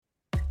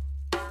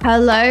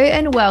Hello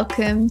and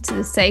welcome to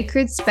the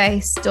Sacred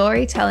Space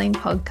Storytelling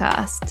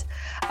Podcast,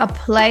 a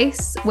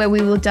place where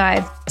we will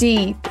dive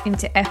deep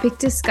into epic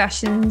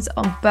discussions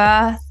on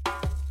birth,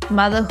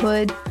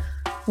 motherhood,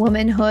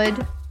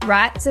 womanhood,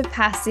 rites of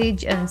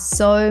passage, and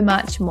so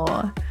much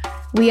more.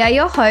 We are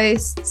your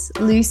hosts,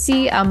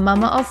 Lucy, a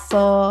mama of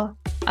four,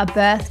 a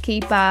birth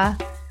keeper,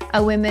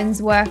 a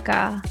women's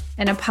worker,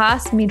 and a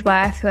past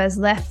midwife who has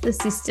left the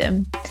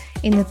system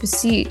in the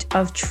pursuit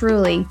of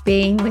truly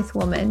being with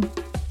woman.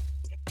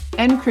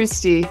 And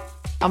Christy,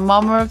 a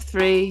mama of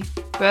three,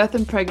 birth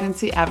and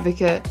pregnancy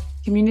advocate,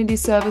 community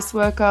service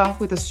worker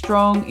with a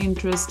strong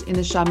interest in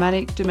the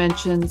shamanic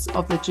dimensions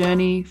of the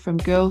journey from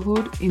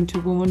girlhood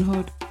into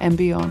womanhood and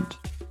beyond.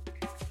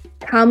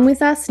 Come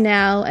with us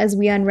now as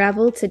we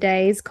unravel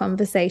today's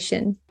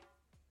conversation.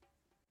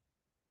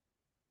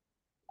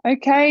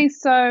 Okay,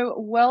 so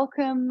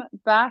welcome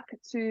back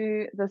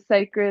to the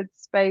Sacred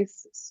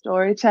Space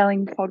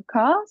Storytelling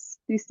Podcast.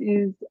 This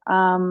is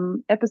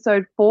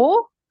episode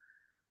 4.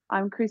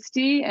 I'm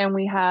Christy and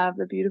we have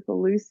the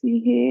beautiful Lucy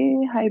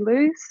here. Hey,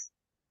 Luce.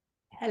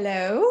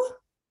 Hello.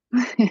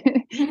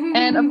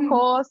 And of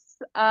course,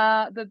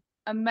 the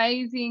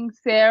amazing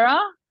Sarah.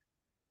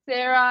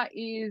 Sarah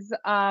is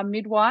a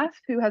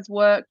midwife who has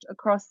worked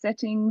across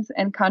settings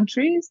and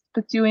countries,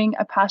 pursuing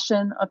a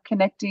passion of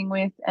connecting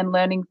with and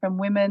learning from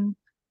women,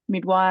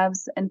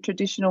 midwives, and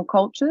traditional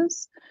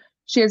cultures.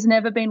 She has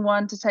never been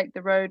one to take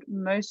the road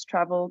most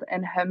travelled,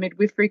 and her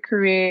midwifery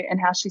career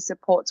and how she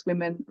supports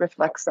women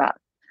reflects that.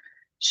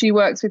 She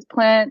works with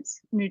plants,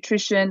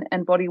 nutrition,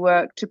 and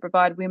bodywork to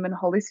provide women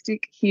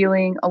holistic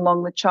healing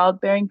along the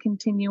childbearing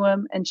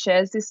continuum and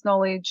shares this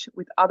knowledge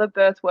with other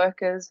birth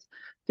workers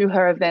through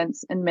her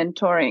events and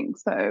mentoring.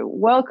 So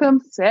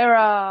welcome,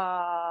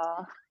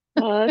 Sarah.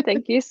 Oh,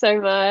 thank you so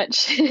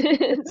much.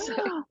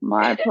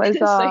 My pleasure. It's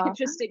so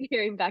interesting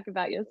hearing back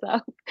about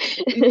yourself.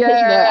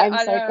 Yeah, I'm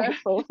so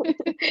grateful.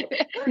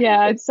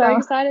 Yeah, I'm so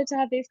excited to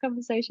have these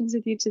conversations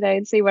with you today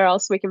and see where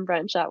else we can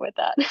branch out with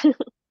that.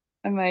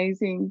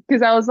 Amazing.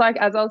 Because I was like,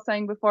 as I was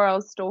saying before, I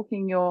was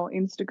stalking your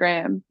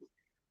Instagram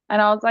and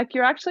I was like,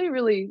 you're actually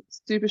really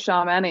super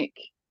shamanic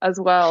as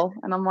well.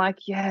 And I'm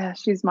like, yeah,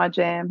 she's my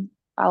jam.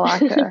 I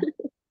like her.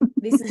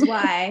 This is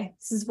why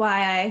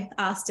I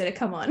asked her to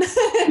come on.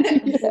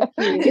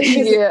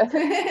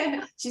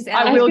 Yeah. She's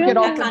I will get that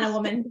on kind of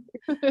woman.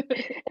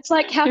 It's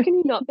like, how can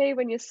you not be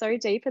when you're so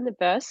deep in the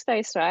birth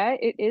space, right?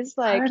 It is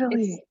like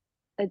Totally. It's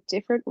a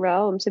different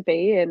realm to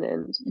be in,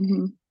 and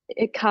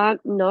it can't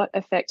not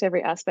affect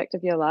every aspect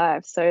of your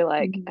life. So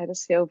like I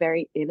just feel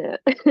very in it.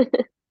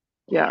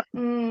 Yeah.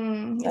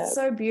 It's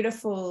so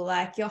beautiful,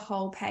 like your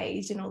whole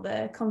page and all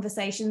the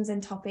conversations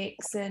and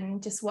topics,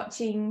 and just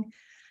watching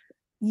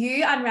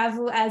you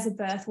unravel as a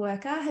birth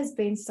worker has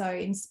been so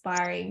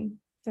inspiring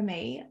for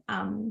me.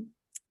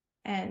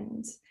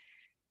 And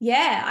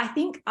yeah, I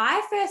think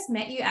I first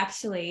met you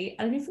actually,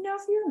 I don't even know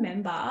if you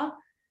remember.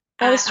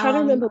 I was trying to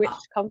remember which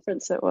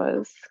conference it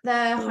was.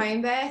 The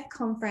Home Birth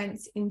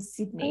Conference in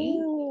Sydney.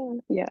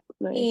 Yeah,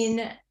 nice.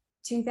 In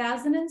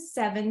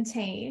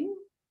 2017.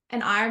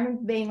 And I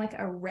remember being like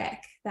a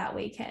wreck that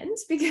weekend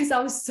because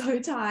I was so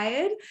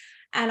tired.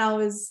 And I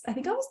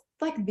think I was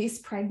like this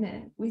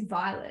pregnant with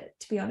Violet,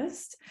 to be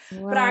honest.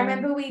 Wow. But I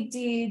remember we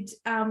did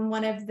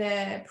one of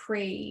the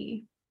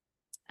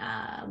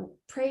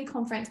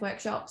pre-conference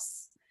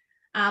workshops.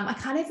 I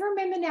can't even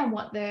remember now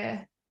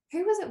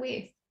who was it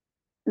with?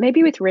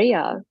 Maybe with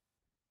Ria.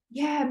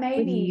 Yeah,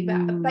 maybe.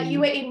 But you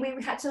were in,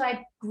 we had to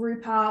like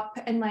group up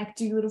and like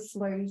do little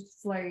flow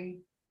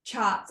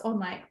charts on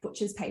like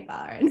butcher's paper.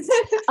 And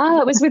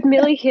it was with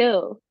Millie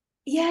Hill.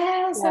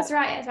 Yes, yeah. That's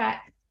right.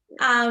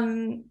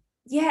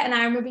 Yeah, and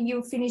I remember you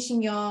were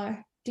finishing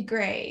your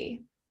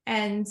degree,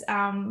 and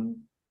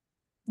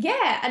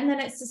yeah, and then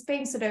it's just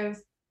been sort of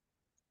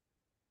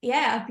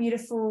a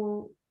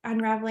beautiful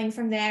unraveling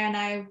from there. And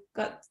I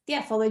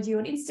followed you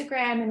on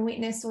Instagram and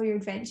witnessed all your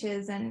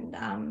adventures, and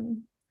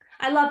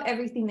I love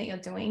everything that you're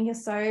doing. You're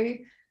so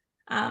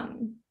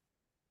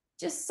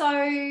just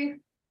so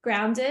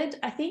grounded,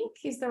 I think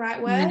is the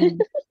right word.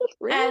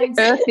 Really? And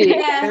earthy,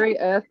 very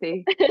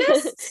earthy.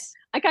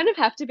 I kind of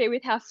have to be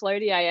with how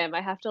floaty I am.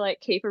 I have to like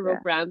keep a real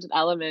grounded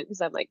element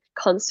because I'm like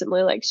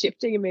constantly like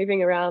shifting and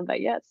moving around.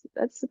 But yes,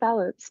 that's the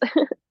balance.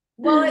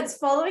 Well, it's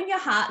following your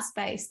heart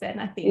space then,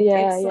 I think.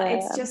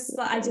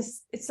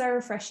 It's so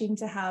refreshing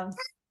to have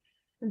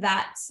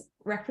that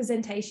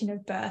representation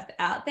of birth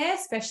out there,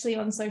 especially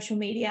on social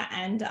media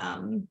and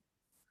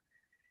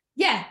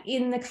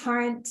in the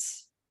current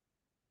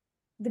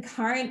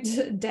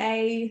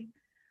day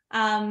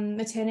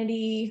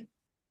maternity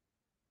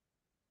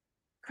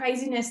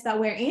craziness that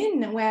we're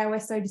in, where we're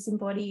so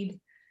disembodied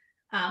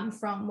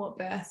from what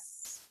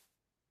birth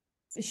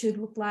should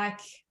look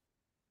like,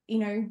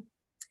 and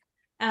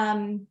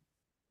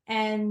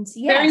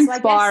very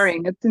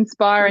inspiring. It's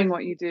inspiring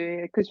what you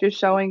do, because you're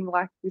showing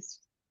like this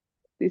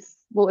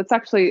well, it's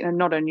actually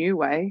not a new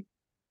way,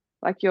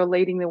 like you're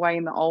leading the way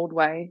in the old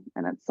way,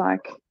 and it's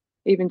like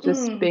even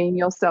just being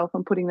yourself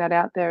and putting that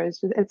out there is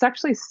it's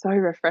actually so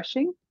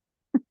refreshing.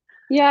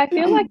 Yeah, I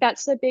feel like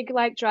that's a big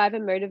like drive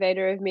and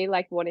motivator of me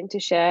like wanting to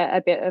share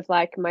a bit of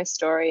like my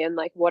story and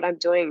like what I'm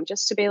doing,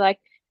 just to be like,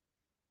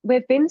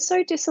 we've been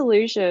so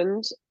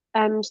disillusioned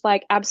and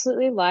like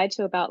absolutely lied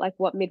to about like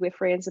what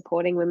midwifery and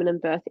supporting women in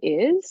birth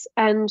is.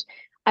 And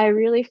I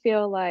really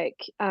feel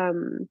like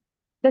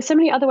there's so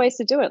many other ways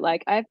to do it.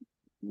 Like I've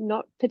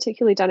not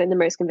particularly done it in the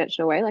most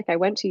conventional way. Like I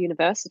went to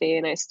university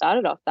and I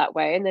started off that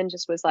way and then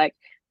just was like,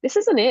 this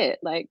isn't it.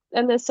 Like,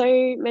 and there's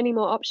so many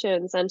more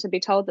options. And to be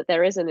told that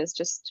there isn't is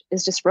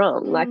just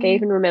wrong. Like I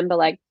even remember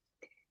like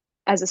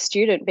as a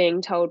student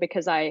being told,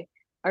 because I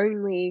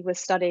only was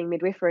studying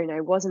midwifery and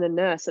I wasn't a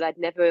nurse, that I'd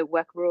never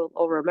work rural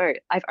or remote.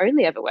 I've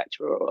only ever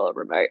worked rural or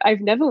remote. I've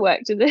never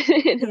worked in a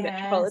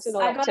metropolitan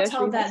or I like got tertiary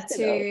told that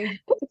hospital. too.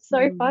 It's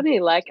so funny.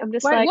 Like I'm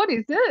just Wait, like, what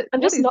is it? I'm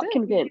What just is not it?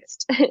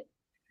 convinced.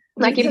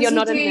 Like if Because you're you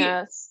not a do,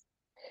 nurse,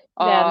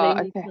 Oh,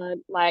 then you okay.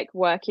 can't like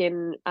work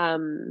in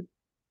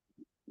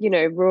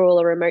rural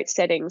or remote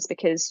settings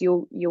because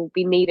you'll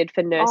be needed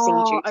for nursing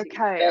Oh, duties.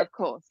 okay, But of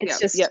course. it's Yep,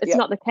 just yep, it's yep.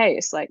 not the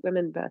case. Like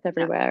women birth Yeah.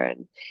 everywhere,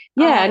 and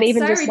oh, and it's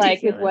even so just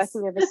like with ridiculous.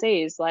 working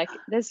overseas, like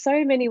there's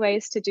so many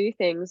ways to do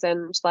things,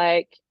 and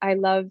like I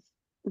love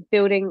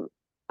building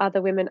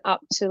other women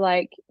up to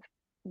like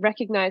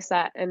recognize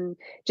that and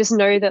just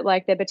know that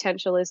like their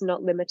potential is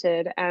not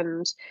limited,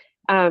 and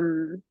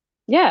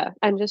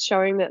and just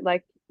showing that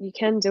like you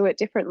can do it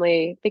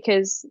differently,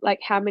 because like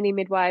how many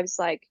midwives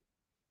like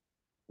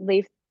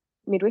leave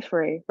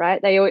midwifery,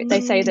 right?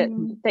 They say that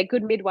Mm.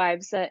 good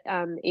midwives that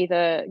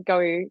either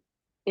go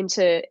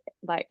into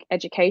like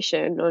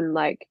education and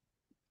like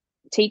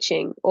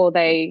teaching, or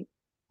they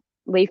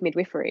leave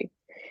midwifery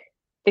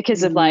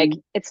because of like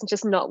it's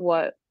just not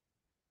what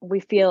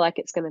we feel like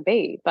it's going to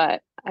be.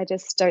 But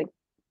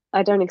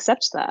I don't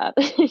accept that,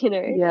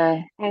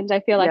 Yeah, And I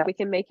feel like yeah. we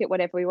can make it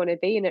whatever we want to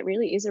be. And it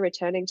really is a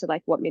returning to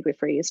like what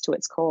midwifery is to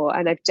its core.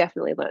 And I've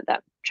definitely learned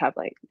that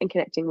traveling and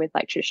connecting with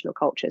like traditional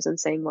cultures and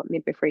seeing what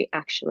midwifery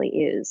actually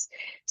is.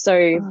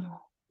 So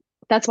Oh,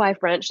 that's why I've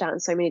branched out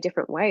in so many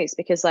different ways,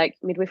 because like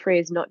midwifery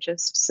is not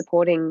just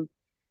supporting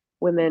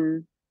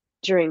women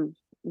during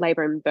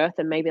labor and birth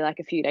and maybe like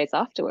a few days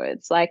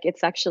afterwards. Like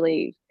it's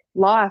actually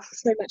life.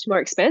 so much more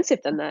expensive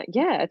than that.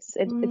 Yeah, it's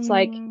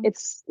like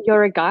Mm.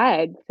 you're a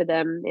guide for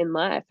them in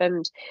life.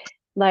 And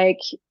like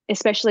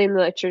especially in the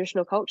like,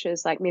 traditional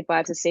cultures, like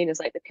midwives are seen as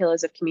like the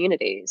pillars of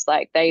communities.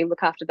 Like they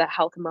look after the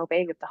health and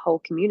well-being of the whole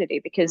community,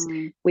 because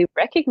we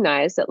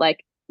recognize that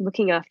like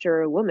looking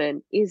after a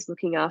woman is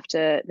looking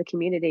after the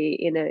community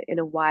in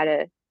a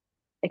wider,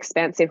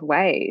 expansive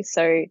way.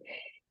 So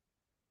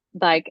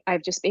like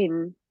I've just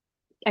been,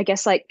 I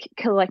guess, like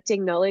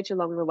collecting knowledge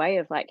along the way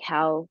of like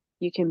how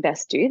you can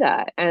best do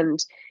that. And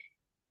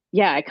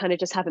yeah, I kind of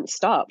just haven't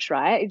stopped,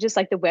 right? It just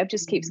like the web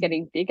just keeps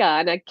getting bigger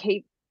and I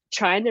keep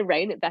trying to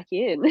rein it back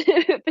in,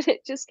 but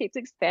it just keeps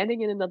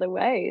expanding in another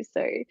way.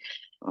 So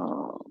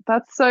Oh,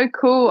 that's so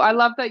cool. I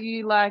love that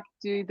you like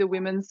do the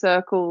women's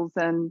circles,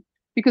 and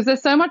because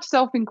there's so much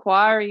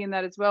self-inquiry in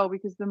that as well,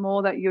 because the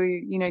more that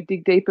you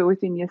dig deeper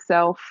within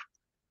yourself,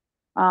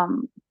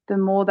 um, the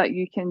more that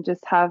you can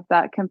just have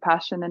that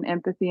compassion and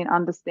empathy and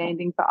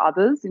understanding for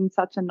others in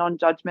such a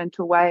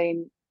non-judgmental way.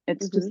 And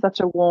it's just mhm, such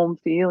a warm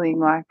feeling.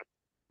 Like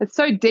it's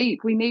so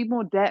deep. We need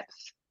more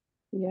depth.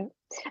 yeah. And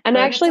I So And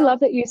it's actually all, love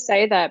that you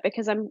say that,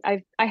 because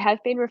I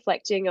have been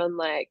reflecting on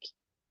like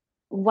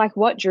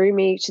what drew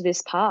me to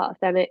this path,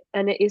 and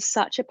it is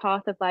such a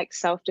path of like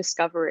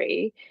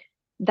self-discovery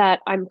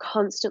that I'm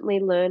constantly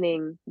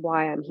learning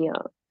why I'm here,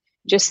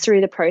 just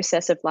through the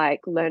process of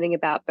like learning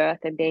about birth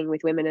and being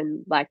with women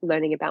and like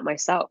learning about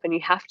myself. And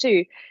you have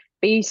to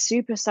be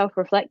super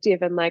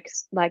self-reflective and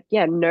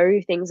yeah,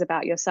 know things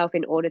about yourself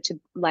in order to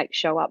like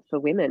show up for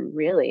women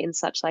really in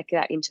such like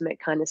that intimate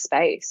kind of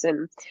space.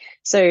 And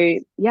so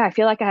yeah, I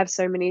feel like I have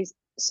so many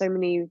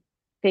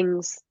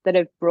things that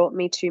have brought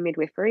me to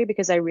midwifery,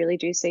 because I really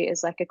do see it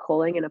as like a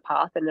calling and a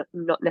path, and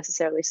not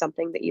necessarily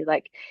something that you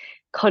like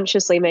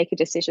consciously make a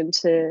decision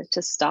to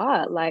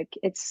start. Like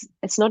it's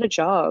not a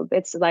job,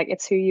 it's like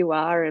it's who you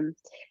are. And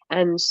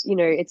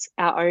it's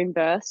our own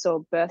births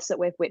or births that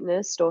we've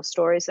witnessed or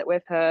stories that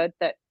we've heard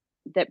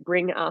that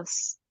bring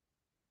us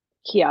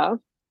here.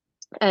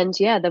 And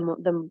yeah,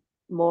 the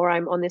more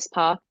I'm on this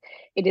path,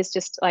 it is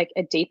just like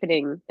a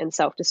deepening and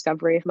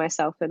self-discovery of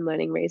myself and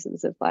learning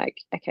reasons of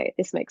like, okay,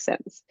 this makes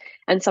sense.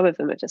 And some of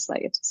them are just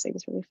like, it just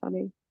seems really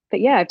funny.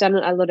 But yeah, I've done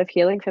a lot of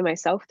healing for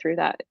myself through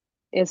that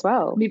as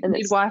well. And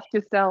it's midwife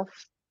yourself.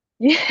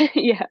 yeah,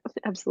 yeah,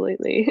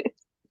 absolutely.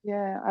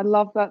 Yeah, I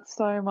love that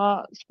so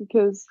much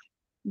because,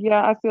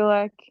 yeah, I feel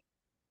like,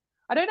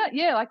 I don't know.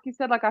 Yeah, like you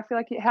said, like I feel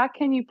like how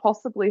can you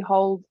possibly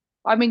hold,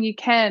 I mean, you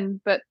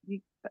can, but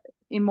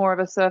in more of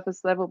a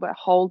surface level, but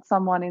hold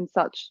someone in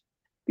such,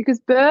 because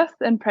birth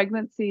and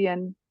pregnancy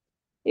and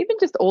even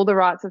just all the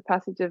rites of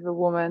passage of a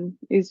woman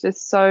is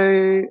just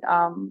so,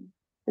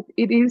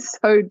 it is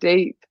so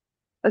deep,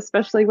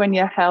 especially when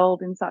you're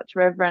held in such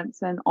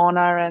reverence and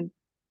honor and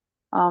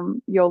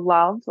your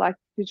love, like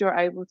because you're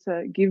able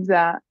to give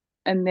that,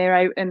 and they're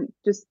able, and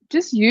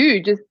just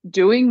you just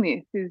doing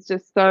this is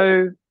just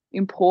so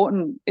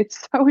important.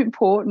 It's so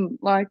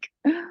important. Like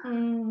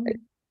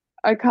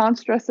I can't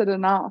stress it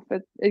enough.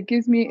 It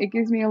gives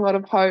me a lot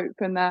of hope,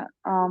 and that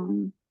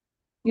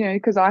you know,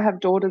 because I have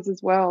daughters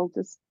as well,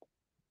 just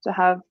to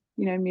have,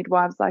 you know,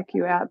 midwives like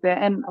you out there,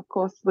 and of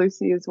course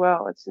Lucy as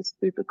well. It's just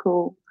super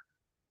cool.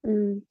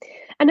 And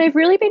I've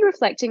really been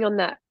reflecting on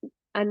that,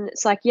 and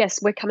it's like,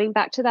 yes, we're coming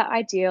back to that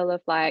ideal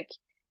of like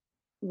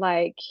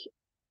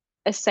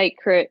a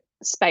sacred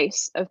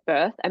space of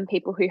birth, and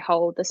people who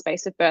hold the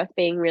space of birth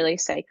being really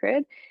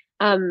sacred.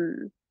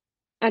 And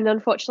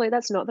unfortunately,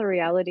 that's not the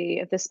reality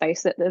of the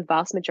space that the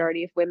vast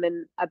majority of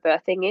women are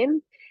birthing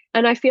in.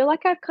 And I feel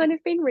like I've kind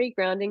of been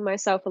regrounding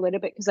myself a little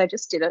bit, because I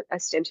just did a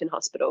stint in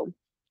hospital,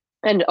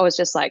 and I was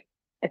just like,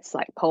 it's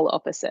like polar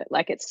opposite.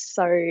 Like, it's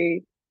so,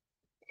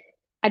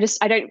 I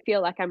don't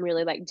feel like I'm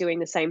really like doing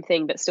the same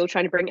thing, but still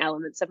trying to bring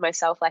elements of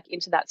myself like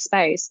into that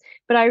space.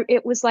 But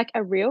it was like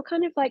a real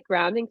kind of like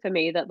grounding for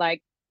me that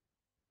like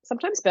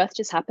sometimes birth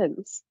just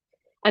happens,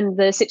 and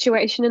the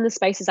situation in the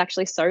space is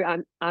actually so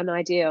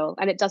unideal,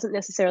 and it doesn't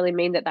necessarily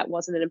mean that that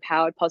wasn't an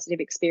empowered, positive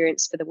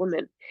experience for the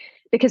woman,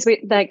 because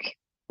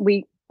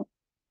we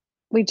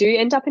do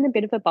end up in a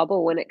bit of a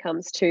bubble when it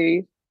comes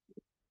to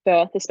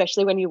birth,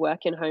 especially when you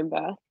work in home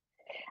birth.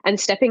 And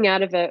stepping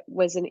out of it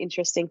was an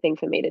interesting thing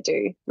for me to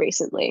do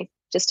recently,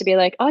 just to be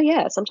like, oh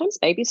yeah, sometimes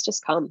babies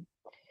just come,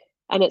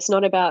 and it's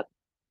not about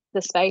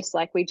the space.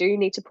 Like, we do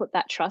need to put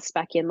that trust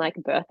back in like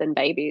birth and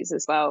babies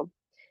as well.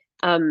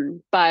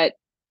 But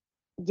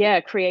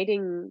yeah,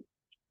 creating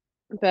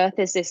birth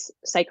as this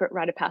sacred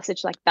rite of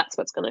passage, like that's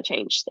what's going to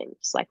change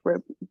things. Like,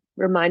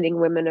 reminding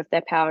women of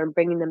their power and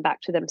bringing them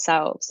back to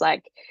themselves.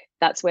 Like,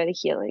 that's where the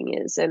healing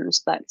is, and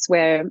that's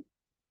where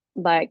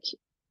like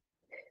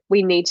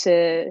we need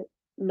to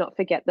not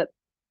forget that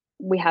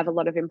we have a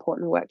lot of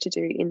important work to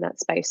do in that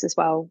space as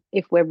well,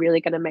 if we're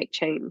really going to make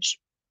change.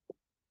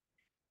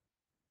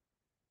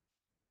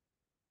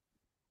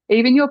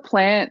 Even your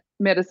plant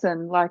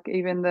medicine, like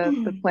even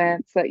the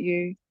plants that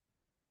you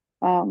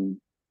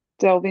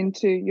delve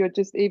into, you're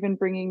just even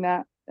bringing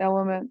that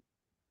element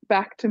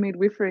back to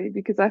midwifery,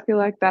 because I feel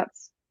like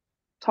that's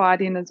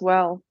tied in as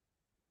well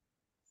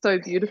so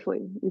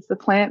beautifully. It's the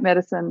plant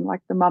medicine,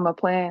 like the mama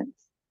plants.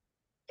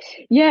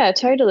 Yeah,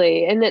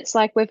 totally. And it's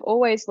like we've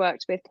always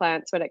worked with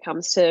plants when it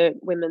comes to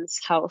women's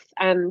health.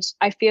 And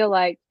I feel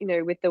like, you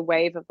know, with the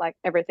wave of like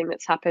everything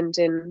that's happened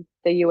in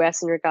the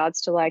US in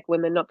regards to like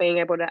women not being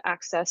able to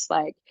access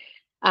like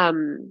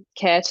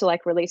care to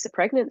like release a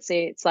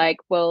pregnancy, it's like,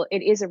 well,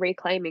 it is a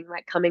reclaiming,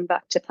 like coming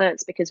back to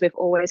plants, because we've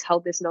always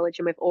held this knowledge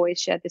and we've always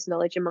shared this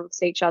knowledge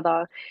amongst each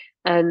other.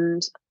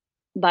 And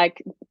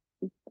like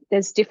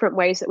there's different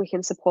ways that we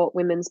can support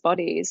women's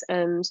bodies.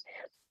 And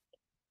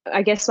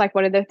I guess like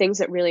one of the things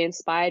that really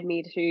inspired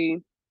me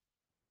to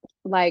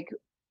like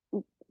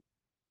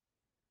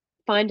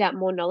find out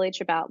more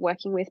knowledge about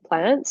working with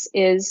plants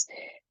is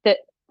that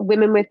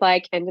women with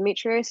like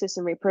endometriosis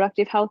and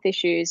reproductive health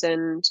issues,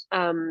 and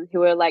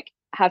who are like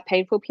have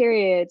painful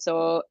periods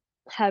or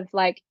have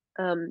like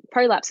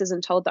prolapses,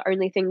 and told the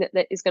only thing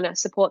that is going to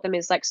support them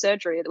is like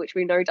surgery, which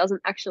we know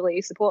doesn't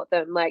actually support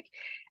them, like,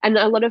 and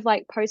a lot of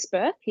like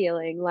post-birth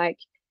healing, like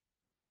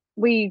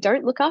we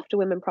don't look after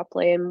women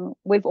properly, and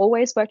we've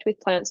always worked with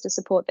plants to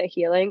support their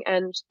healing,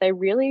 and they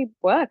really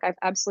work. I've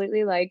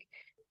absolutely like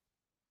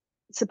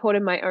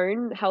supported my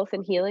own health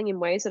and healing in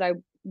ways that I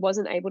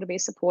wasn't able to be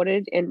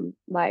supported in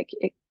like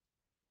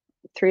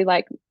through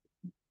like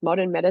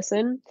modern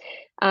medicine.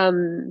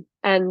 And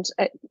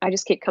I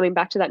just keep coming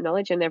back to that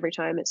knowledge, and every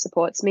time it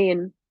supports me.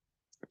 And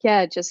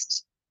yeah,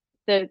 just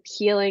the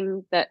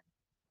healing that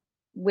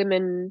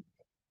women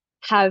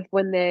have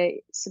when they're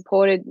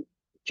supported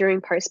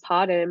during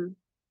postpartum,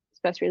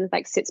 especially with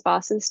like sitz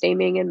baths and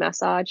steaming and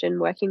massage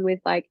and working with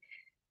like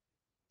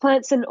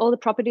plants and all the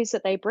properties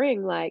that they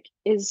bring, like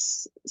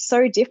is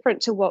so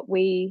different to what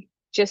we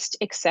just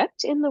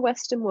accept in the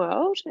Western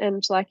world,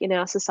 and like in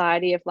our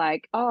society of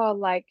like, oh,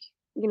 like,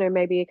 you know,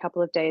 maybe a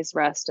couple of days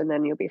rest and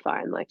then you'll be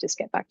fine, like just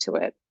get back to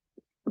it.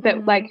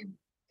 But like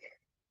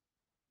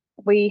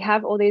we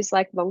have all these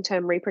like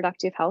long-term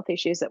reproductive health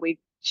issues that we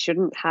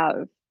shouldn't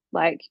have.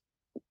 Like,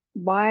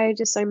 why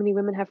do so many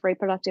women have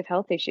reproductive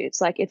health issues?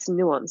 Like, it's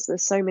nuanced.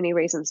 There's so many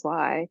reasons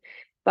why,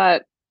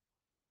 but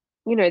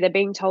you know, they're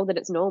being told that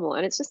it's normal,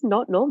 and it's just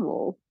not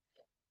normal.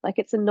 Like,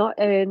 it's not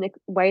a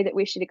way that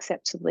we should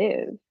accept to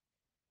live.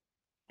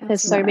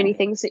 There's so many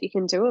things that you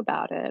can do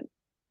about it.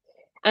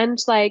 And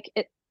like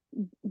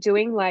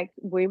doing like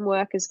womb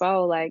work as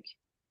well. Like,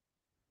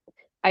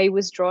 I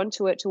was drawn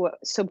to it to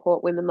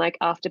support women like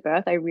after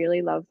birth. I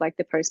really love like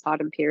the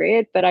postpartum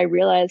period, but I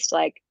realized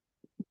like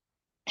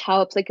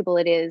how applicable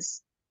it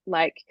is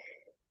like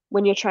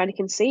when you're trying to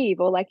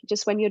conceive, or like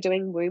just when you're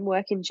doing womb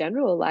work in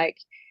general. Like,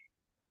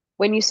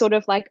 when you sort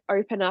of like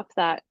open up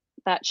that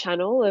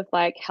channel of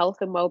like health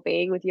and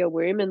well-being with your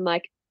womb, and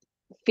like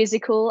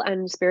physical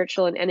and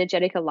spiritual and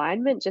energetic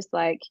alignment just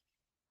like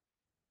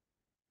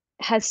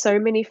has so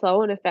many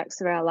flow-on effects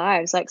through our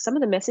lives. Like, some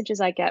of the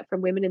messages I get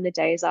from women in the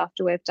days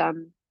after we've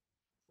done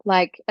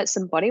like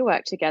some body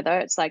work together,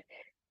 it's like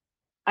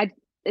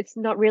it's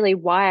not really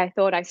why I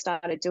thought I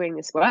started doing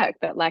this work,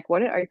 but like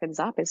what it opens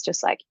up is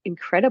just like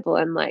incredible,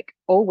 and like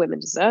all women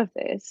deserve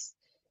this.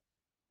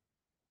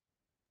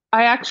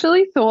 I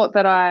actually thought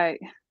that I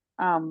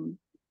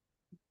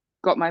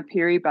got my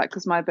period back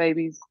because my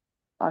baby's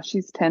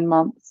she's 10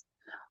 months.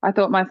 I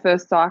thought my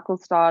first cycle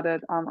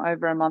started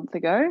over a month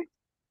ago,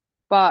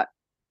 but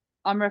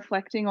I'm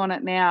reflecting on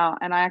it now,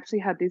 and I actually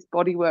had this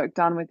body work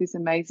done with this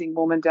amazing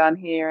woman down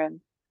here, and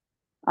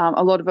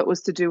a lot of it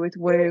was to do with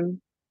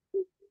womb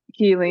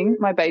healing.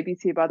 My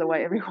baby's here, by the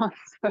way, everyone,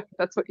 so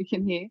that's what you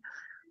can hear.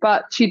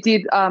 But she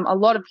did a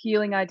lot of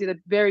healing. I did a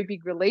very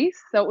big release,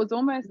 so it was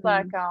almost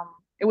like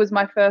it was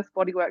my first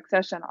bodywork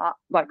session,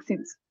 like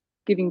since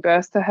giving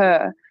birth to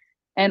her.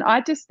 And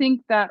I just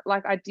think that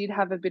like I did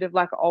have a bit of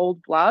like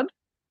old blood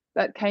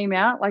that came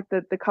out like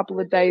the couple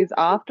of days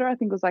after. I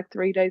think it was like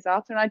 3 days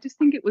after, and I just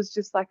think it was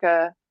just like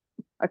a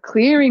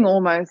clearing,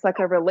 almost like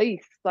a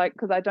release, like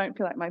because I don't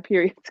feel like my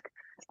period.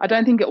 I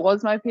don't think it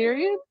was my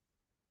period,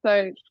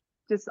 so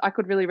just I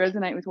could really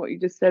resonate with what you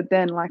just said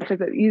then, like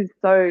because it is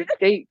so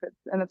deep,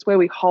 and it's where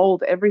we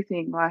hold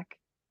everything, like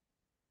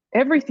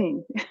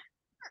everything,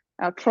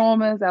 our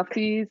traumas, our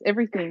fears,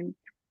 everything.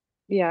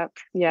 Yeah,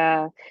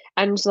 yeah.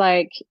 And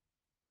like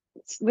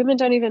women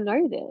don't even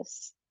know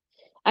this.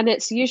 And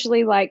it's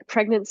usually like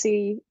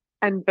pregnancy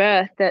and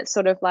birth that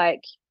sort of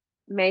like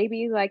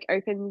maybe like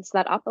opens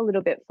that up a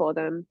little bit for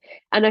them.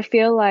 And I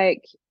feel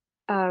like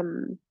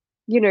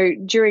you know,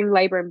 during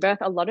labor and birth,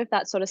 a lot of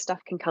that sort of stuff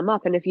can come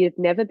up. And if you've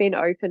never been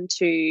open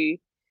to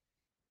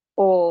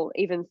or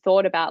even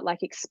thought about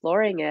like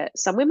exploring it,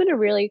 some women are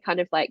really kind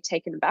of like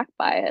taken back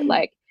by it.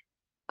 Like,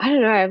 I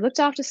don't know, I've looked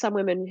after some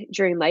women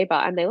during labor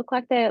and they look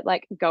like they're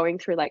like going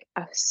through like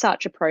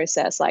such a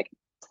process, like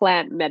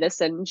plant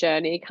medicine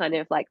journey, kind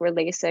of like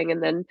releasing,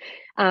 and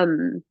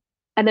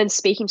then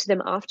speaking to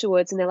them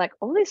afterwards, and they're like,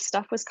 all this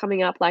stuff was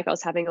coming up, like I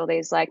was having all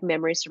these like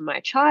memories from my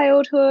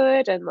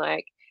childhood, and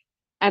like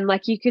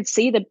you could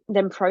see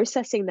them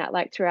processing that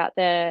like throughout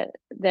their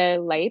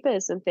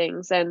labors and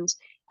things, and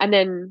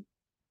then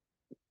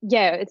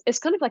yeah, it's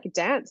kind of like a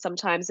dance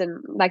sometimes,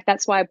 and like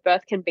that's why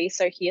birth can be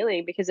so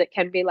healing, because it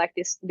can be like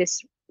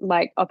this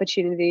like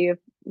opportunity of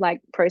like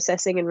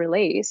processing and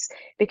release,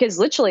 because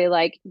literally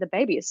like the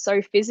baby is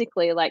so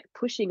physically like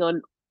pushing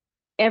on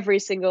every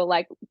single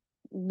like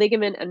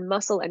ligament and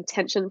muscle and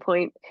tension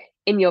point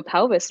in your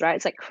pelvis, right?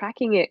 It's like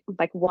cracking it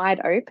like wide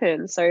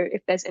open, so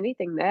if there's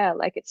anything there,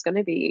 like it's going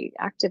to be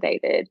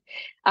activated.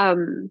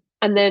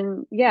 And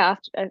then yeah,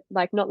 after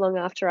like not long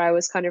after I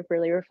was kind of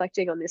really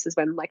reflecting on this is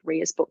when like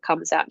Ria's book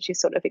comes out and she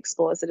sort of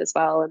explores it as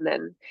well, and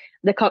then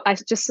I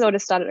just sort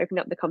of started opening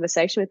up the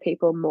conversation with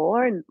people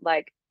more, and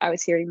like I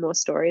was hearing more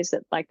stories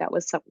that like that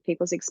was some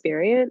people's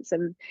experience.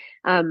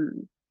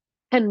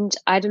 And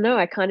I don't know,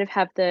 I kind of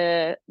have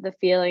the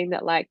feeling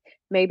that like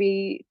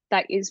maybe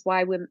that is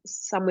why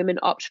some women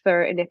opt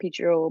for an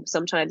epidural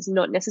sometimes,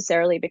 not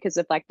necessarily because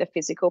of like the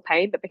physical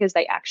pain, but because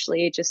they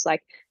actually are just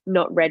like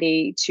not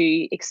ready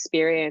to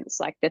experience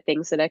like the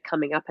things that are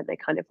coming up, and they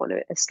kind of want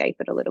to escape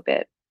it a little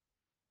bit.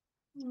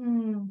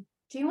 Do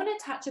you want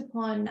to touch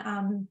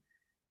upon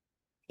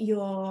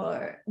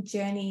your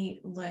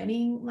journey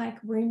learning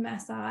like womb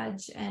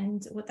massage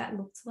and what that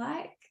looked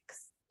like?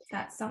 'Cause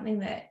that's something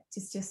that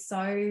is just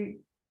so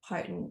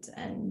potent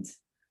and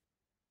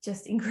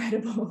just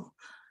incredible.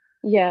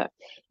 Yeah,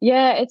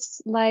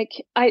 it's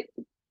like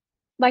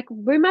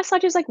womb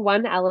massage is like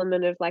one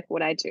element of like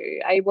what I do.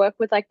 I work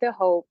with like the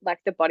whole, like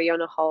the body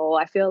on a whole.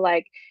 I feel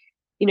like,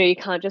 you know, you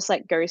can't just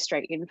like go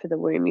straight in for the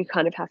womb. You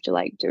kind of have to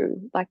like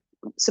do like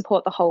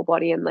support the whole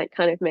body and like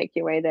kind of make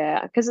your way there,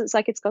 because it's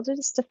like it's got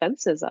its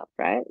defenses up,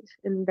 right?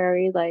 And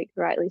very like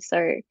rightly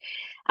so.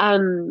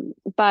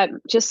 But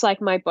just like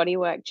my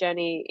bodywork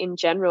journey in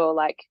general,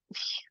 like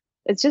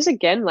it's just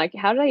again like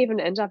how did I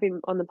even end up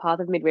on the path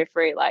of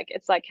midwifery? Like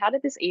it's like how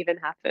did this even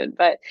happen?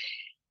 But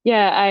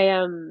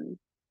yeah,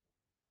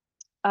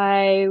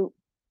 I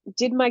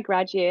did my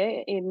grad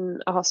year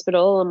in a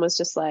hospital and was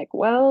just like,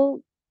 well,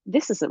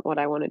 this isn't what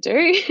I want to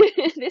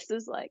do. This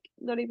is like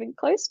not even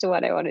close to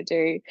what I want to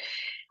do.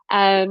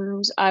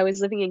 And I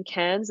was living in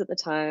Cairns at the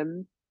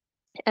time,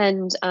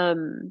 and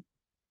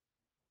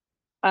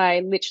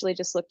I literally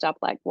just looked up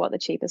like what the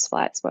cheapest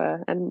flights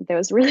were, and there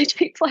was really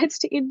cheap flights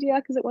to India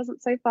because it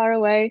wasn't so far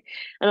away.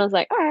 And I was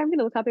like, all right, I'm going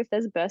to look up if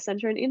there's a birth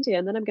center in India,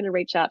 and then I'm going to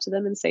reach out to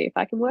them and see if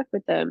I can work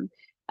with them.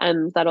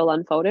 And that all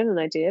unfolded, and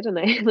I did, and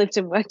I lived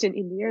and worked in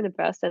India in a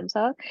birth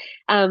center.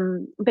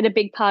 But a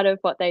big part of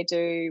what they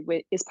do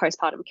is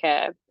postpartum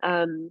care.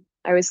 I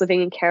was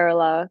living in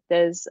Kerala.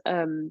 There's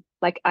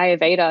like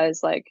Ayurveda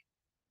is like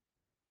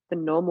the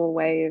normal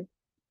way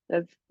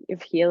of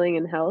healing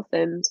and health,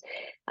 and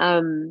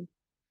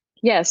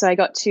yeah, so I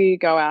got to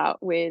go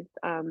out with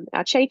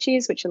our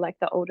chechis, which are like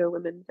the older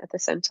women at the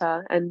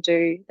center, and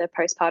do the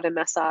postpartum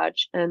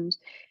massage. And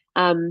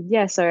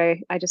yeah, so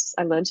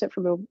I learned it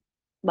from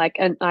like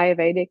an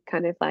Ayurvedic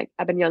kind of like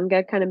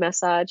Abhyanga kind of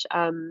massage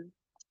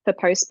for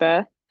post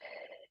birth,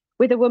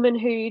 with a woman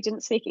who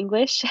didn't speak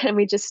English, and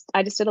I just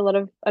did a lot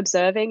of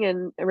observing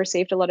and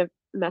received a lot of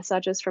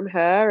massages from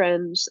her,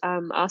 and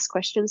asked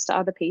questions to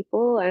other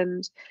people,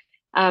 and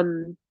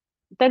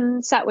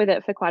then sat with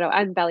it for quite a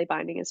while, and belly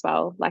binding as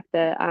well, like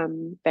the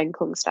Ben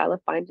Kung style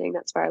of binding.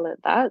 That's where I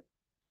learned that.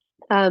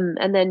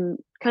 And then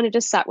kind of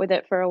just sat with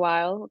it for a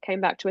while,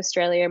 came back to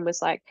Australia and was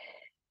like,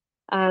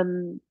 I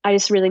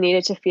just really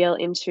needed to feel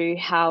into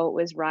how it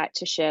was right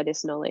to share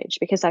this knowledge,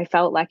 because I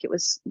felt like it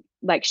was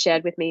like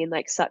shared with me in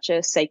like such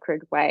a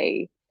sacred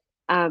way,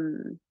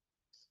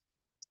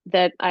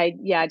 that I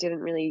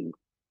didn't really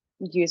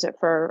use it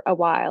for a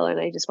while, and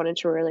I just wanted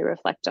to really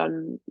reflect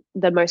on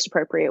the most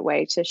appropriate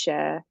way to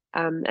share,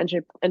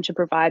 and to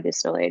provide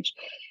this knowledge.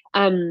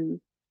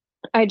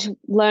 I'd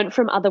learned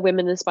from other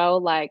women as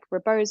well, like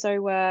Rebozo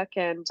work,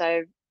 and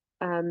I've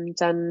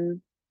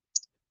done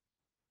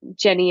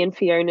Jenny and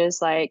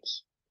Fiona's like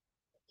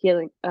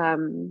healing,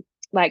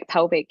 like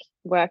pelvic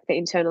work, the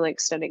internal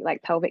external,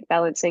 like pelvic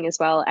balancing as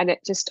well, and it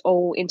just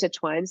all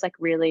intertwines like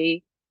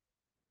really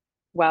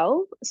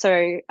well.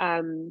 So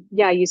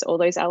I use all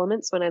those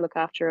elements when I look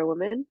after a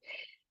woman.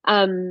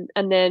 And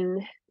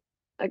then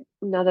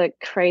another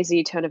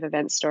crazy turn of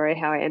events story,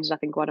 how I ended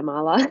up in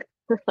Guatemala.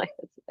 Like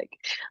it's like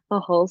a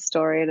whole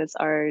story in its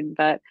own.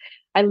 But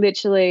I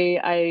literally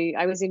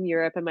I was in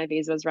Europe and my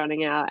visa was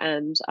running out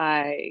and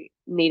I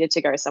needed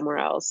to go somewhere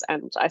else.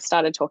 And I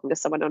started talking to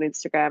someone on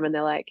Instagram, and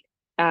they're like,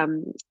 a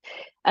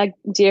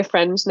dear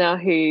friend now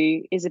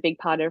who is a big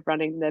part of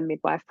running the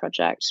Midwife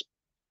project,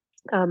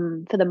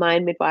 for the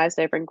Mind Midwives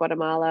over in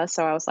Guatemala.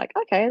 So I was like,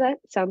 okay, that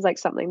sounds like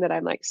something that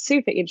I'm like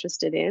super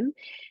interested in.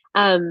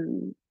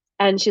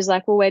 And she's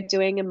like, well, we're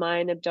doing a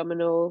mind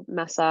abdominal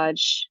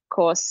massage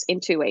course in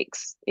 2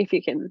 weeks, if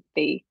you can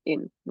be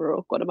in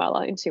rural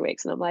Guatemala in 2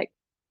 weeks. And I'm like,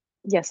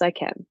 yes, I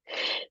can.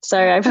 So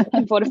I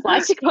bought a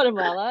flight to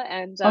Guatemala,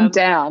 and I'm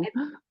down.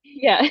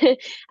 Yeah.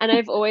 And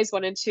I've always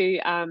wanted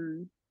to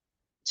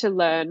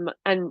learn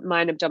and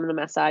mind abdominal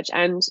massage.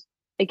 And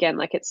again,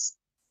 like it's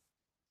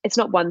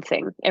not one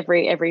thing.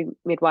 Every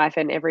midwife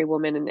and every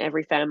woman and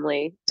every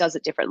family does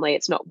it differently.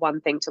 It's not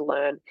one thing to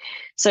learn.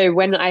 So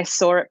when I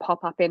saw it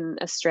pop up in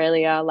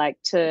Australia, like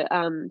to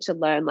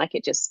learn, like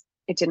it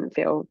didn't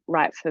feel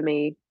right for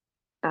me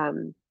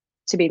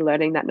to be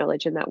learning that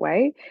knowledge in that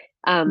way.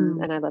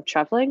 And I love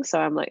traveling, so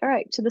I'm like, all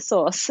right, to the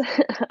source.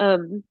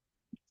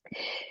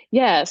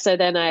 So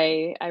then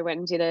I went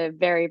and did a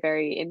very,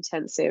 very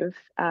intensive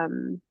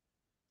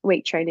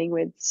week training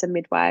with some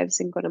midwives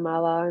in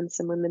Guatemala and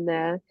some women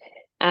there.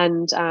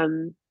 And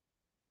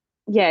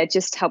it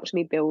just helped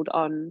me build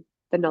on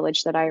the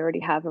knowledge that I already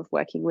have of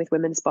working with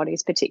women's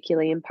bodies,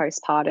 particularly in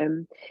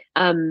postpartum.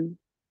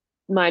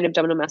 Mind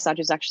abdominal massage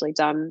is actually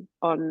done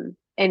on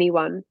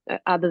anyone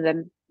other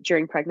than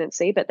during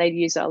pregnancy, but they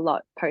use it a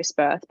lot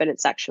post-birth, but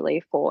it's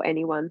actually for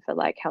anyone, for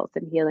like health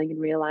and healing and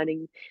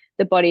realigning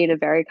the body in a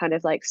very kind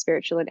of like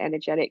spiritual and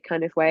energetic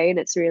kind of way. And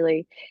it's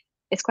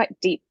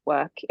quite deep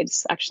work.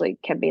 It's actually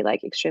can be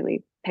like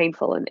extremely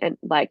painful and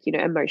like, you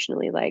know,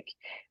 emotionally like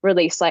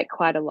release like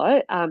quite a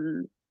lot.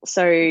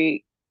 So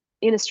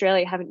in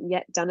Australia, I haven't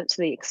yet done it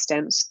to the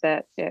extent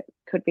that it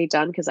could be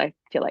done, because I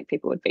feel like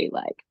people would be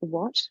like,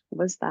 what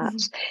was that?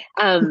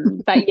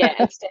 But yeah,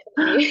 it's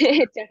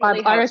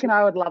definitely, I reckon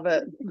I would love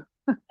it.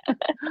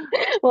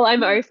 Well,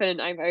 I'm open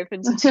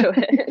to do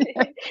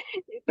it.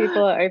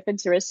 People are open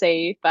to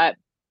receive. But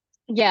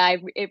yeah,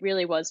 it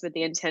really was with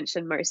the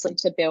intention mostly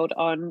to build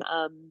on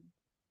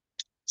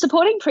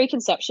supporting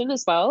preconception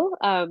as well.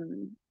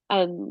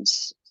 And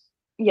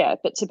yeah,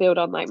 but to build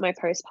on like my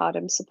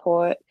postpartum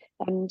support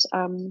and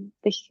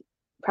the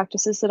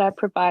practices that I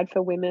provide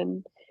for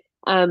women.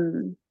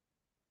 And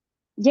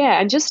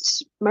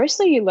just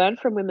mostly you learn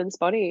from women's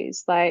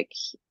bodies. Like,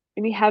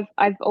 and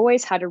I've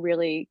always had a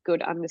really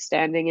good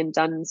understanding and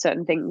done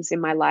certain things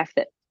in my life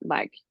that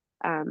like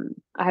I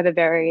have a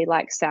very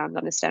like sound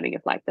understanding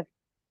of like the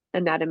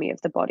anatomy of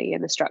the body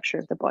and the structure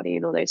of the body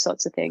and all those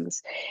sorts of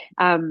things,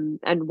 and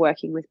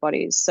working with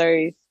bodies.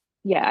 So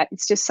yeah,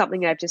 it's just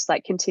something I've just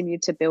like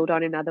continued to build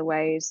on in other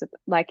ways.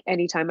 Like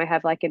anytime I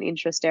have like an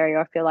interest area,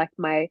 I feel like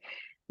my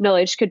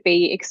knowledge could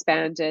be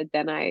expanded,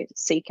 then I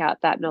seek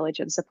out that knowledge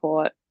and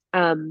support.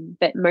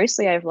 But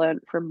mostly I've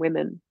learned from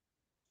women.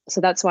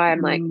 So that's why I'm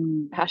like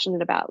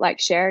passionate about like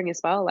sharing as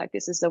well. Like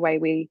this is the way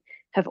we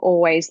have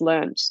always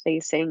learned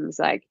these things.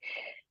 Like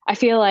I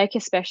feel like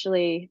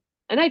especially,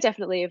 and I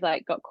definitely have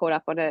like got caught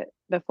up on it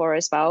before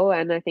as well.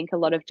 And I think a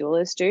lot of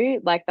doulas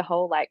do, like the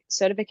whole like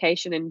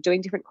certification and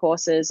doing different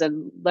courses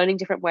and learning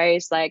different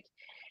ways. Like,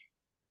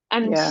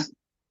 and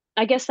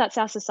I guess that's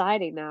our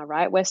society now,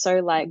 right? We're so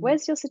like,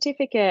 where's your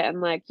certificate?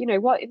 And like, you know,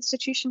 what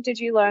institution did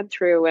you learn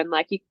through? And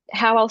like,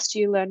 how else do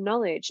you learn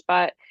knowledge?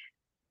 But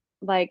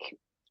like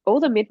all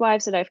the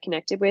midwives that I've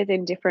connected with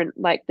in different,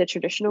 like the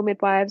traditional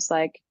midwives,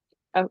 like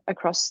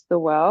across the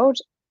world,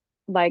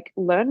 like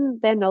learn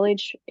their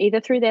knowledge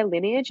either through their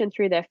lineage and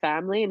through their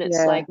family, and it's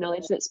like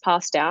knowledge that's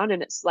passed down,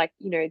 and it's like,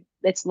 you know,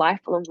 it's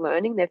lifelong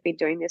learning. They've been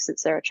doing this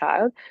since they're a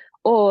child,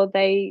 or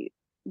they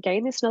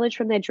gain this knowledge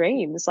from their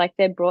dreams. Like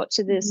they're brought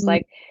to this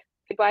like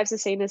midwives are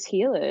seen as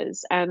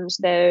healers, and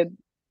they're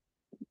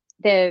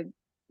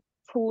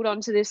pulled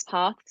onto this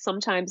path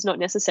sometimes not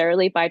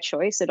necessarily by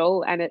choice at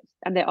all, and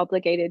they're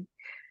obligated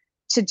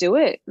to do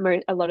it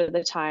a lot of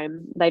the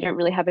time. They don't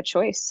really have a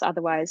choice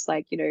otherwise,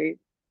 like, you know,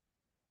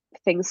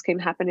 things can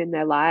happen in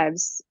their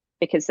lives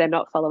because they're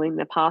not following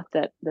the path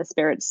that the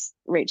spirits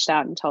reached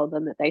out and told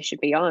them that they should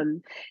be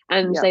on.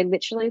 And they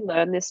literally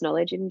learn this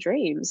knowledge in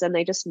dreams, and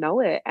they just know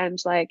it. And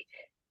like,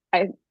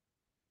 I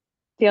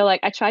feel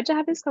like I tried to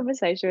have this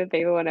conversation with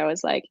people when I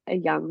was like a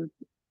young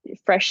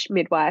fresh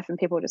midwife, and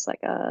people were just like,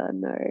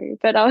 no.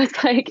 But I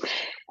was like,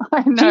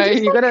 I know,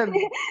 you got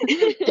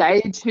to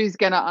gauge who's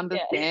going to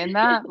understand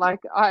that. Like,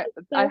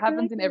 it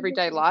happens in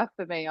everyday life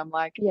for me. I'm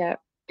like,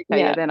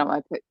 okay, they're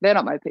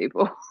not my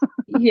people.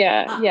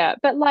 yeah.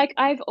 But like,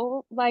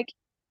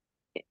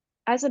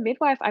 as a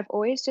midwife, I've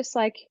always just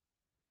like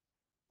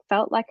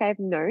felt like I've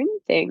known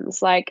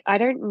things. Like, I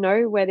don't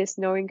know where this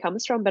knowing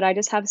comes from, but I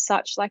just have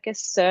such like a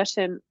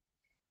certainty.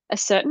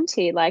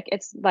 Like,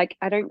 it's like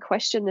I don't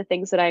question the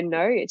things that I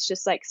know. It's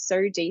just like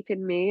so deep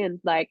in me, and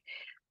like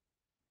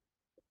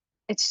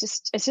it's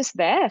just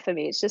there for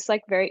me. It's just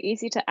like very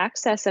easy to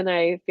access, and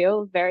I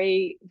feel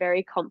very,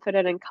 very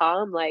confident and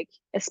calm, like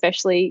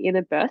especially in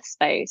a birth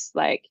space.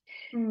 Like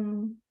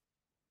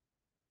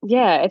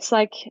it's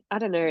like, I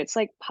don't know, it's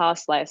like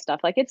past life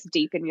stuff. Like, it's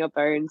deep in your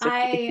bones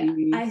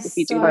if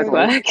you do hard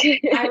work.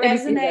 I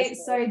resonate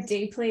so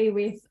deeply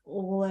with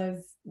all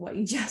of what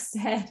you just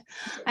said.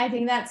 I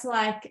think that's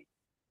like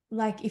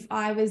if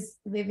I was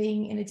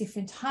living in a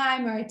different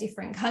time or a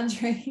different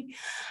country,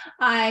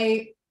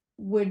 I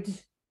would,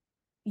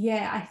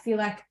 I feel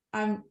like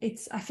I'm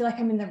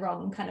in the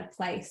wrong kind of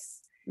place.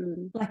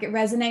 Like, it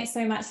resonates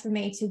so much for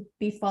me to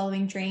be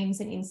following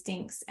dreams and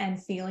instincts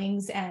and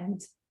feelings,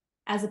 and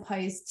as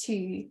opposed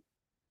to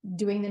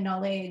doing the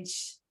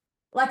knowledge.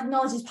 Like,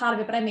 knowledge is part of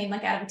it, but I mean,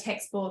 like, out of a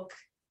textbook,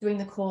 doing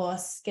the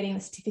course, getting the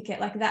certificate,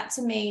 like that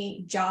to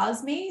me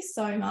jars me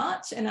so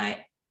much. And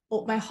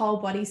my whole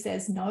body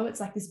says no. It's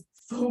like this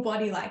full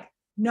body, like,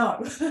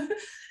 no.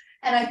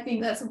 And I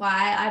think that's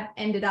why I've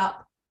ended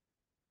up,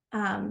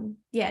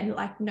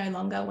 like no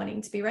longer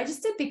wanting to be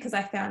registered, because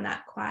I found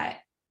that quite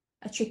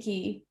a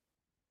tricky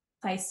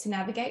place to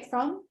navigate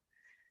from,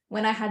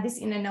 when I had this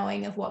inner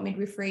knowing of what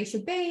midwifery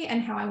should be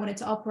and how I wanted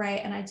to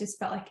operate. And I just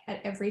felt like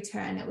at every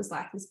turn it was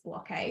like this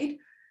blockade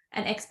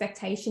and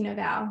expectation of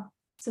our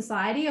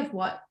society of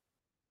what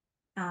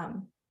a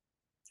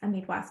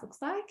midwife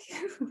looks like.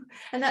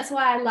 And that's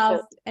why I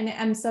love and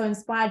I'm so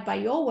inspired by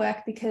your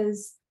work,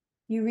 because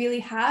you really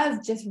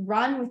have just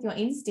run with your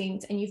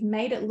instinct and you've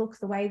made it look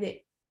the way that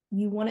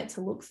you want it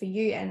to look for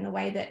you, and the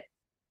way that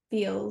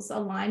feels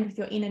aligned with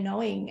your inner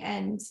knowing.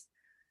 And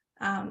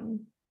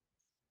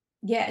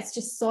it's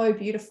just so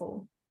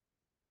beautiful.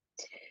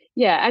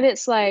 Yeah, and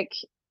it's like,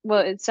 well,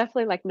 it's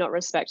definitely like not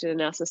respected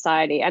in our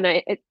society. And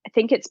I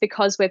think it's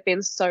because we've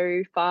been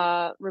so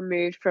far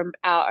removed from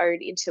our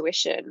own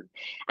intuition.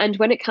 And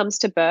when it comes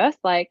to birth,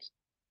 like,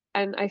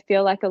 and I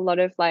feel like a lot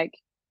of like,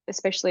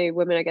 especially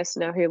women, I guess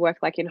now, who work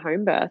like in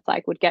home birth,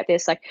 like would get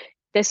this, like,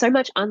 there's so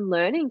much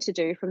unlearning to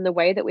do from the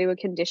way that we were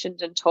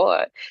conditioned and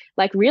taught.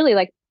 Like, really,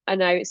 like,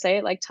 and I say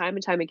it like time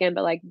and time again,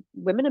 but like,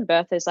 women in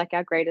birth is like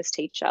our greatest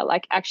teacher.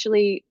 Like,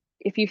 actually,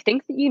 if you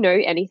think that you know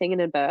anything in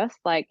a birth,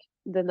 like,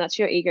 then that's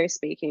your ego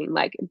speaking.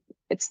 Like,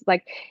 it's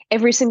like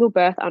every single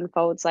birth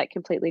unfolds like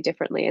completely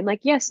differently. And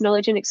like, yes,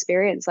 knowledge and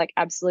experience like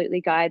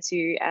absolutely guides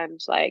you, and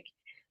like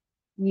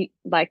you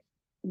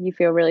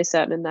feel really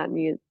certain in that,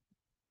 and you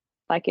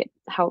like, it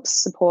helps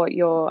support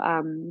your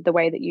the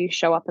way that you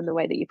show up and the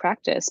way that you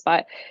practice.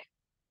 But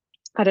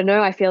I don't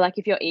know, I feel like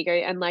if your ego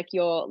and like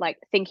you're like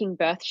thinking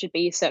birth should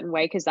be a certain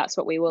way because that's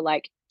what we were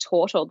like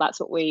taught, or that's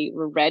what we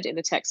read in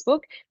a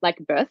textbook, like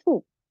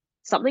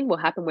something will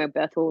happen where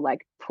birth will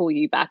like pull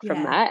you back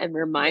from that and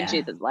remind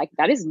you that like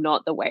that is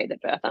not the way that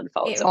birth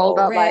unfolds.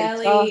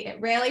 It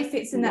rarely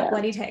fits in that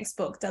bloody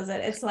textbook, does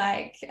it? It's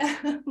like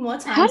more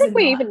times how did than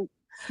we not. even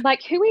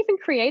like, who even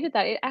created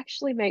that? It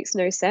actually makes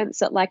no sense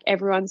that like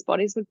everyone's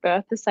bodies would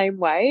birth the same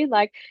way.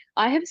 Like,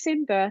 I have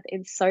seen birth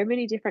in so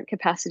many different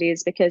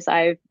capacities because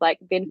I've like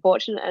been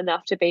fortunate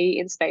enough to be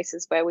in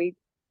spaces where we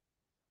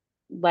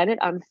let it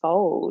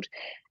unfold.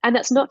 And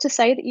that's not to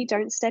say that you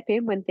don't step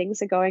in when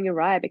things are going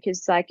awry,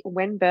 because like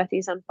when birth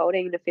is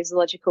unfolding in a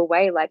physiological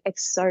way, like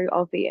it's so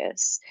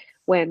obvious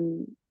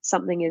when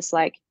something is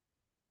like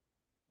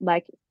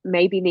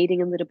maybe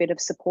needing a little bit of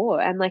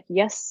support. And like,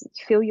 yes,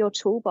 fill your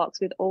toolbox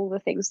with all the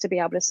things to be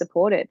able to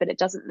support it, but it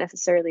doesn't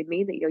necessarily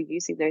mean that you're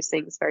using those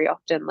things very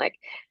often. Like,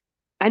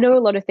 I know a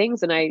lot of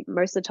things, and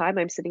most of the time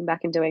I'm sitting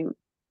back and doing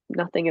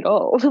nothing at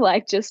all,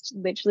 like just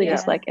literally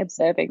just like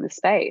observing the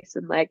space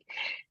and like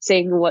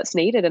seeing what's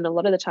needed. And a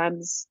lot of the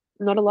times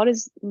not a lot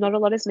is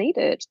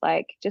needed.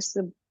 Like, just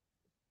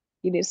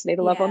you just need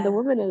to love on the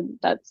woman, and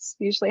that's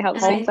usually how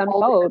things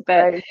unfold.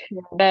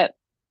 But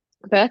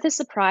birth has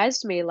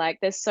surprised me. Like,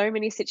 there's so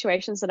many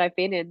situations that I've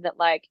been in that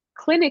like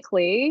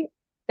clinically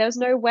there's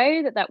no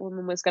way that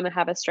woman was going to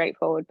have a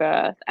straightforward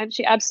birth, and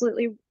she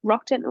absolutely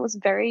rocked it, and it was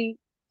very,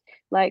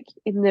 like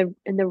in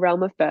the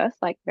realm of birth,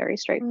 like very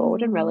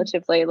straightforward and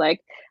relatively,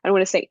 like, I don't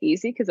want to say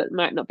easy because it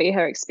might not be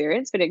her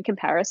experience, but in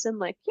comparison,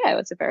 like, yeah, it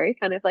was a very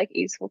kind of like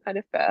easeful kind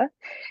of birth.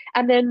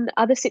 And then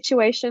other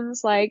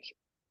situations like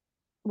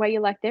where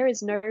you're like, there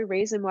is no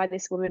reason why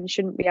this woman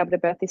shouldn't be able to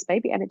birth this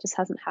baby, and it just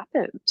hasn't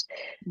happened.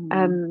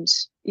 And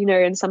you know,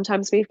 and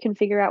sometimes we can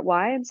figure out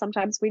why, and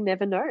sometimes we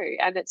never know,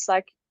 and it's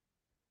like,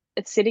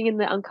 it's sitting in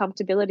the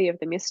uncomfortability of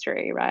the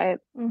mystery, right?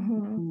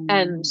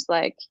 And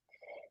like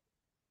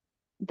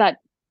that,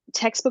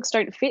 textbooks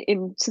don't fit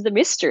into the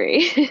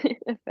mystery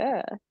of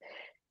birth.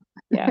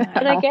 Yeah.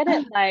 And I get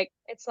it, like,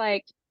 it's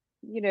like,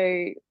 you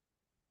know,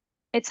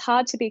 it's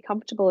hard to be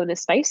comfortable in a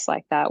space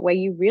like that where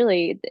you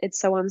really, it's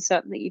so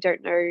uncertain that you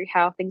don't know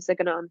how things are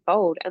going to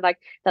unfold. And like,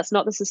 that's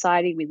not the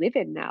society we live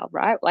in now,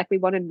 right? Like, we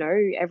want to know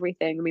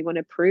everything, and we want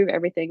to prove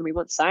everything, and we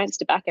want science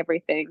to back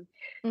everything.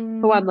 For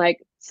one,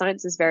 like,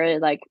 science is very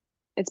like,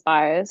 it's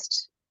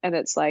biased, and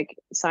it's like,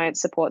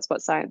 science supports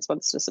what science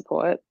wants to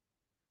support.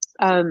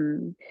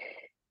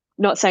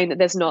 Not saying that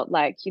there's not,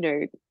 like, you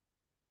know,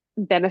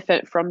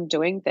 benefit from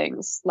doing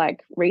things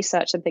like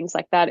research and things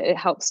like that. It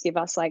helps give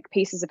us like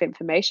pieces of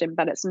information,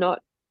 but it's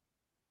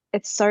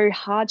so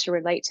hard to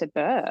relate to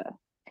birth.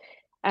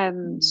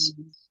 And it's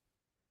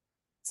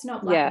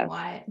not black and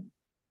white.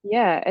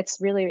 Yeah, it's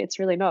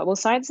really not. Well,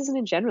 science isn't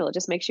in general. It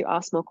just makes you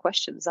ask more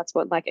questions. That's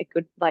what like a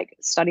good like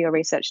study or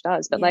research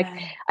does. But like,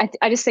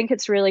 I just think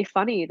it's really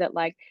funny that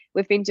like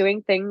we've been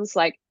doing things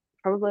like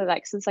probably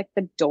like since like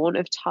the dawn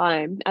of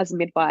time as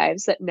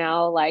midwives, that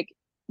now like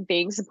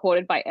being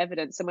supported by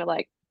evidence, and we're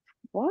like,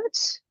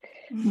 what?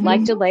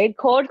 Like delayed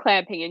cord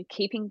clamping and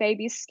keeping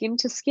babies skin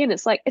to skin.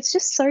 It's like, it's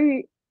just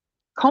so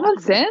common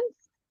sense.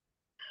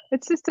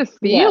 It's just a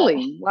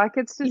feeling. Like,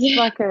 it's just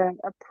like a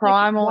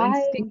primal,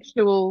 like,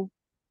 instinctual,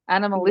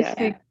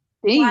 animalistic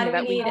thing. Why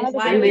do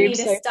we need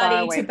a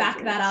study to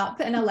back that up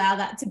and allow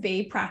that to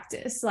be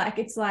practice? Like,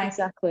 it's like,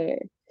 exactly.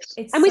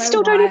 It's and we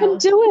still don't even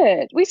do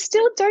it. We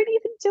still don't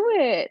even do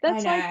it.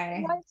 That's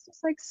like why it's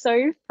just like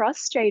so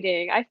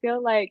frustrating. I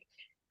feel like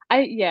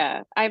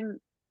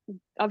I'm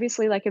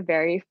obviously like a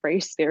very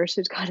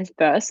free-spirited kind of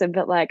person,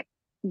 but like,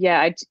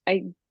 I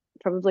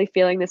probably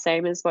feeling the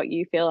same as what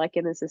you feel like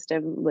in the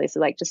system, Lisa,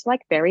 like just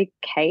like very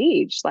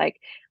caged. Like,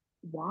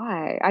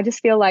 why? I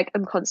just feel like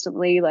I'm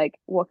constantly like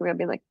walking around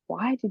being like,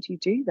 why did you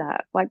do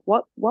that? Like,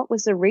 what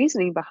was the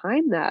reasoning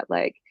behind that?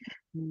 Like,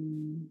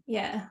 I'm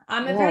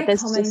a very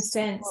common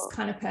sense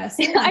kind of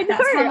person. Like,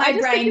 that's how my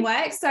brain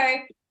works. So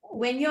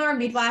when you're a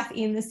midwife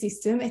in the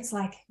system, it's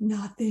like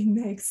nothing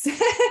makes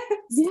sense.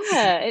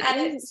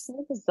 It's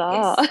so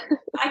bizarre.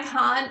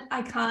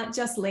 I can't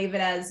just leave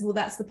it as, well,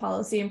 that's the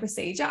policy and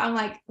procedure. I'm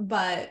like,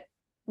 but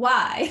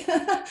why?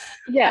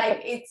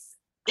 Like,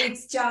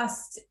 it's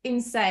just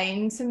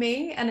insane to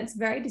me, and it's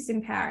very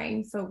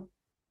disempowering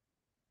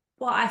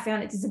I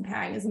found it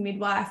disempowering as a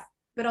midwife,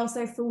 but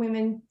also for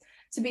women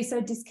to be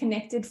so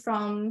disconnected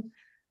from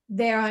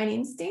their own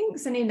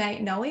instincts and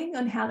innate knowing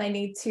on how they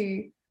need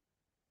to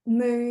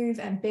move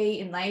and be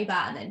in labor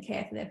and then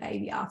care for their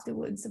baby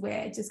afterwards.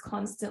 We're just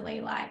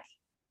constantly like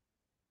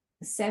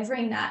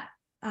severing that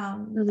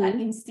that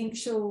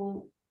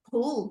instinctual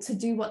pull to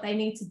do what they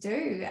need to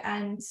do,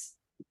 and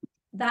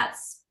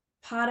that's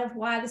part of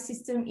why the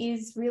system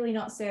is really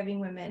not serving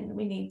women.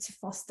 We need to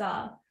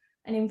foster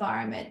an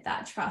environment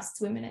that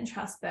trusts women and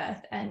trusts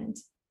birth and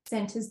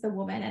centers the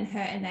woman and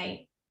her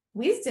innate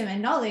wisdom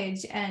and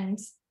knowledge, and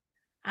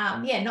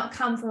not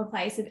come from a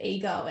place of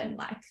ego and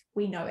like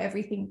we know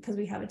everything because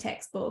we have a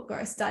textbook or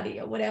a study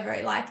or whatever.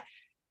 Like,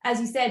 as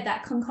you said,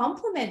 that can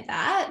complement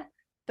that,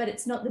 but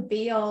it's not the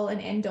be all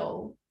and end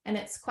all, and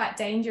it's quite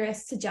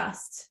dangerous to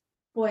just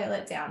boil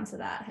it down to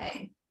that.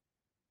 Hey,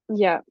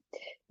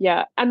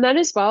 and then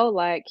as well,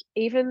 like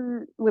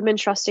even women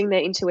trusting their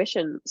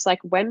intuition. It's like,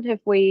 when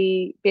have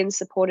we been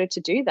supported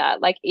to do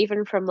that? Like,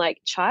 even from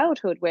like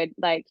childhood, we're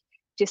like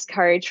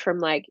discouraged from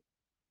like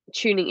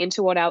tuning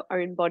into what our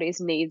own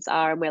body's needs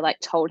are, and we're like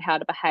told how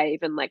to behave,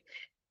 and like,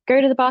 go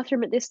to the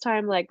bathroom at this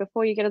time, like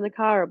before you get in the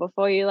car, or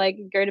before you like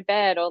go to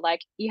bed, or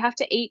like you have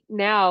to eat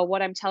now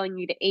what I'm telling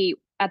you to eat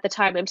at the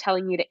time I'm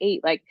telling you to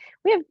eat. Like,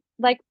 we have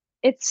like,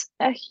 it's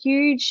a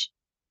huge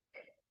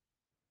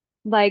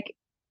like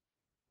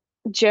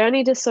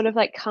journey to sort of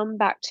like come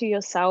back to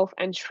yourself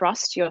and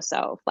trust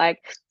yourself. Like,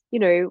 you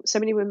know, so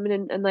many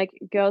women and like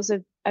girls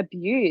are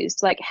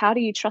abused. Like, how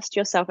do you trust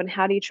yourself, and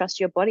how do you trust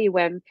your body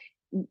when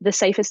the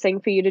safest thing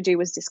for you to do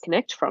was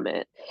disconnect from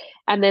it?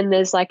 And then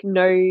there's like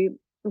no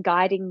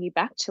guiding you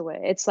back to it.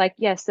 It's like,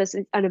 yes, there's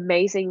an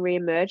amazing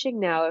reemerging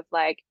now of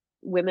like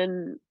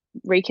women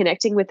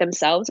reconnecting with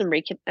themselves and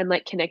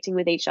like connecting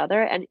with each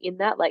other, and in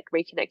that like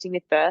reconnecting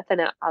with birth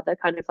and our other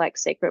kind of like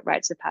sacred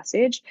rites of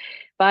passage.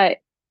 But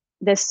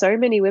there's so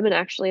many women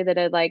actually that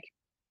are like,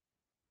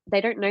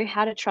 they don't know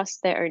how to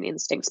trust their own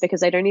instincts because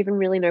they don't even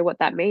really know what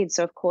that means.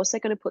 So of course they're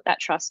going to put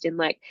that trust in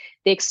like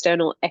the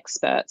external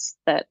experts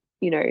that,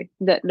 you know,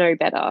 that know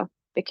better,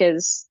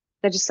 because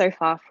they're just so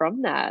far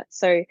from that.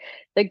 So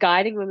they're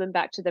guiding women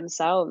back to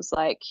themselves,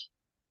 like,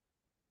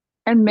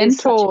 and mentors,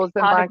 is such a and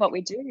part like of what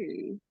we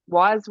do.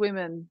 Wise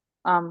women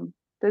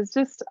There's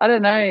just, I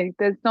don't know,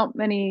 there's not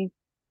many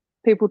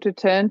people to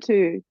turn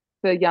to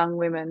for young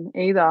women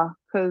either,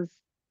 because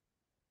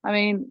I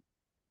mean,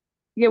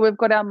 yeah, we've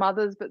got our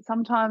mothers, but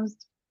sometimes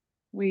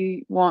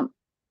we want,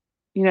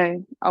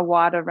 a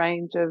wider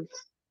range of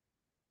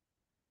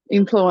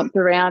influence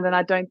around, and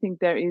I don't think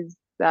there is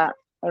that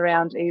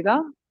around either.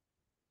 I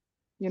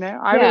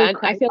Yeah, really and I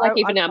crave feel like I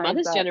even our crave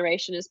mother's that.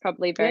 generation is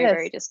probably very, Yes,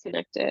 very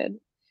disconnected.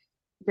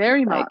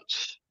 very Like,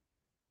 much.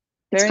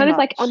 it's Very kind of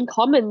like much.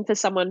 uncommon for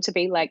someone to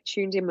be like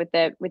tuned in with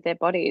their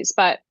bodies.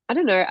 But I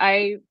don't know.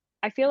 I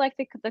feel like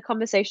the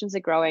conversations are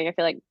growing. I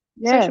feel like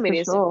Yeah, social for media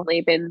has sure.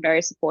 definitely been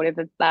very supportive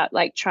of that,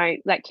 like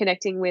trying like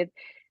connecting with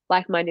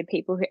like-minded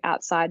people who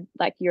outside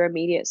like your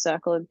immediate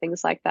circle and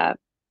things like that.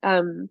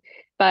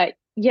 But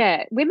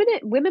yeah,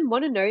 women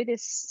want to know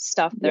this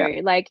stuff Yeah.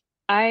 though. Like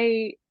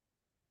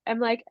I'm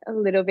like a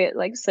little bit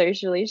like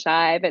socially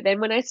shy, but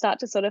then when I start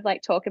to sort of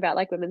like talk about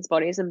like women's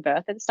bodies and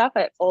birth and stuff,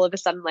 all of a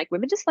sudden like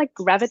women just like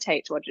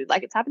gravitate towards it.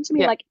 Like it's happened to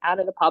me Yeah. like out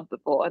at a pub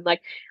before, and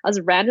like I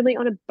was randomly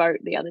on a boat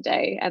the other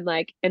day and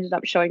like ended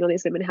up showing all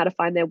these women how to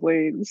find their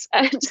wombs,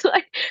 and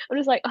like I'm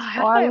just like, oh,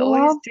 how Oh, did I I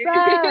always love do?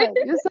 that.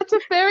 You're such a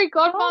fairy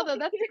godmother.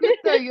 That's good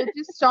though. You're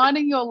just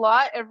shining your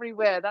light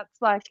everywhere.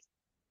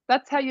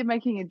 That's how you're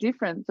making a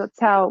difference. That's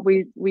how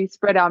we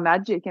spread our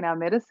magic and our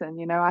medicine.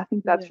 I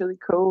think Yeah. that's really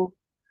cool.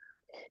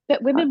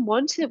 But women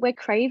want it. We're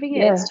craving it.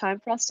 Yeah. It's time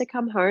for us to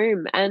come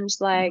home, and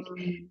like,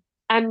 Mm.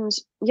 and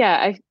yeah,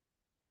 I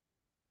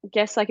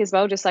guess like as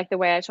well, just like the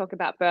way I talk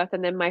about birth,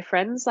 and then my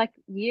friends like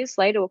years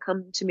later will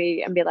come to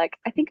me and be like,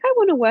 I think I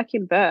want to work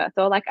in birth,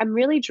 or like I'm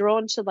really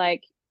drawn to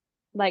like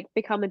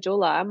become a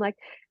doula. I'm like,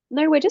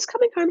 no, we're just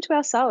coming home to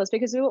ourselves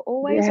because we were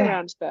always Yeah.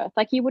 around birth.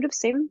 Like you would have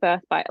seen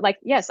birth by like,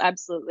 yes,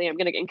 absolutely. I'm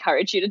going to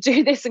encourage you to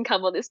do this and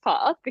come on this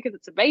path because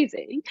it's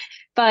amazing.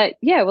 But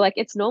yeah, well, like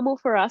it's normal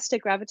for us to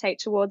gravitate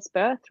towards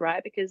birth,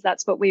 right? Because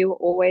that's what we were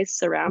always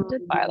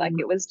surrounded by. Like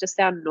Mm. it was just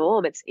our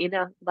norm. It's in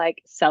our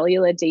like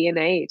cellular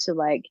DNA to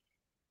like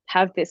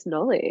have this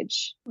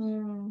knowledge. I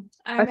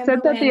I said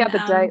remember that the when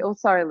other day. Oh,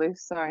 sorry,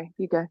 Luce. Sorry,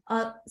 you go.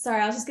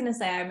 sorry, I was just going to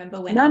say, I remember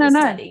when No, I no, was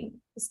no.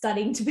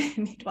 studying to be a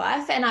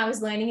midwife, and I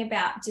was learning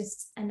about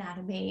just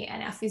anatomy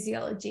and our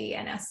physiology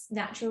and our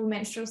natural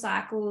menstrual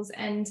cycles.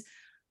 And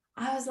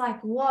I was like,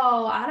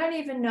 whoa, I don't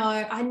even know.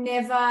 I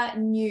never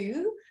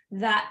knew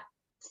that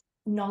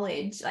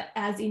knowledge, like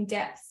as in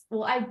depth.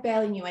 Well, I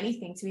barely knew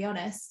anything, to be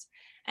honest,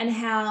 and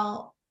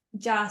how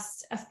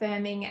just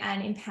affirming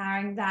and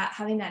empowering that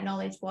having that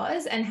knowledge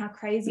was, and how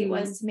crazy it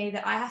was to me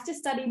that I have to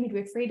study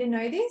midwifery to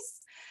know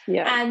this.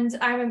 Yeah. And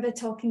I remember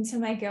talking to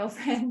my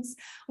girlfriends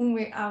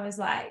when I was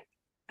like,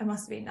 I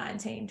must have been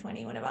 19,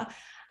 20, whatever.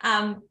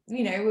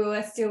 We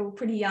were still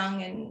pretty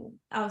young, and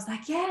I was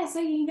like, yeah, so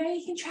you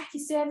can track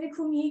your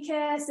cervical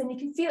mucus and you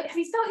can feel, have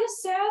you felt your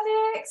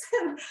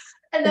cervix?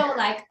 And they were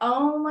like,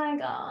 oh my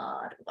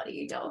God, what are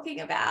you talking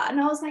about? And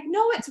I was like,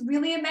 no, it's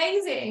really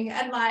amazing.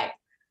 And like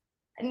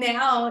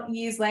now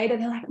years later,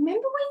 they're like,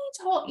 remember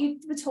when you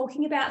were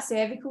talking about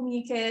cervical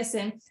mucus?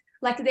 And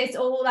like that's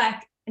all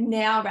like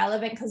now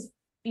relevant because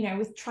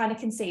with trying to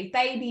conceive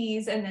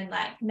babies and then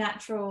like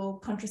natural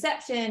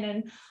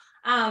contraception,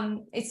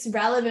 and it's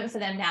relevant for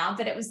them now.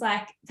 But it was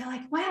like, they're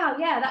like, wow,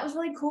 yeah, that was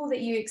really cool that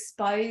you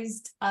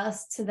exposed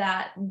us to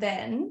that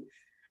then,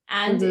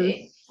 and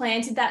it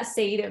planted that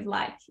seed of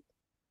like,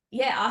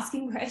 yeah,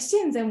 asking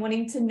questions and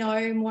wanting to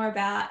know more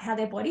about how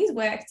their bodies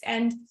worked.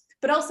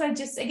 But also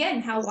just again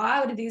how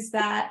wild it is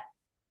that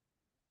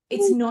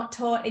it's not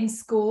taught in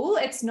school.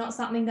 It's not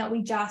something that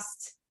we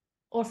just,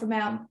 or from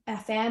our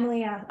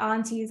family, our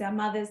aunties, our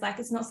mothers, like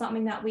it's not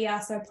something that we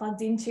are so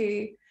plugged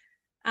into.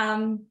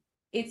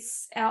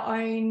 It's our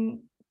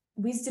own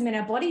wisdom in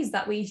our bodies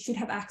that we should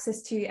have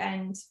access to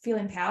and feel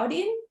empowered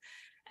in.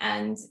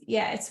 And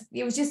yeah,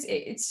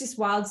 it's just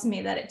wild to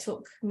me that it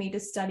took me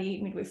to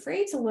study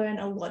midwifery to learn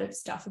a lot of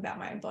stuff about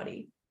my own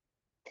body.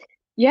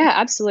 Yeah,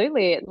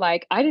 absolutely.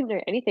 Like I didn't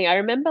know anything. I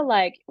remember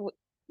like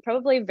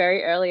probably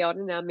very early on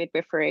in our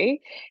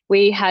midwifery,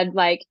 we had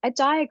like a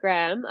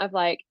diagram of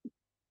like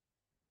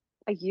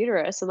a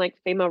uterus and like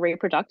female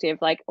reproductive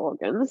like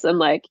organs and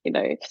like,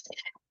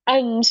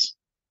 and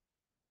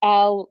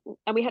and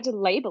we had to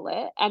label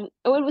it, and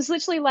it was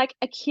literally like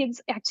a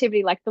kid's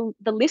activity. Like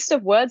the list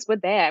of words were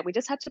there, we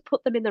just had to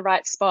put them in the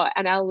right spot.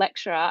 And our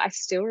lecturer, I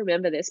still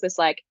remember this, was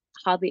like,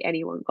 hardly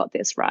anyone got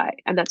this right,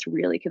 and that's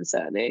really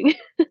concerning.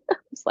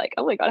 It's like,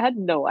 oh my God, I had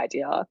no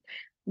idea.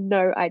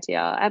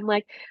 And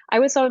like I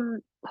was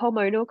on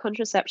hormonal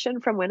contraception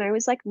from when I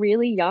was like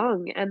really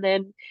young, and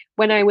then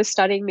when I was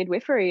studying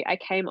midwifery I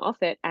came off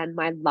it and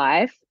my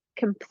life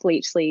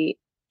completely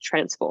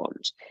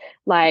transformed.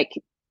 Like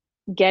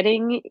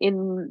getting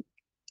in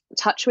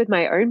touch with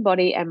my own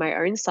body and my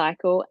own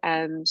cycle,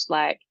 and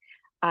like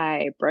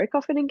I broke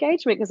off an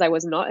engagement because I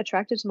was not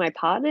attracted to my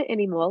partner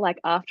anymore. Like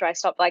after I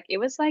stopped, like it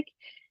was like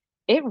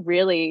it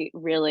really,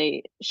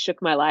 really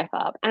shook my life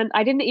up. And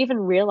I didn't even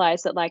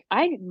realize that, like,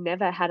 I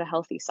never had a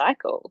healthy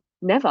cycle,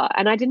 never.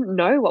 And I didn't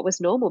know what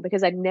was normal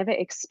because I'd never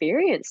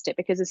experienced it.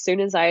 Because as soon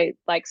as I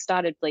like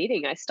started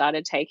bleeding, I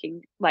started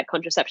taking like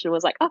contraception and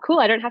was like, oh, cool,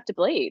 I don't have to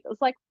bleed. I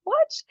was like,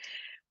 what?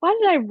 Why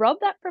did I rob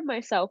that from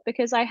myself?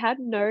 Because I had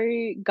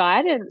no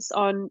guidance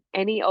on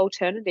any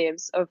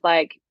alternatives of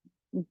like,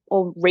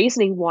 or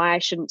reasoning why I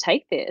shouldn't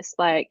take this.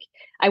 Like,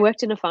 I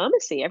worked in a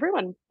pharmacy.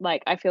 Everyone,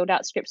 like, I filled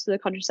out scripts for the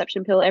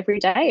contraception pill every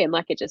day, and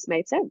like it just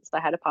made sense. I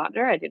had a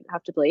partner. I didn't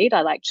have to bleed.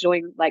 I liked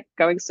doing like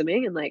going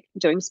swimming and like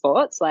doing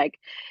sports. Like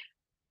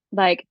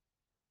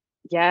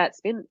yeah,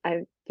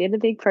 I've been a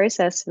big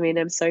process for me, and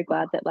I'm so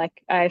glad that like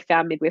I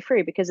found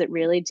midwifery because it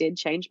really did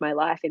change my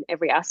life in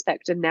every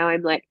aspect. And now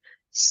I'm like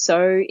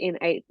so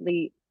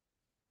innately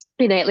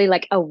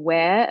like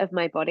aware of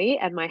my body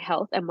and my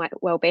health and my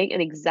well-being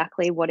and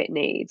exactly what it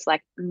needs.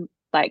 Like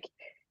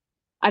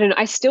I don't know,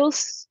 I still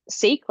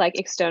seek like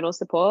external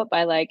support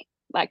by like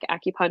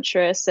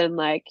acupuncturists and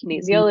like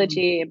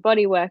kinesiology and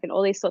body work and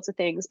all these sorts of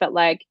things, but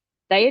like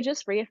they are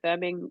just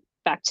reaffirming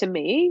back to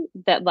me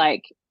that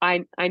like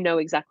I know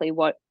exactly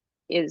what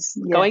is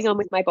going on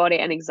with my body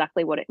and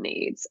exactly what it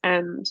needs.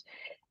 And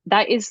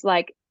that is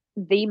like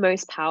the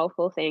most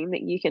powerful thing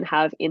that you can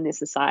have in this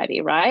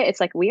society, right? It's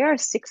like we are a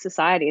sick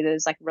society that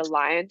is like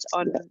reliant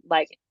on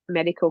like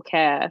medical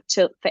care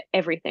for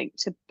everything,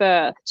 to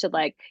birth, to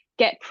like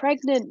get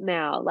pregnant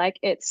now. Like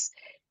it's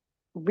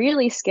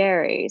really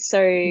scary. So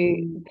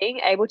being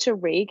able to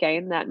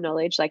regain that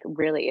knowledge like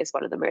really is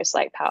one of the most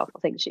like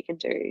powerful things you can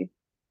do.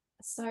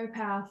 So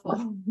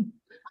powerful.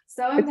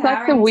 So it's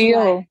like the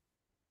wheel.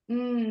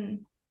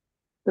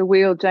 The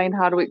wheel, Jane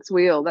Hardwick's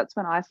wheel. That's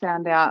when I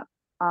found out.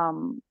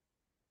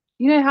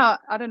 You know how,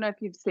 I don't know if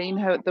you've seen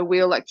her at the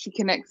wheel, like she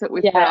connects it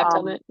with I've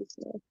done it.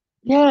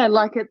 Yeah,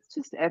 like it's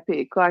just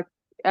epic. Like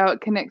how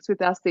it connects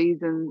with our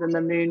seasons and the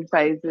moon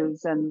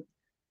phases. And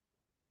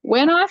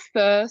when I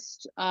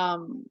first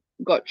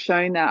got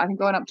shown that, I think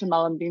going up to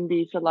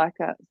Mullumbimby for like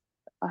I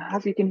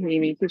hope you can hear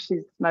me because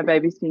she's my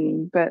baby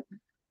singing, but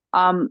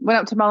went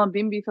up to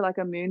Mullumbimby for like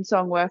a moon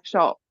song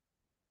workshop.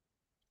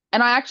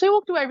 And I actually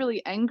walked away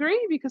really angry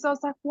because I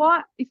was like,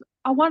 what if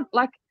I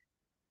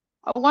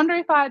wonder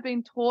if I had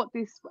been taught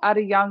this at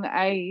a young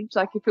age,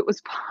 like if it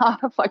was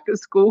part of like the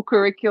school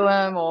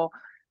curriculum or,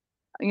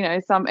 you know,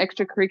 some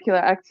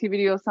extracurricular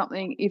activity or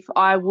something, if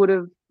I would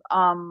have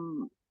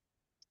gone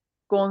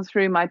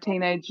through my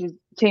teenage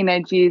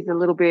years a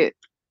little bit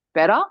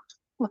better.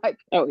 Like,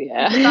 oh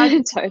yeah,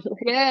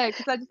 totally. Yeah,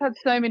 because I just had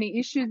so many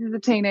issues as a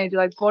teenager,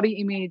 like body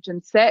image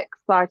and sex,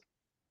 like,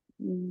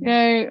 you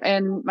know,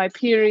 and my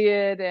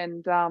period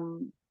and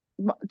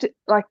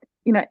like,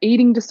 you know,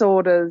 eating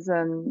disorders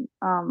and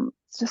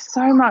it's just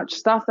so much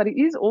stuff that it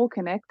is all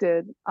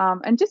connected,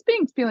 and just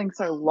feeling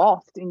so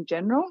lost in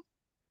general.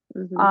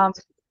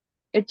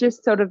 It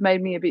just sort of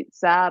made me a bit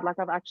sad. Like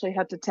I've actually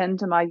had to tend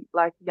to my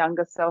like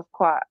younger self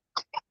quite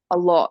a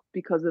lot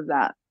because of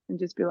that, and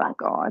just be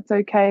like, oh, it's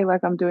okay,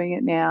 like I'm doing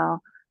it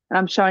now and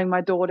I'm showing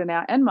my daughter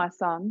now and my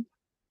son.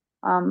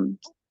 But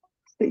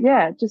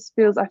yeah, it just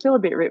I feel a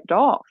bit ripped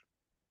off.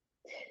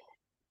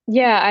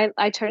 Yeah,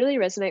 I totally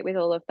resonate with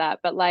all of that.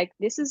 But like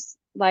this is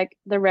like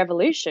the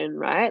revolution,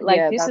 right?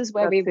 Like this is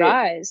where we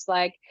rise.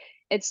 Like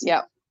it's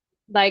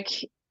like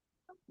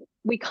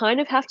we kind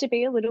of have to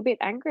be a little bit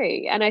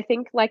angry. And I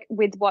think like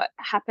with what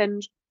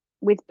happened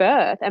with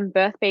birth and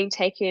birth being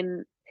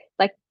taken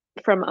like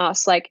from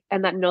us, like,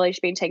 and that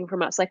knowledge being taken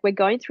from us, like we're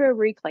going through a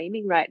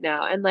reclaiming right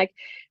now. And like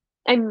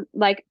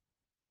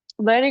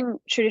learning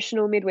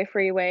traditional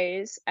midwifery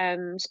ways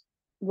and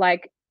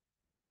like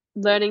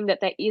learning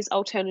that there is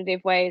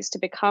alternative ways to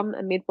become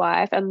a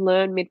midwife and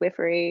learn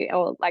midwifery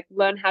or like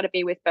learn how to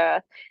be with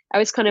birth. I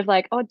was kind of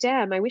like, oh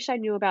damn, I wish I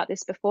knew about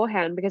this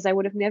beforehand because I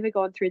would have never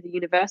gone through the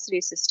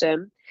university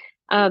system.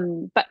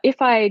 But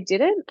if I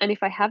didn't, and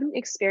if I haven't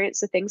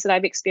experienced the things that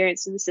I've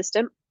experienced in the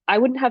system, I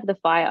wouldn't have the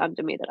fire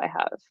under me that I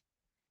have.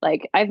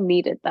 Like I've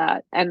needed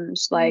that, and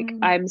like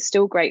I'm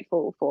still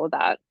grateful for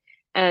that.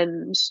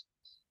 And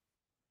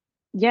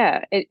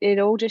yeah, it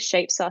all just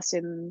shapes us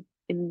in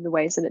the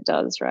ways that it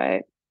does,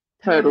 right?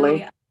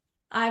 Totally.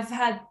 I've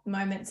had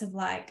moments of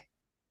like,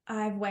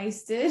 I've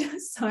wasted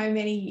so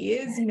many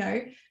years, you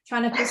know,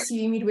 trying to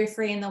pursue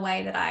midwifery in the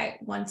way that I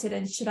wanted.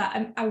 And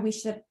I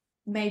wish that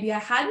maybe I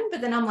hadn't,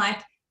 but then I'm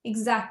like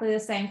exactly the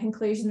same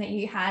conclusion that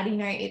you had. You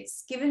know,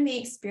 it's given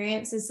me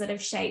experiences that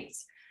have shaped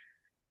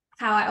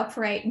how I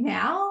operate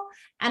now,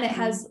 and it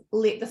has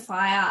lit the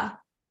fire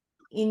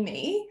in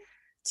me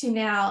to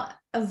now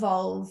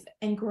evolve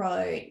and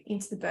grow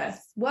into the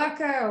birth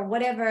worker or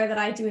whatever that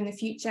I do in the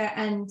future.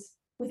 And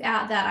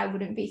without that, I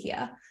wouldn't be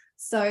here.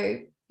 So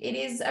it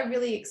is a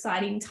really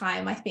exciting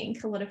time. I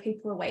think a lot of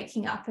people are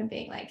waking up and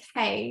being like,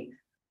 hey,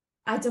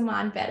 I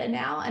demand better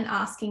now, and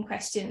asking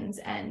questions.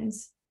 And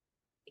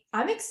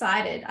I'm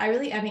excited. I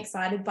really am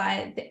excited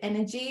by the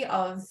energy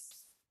of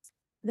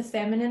the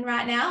feminine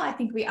right now. I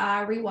think we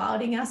are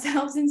rewilding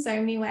ourselves in so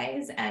many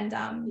ways. And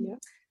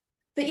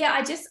But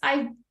yeah,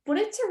 I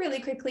wanted to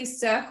really quickly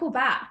circle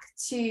back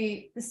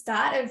to the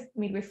start of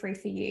midwifery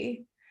for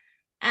you,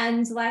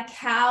 and like,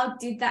 how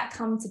did that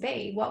come to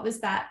be? What was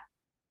that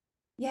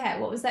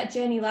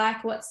journey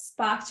like? What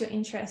sparked your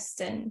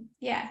interest? And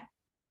yeah,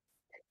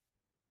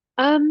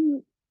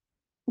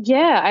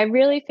 I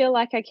really feel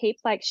like I keep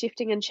like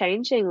shifting and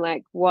changing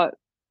like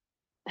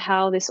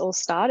how this all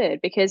started,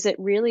 because it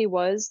really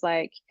was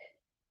like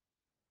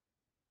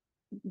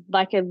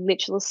a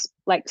literal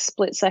like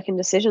split second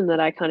decision that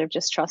I kind of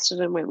just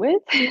trusted and went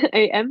with.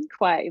 I am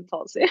quite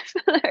impulsive.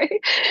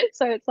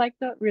 So it's like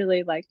not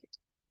really like,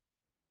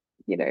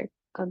 you know,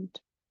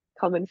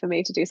 uncommon for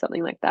me to do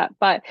something like that.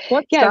 But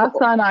What yeah, star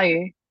sign are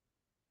you?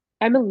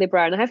 I'm a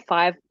Libra and I have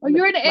 5. Oh,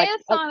 you're an like air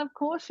sign, of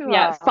course you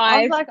yeah, are. 5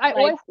 I was like, I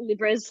always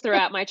Libras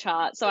throughout my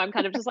chart, so I'm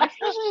kind of just like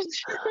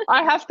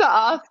I have to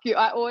ask you.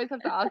 I always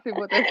have to ask you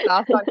what their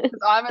star sign is,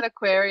 because I'm an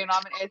Aquarian,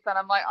 I'm an air sign.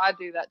 I'm like, I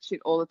do that shit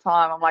all the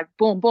time. I'm like,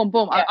 boom, boom,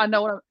 boom. Yeah. I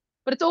know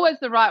but it's always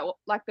the right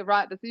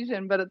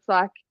decision. But it's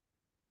like,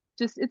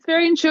 it's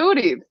very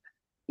intuitive.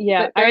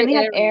 Yeah, But I only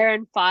have airy. air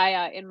and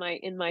fire in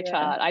my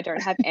chart. I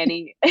don't have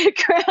any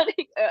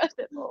grounding earth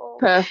at all.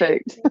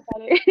 Perfect.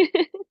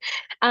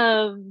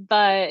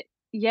 But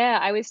yeah,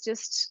 I was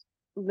just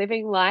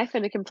living life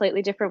in a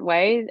completely different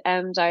way,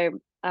 and I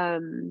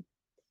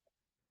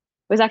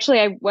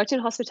worked in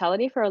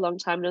hospitality for a long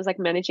time, and I was like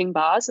managing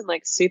bars and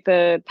like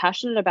super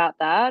passionate about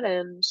that,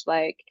 and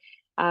like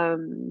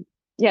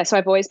yeah, so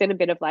I've always been a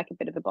bit of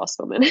a boss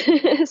woman.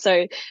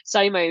 So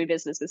starting my own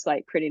business was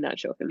like pretty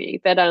natural for me.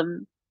 But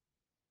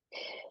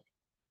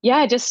yeah,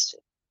 I just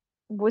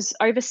was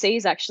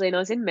overseas actually, and I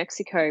was in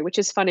Mexico, which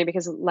is funny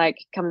because like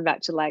coming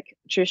back to like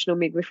traditional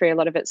midwifery, a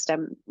lot of it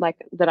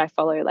that I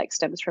follow like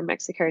stems from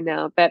Mexico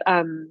now. But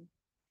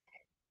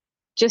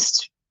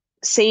just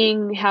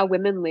seeing how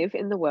women live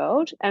in the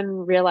world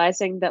and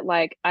realizing that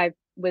like I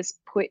was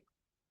put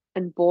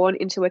and born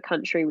into a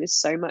country with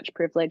so much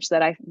privilege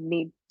that I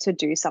need to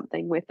do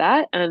something with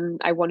that,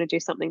 and I want to do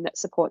something that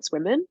supports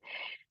women.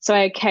 So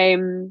I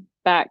came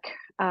back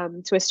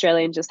to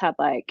Australia and just had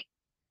like,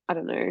 I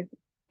don't know, I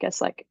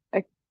guess like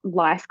a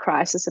life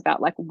crisis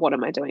about like, what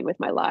am I doing with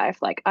my life?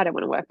 Like, I don't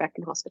want to work back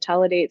in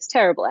hospitality. It's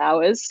terrible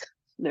hours.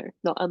 No,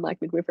 not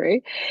unlike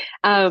midwifery.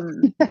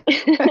 But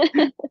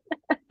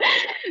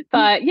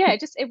yeah,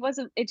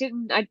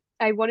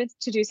 I wanted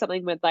to do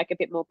something with like a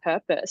bit more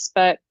purpose.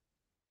 But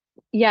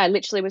yeah, I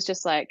literally was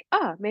just like,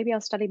 maybe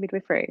I'll study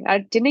midwifery. I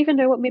didn't even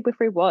know what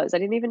midwifery was. I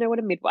didn't even know what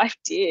a midwife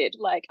did.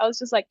 Like, I was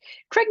just like,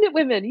 pregnant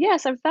women.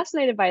 Yes, I'm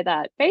fascinated by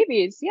that.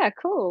 Babies. Yeah,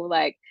 cool.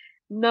 Like,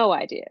 no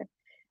idea.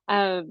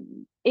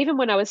 Even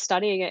when I was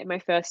studying it in my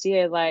first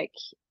year, like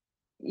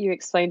you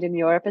explained in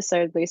your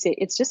episode, Lucy,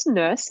 it's just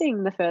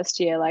nursing the first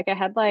year. Like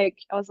I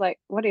was like,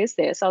 what is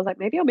this? I was like,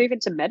 maybe I'll move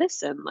into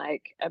medicine,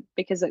 like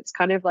because it's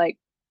kind of like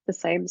the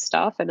same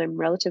stuff and I'm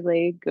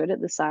relatively good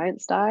at the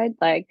science side.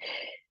 Like,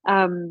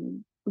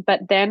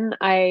 but then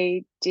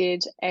I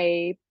did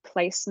a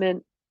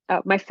placement,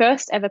 my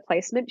first ever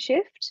placement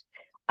shift.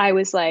 I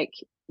was like,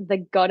 the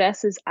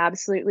goddesses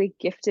absolutely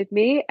gifted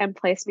me and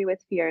placed me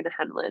with Fiona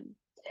Hanlon.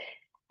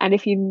 And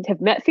if you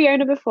have met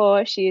Fiona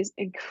before, she is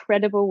an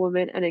incredible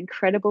woman, an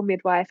incredible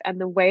midwife. And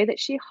the way that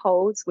she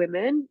holds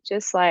women,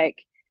 just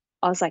like,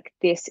 I was like,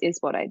 this is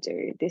what I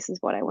do. This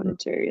is what I want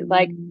to do.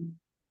 Like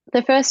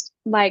the first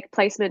like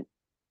placement,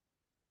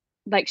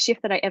 like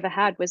shift that I ever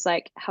had was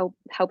like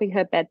helping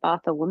her bed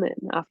bath a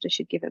woman after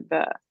she'd given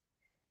birth.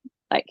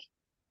 Like,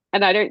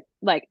 and I don't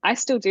like, I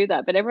still do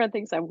that, but everyone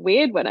thinks I'm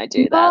weird when I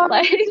do that.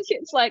 Like,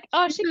 it's like,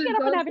 oh, she can get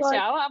up and have a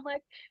shower. I'm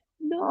like,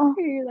 no,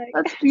 like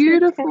that's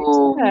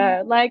beautiful.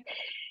 Like,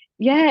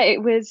 yeah,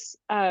 it was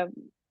yeah,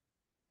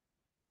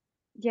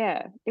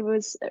 it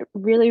was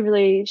really,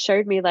 really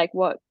showed me like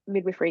what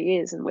midwifery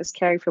is and was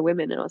caring for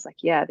women. And I was like,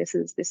 yeah, this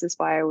is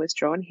why I was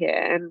drawn here.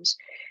 And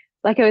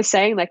like I was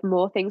saying, like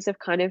more things have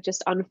kind of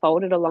just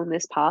unfolded along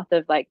this path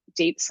of like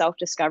deep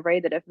self-discovery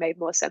that have made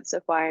more sense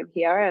of why I'm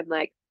here. And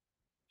like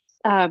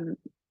a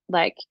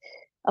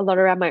lot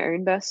around my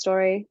own birth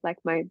story, like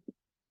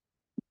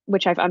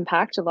which I've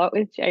unpacked a lot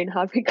with Jane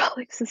Hardwick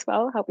Colleagues as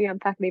well, help me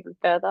unpack it even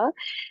further.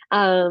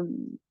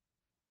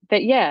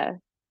 But yeah,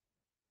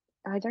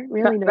 I don't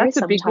really know. That's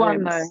sometimes. A big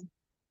one though.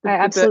 I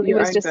absolutely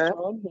was just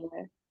drawn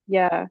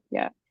here.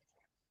 Yeah.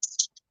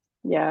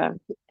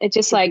 It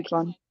just like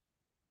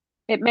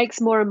it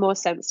makes more and more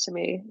sense to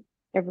me,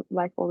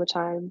 like all the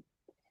time.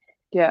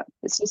 Yeah,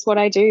 it's just what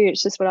I do.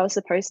 It's just what I was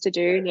supposed to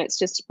do, and it's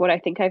just what I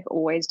think I've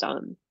always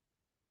done.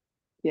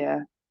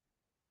 Yeah.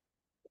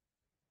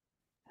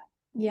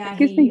 Yeah, it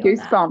gives me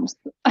goosebumps.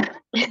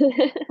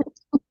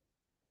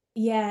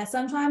 Yeah,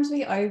 sometimes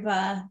we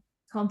over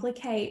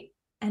complicate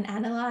and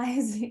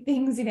analyze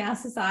things in our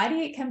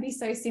society. It can be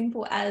so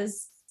simple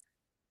as,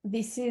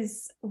 this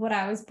is what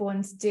I was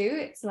born to do.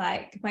 It's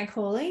like my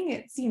calling.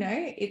 It's, you know,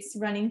 it's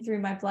running through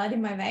my blood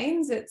in my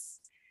veins.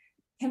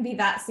 Can be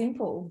that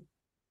simple.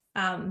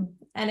 And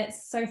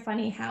it's so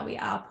funny how we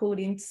are pulled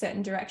in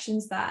certain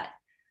directions that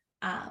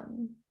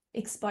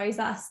expose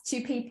us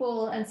to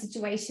people and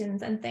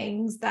situations and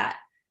things that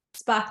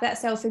spark that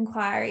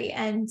self-inquiry,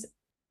 and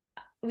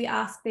we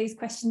ask these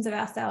questions of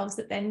ourselves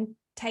that then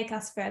take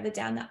us further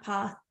down that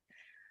path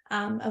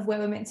of where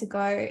we're meant to go.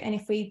 And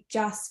if we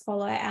just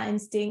follow our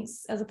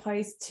instincts as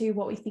opposed to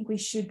what we think we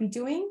should be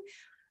doing,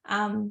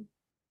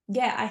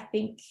 I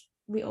think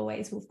we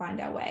always will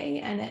find our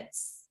way. And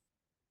it's,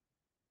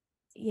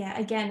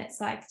 again, it's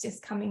like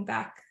just coming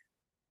back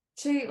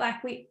to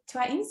our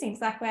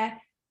instincts, like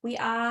we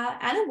are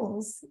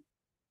animals.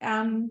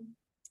 And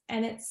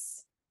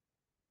it's,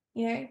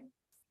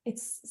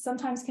 it's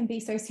sometimes can be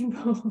so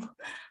simple.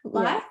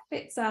 Life,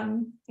 it's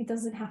it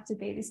doesn't have to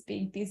be this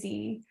big,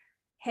 busy,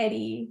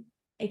 heady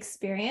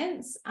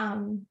experience.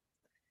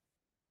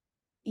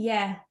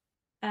 Yeah,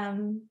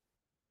 I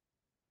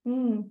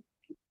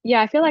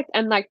feel like,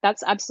 and like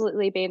that's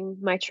absolutely been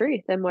my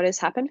truth and what has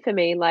happened for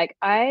me. Like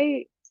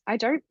I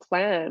don't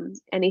plan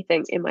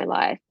anything in my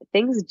life.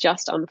 Things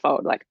just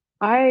unfold. Like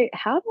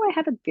how do I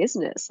have a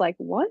business? Like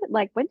what?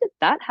 Like when did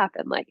that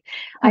happen? Like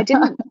I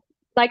didn't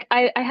like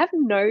I have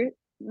no,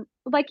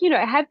 like,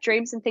 I have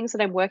dreams and things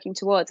that I'm working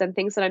towards and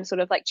things that I'm sort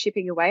of like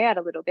chipping away at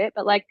a little bit,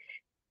 but like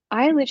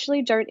I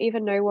literally don't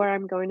even know where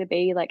I'm going to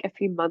be like a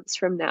few months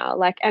from now.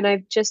 Like, and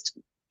I've just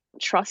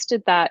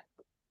trusted that,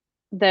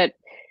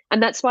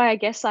 and that's why I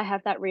guess I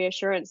have that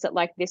reassurance that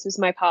like this was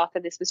my path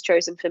and this was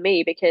chosen for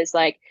me, because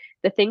like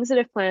the things that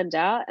have planned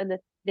out and the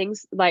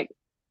things like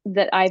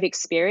that I've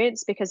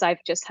experienced, because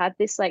I've just had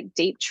this like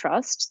deep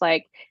trust,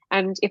 like,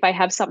 and if I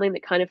have something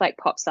that kind of like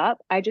pops up,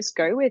 I just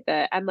go with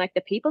it. And like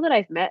the people that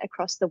I've met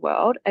across the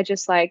world are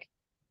just like,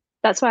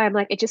 that's why I'm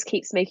like, it just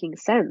keeps making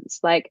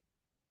sense. Like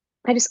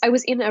I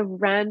was in a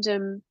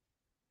random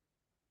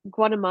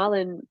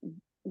Guatemalan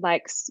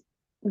like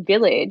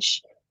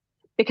village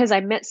because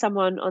I met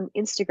someone on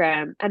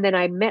Instagram, and then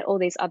I met all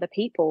these other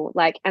people,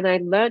 like, and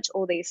I learnt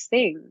all these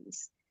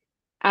things.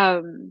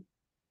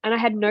 And I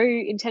had no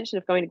intention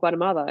of going to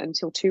Guatemala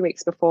until 2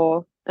 weeks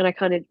before. And I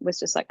kind of was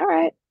just like, all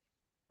right,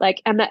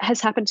 like, and that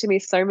has happened to me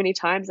so many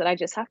times that I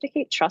just have to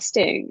keep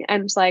trusting.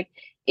 And like,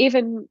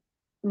 even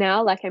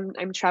now, like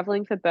I'm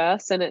traveling for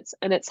births, and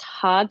it's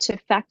hard to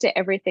factor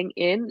everything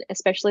in,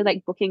 especially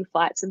like booking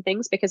flights and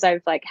things, because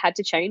I've like had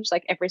to change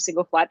like every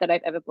single flight that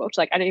I've ever booked.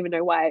 Like, I don't even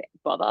know why I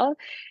bother.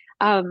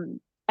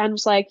 And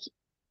like,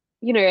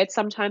 it's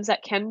sometimes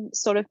that can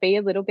sort of be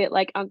a little bit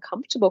like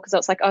uncomfortable, because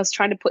it's like I was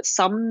trying to put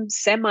some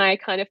semi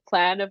kind of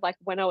plan of like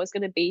when I was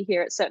going to be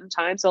here at certain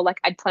times, or like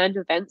I'd planned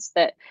events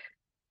that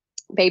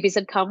babies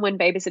had come when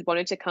babies had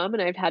wanted to come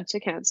and I've had to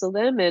cancel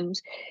them.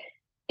 And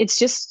it's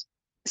just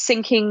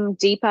sinking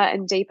deeper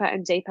and deeper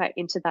and deeper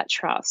into that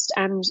trust.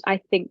 And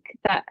I think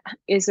that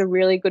is a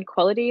really good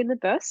quality in the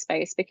birth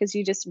space, because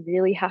you just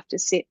really have to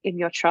sit in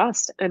your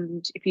trust.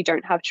 And if you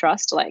don't have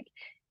trust, like,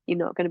 you're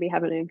not going to be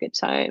having a good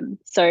time.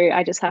 So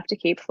I just have to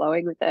keep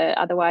flowing with it.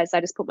 Otherwise, I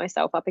just put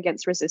myself up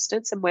against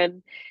resistance.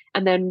 And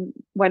then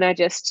when I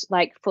just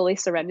like fully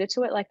surrender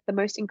to it, like the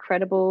most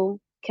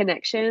incredible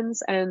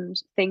connections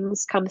and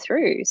things come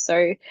through.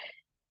 So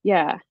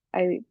yeah,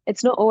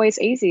 it's not always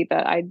easy,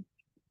 but I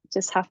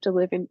just have to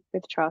live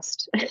with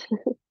trust.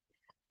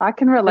 I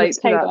can relate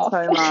to that off.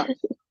 so much.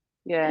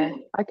 Yeah,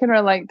 I can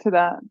relate to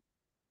that.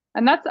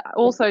 And that's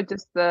also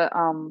just the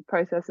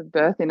process of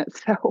birth in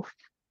itself.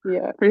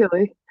 Yeah.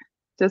 Really.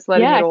 Just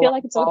letting it all I feel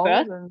like it's all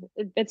birth. and...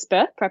 It's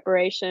birth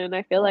preparation.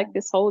 I feel like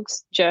this whole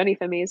journey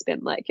for me has been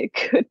like a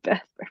good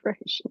birth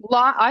preparation.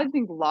 I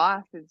think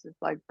life is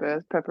just like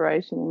birth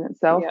preparation in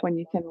itself, when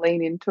you can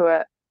lean into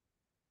it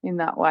in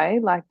that way,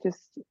 like just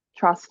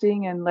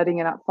trusting and letting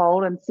it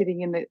unfold and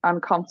sitting in the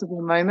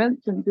uncomfortable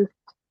moments and just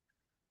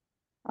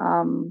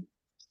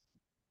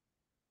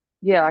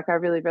like I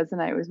really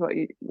resonate with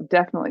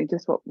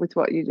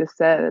what you just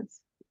said.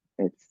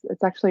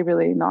 It's actually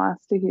really nice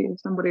to hear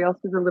somebody else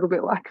is a little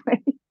bit like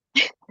me.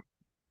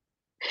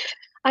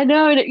 I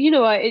know, and you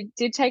know what, it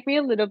did take me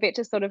a little bit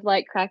to sort of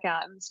like crack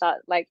out and start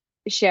like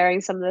sharing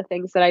some of the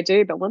things that I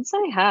do, but once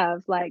I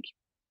have, like,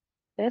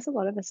 there's a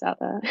lot of us out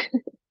there.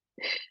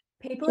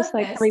 People just are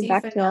like thirsty coming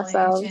back for to knowledge,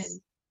 ourselves.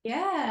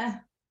 And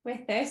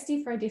we're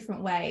thirsty for a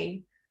different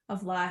way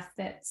of life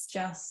that's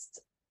just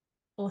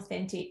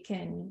authentic,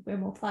 and we're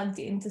more plugged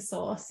into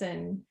source,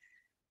 and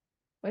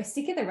we're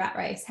sick of the rat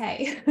race.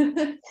 Hey.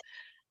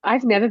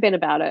 I've never been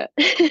about it.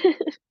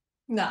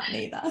 No,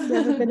 neither.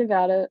 Never been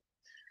about it.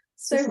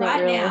 It's so just right not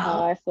really now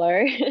how I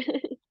flow.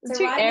 so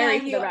too right airy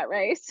now for the rat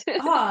race.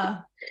 Oh,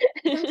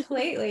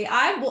 completely.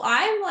 I'm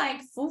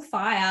like full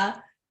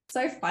fire.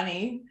 So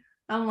funny.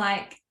 I'm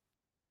like,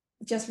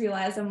 just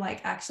realized I'm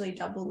like actually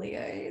double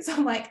Leo. So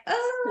I'm like,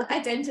 oh,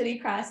 identity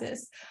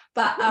crisis.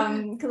 But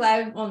because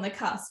I'm on the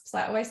cusp. So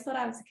I always thought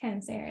I was a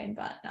Cancerian,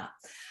 but no.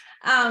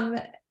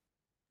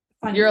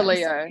 You're a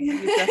Leo.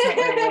 You're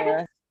definitely a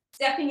Leo.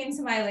 Stepping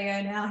into my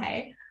Leo now,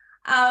 hey.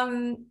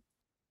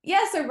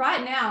 So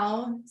right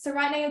now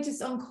you're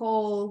just on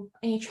call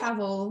and you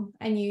travel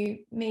and you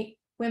meet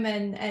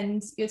women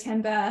and you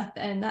attend birth,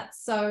 and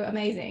that's so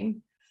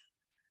amazing.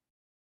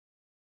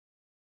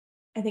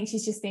 I think she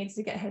just needs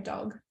to get her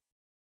dog.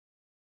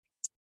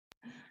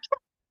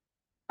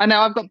 I know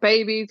I've got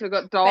babies, we've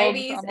got dogs.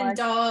 Babies I'm and like,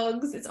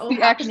 dogs. It's all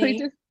she actually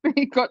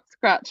happening. just got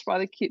scratched by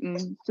the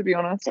kitten, to be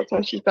honest. That's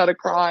why she started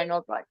crying. I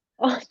was like,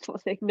 Oh, poor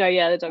thing. No,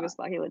 yeah, the dog was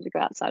barking. I went to go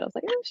outside. I was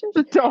like, oh, shit.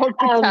 the dog,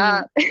 the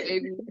cat, the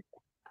baby.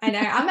 I know.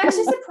 I'm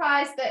actually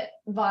surprised that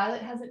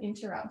Violet hasn't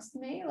interrupted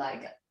me.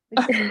 Like,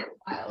 this is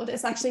wild.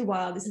 It's actually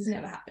wild. This has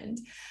never happened.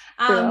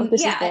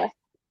 This is life.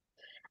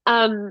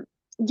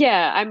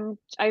 Yeah,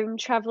 I'm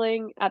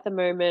traveling at the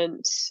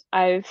moment.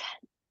 I've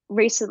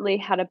recently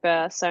had a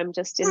birth, so I'm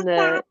just in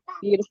the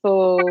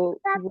beautiful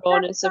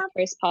rawness of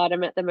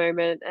postpartum at the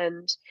moment,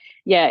 and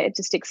yeah, it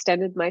just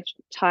extended my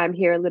time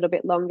here a little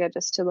bit longer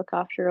just to look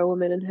after a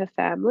woman and her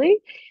family.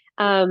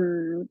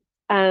 And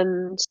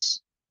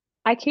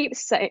I keep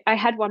saying I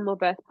had one more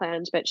birth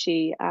planned, but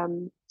she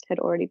had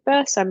already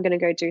birthed, so I'm going to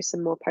go do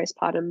some more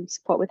postpartum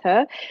support with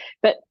her.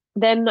 But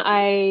then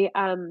I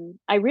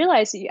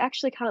realized that you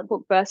actually can't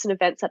book births and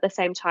events at the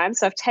same time.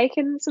 So I've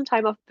taken some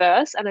time off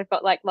births, and I've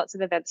got like lots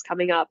of events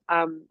coming up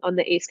on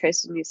the east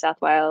coast of New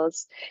South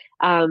Wales,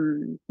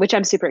 which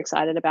I'm super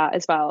excited about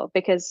as well,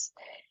 because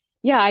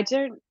yeah, I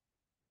don't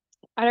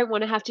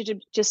want to have to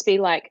just be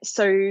like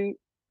so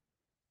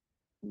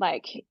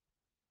like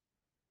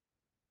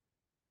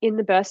in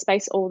the birth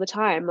space all the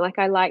time. Like,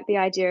 I like the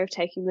idea of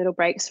taking little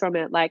breaks from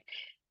it. Like,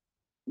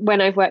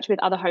 when I've worked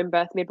with other home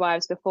birth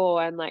midwives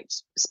before and like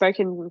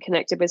spoken and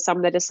connected with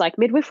some that is like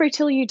midwifery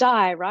till you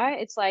die,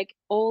 right? It's like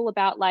all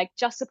about like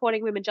just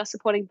supporting women, just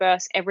supporting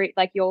births,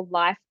 like your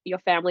life, your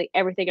family,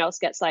 everything else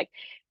gets like,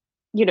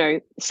 you know,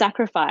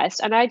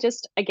 sacrificed. And I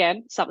just,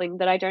 again, something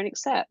that I don't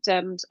accept.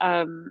 And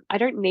I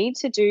don't need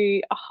to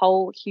do a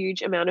whole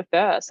huge amount of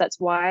births. That's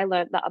why I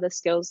learned the other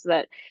skills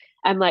that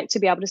and like to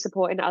be able to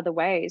support in other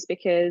ways,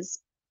 because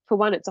for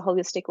one, it's a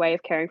holistic way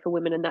of caring for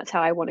women, and that's how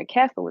I want to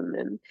care for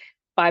women,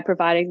 by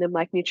providing them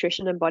like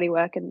nutrition and body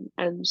work and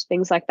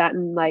things like that,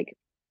 and like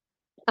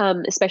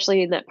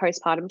especially in that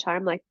postpartum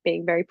time, like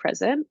being very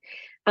present.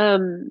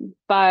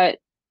 But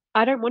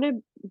I don't want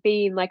to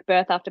be in like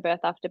birth after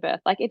birth after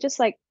birth. Like, it just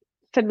like,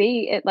 for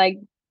me, it like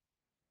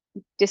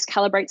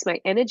discalibrates my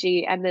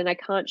energy, and then I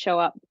can't show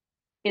up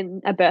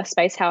in a birth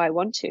space how I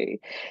want to.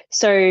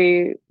 So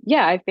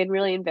yeah, I've been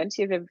really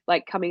inventive of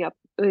like coming up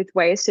with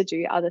ways to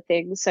do other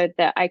things so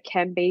that I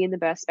can be in the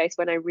birth space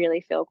when I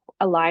really feel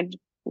aligned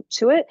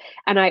to it,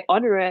 and I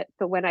honor it.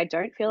 But when I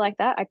don't feel like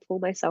that, I pull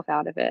myself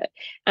out of it,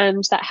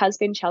 and that has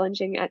been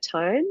challenging at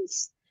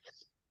times.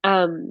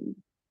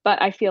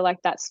 But I feel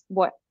like that's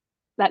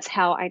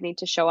how I need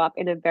to show up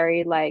in a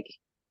very like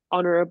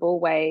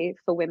honorable way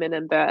for women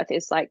and birth,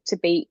 is like to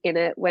be in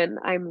it when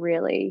I'm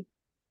really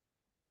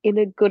in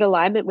a good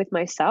alignment with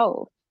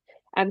myself.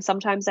 And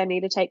sometimes I need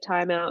to take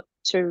time out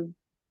to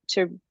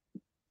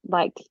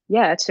like,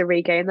 yeah, to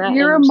regain that.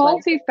 You're and a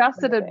like,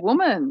 multifaceted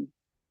woman.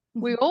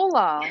 We all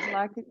are.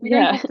 Like, we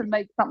don't have to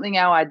make something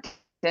our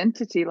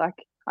identity.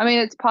 Like, I mean,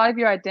 it's part of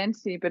your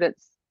identity, but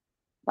it's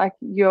like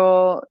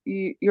you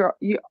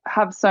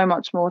have so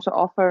much more to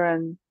offer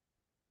and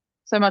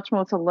so much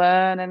more to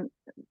learn, and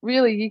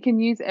really you can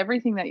use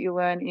everything that you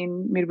learn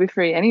in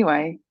midwifery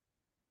anyway.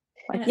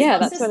 Like, yeah,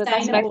 that's what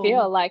I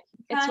feel like.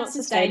 It's not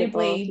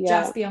sustainably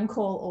just be on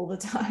call all the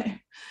time.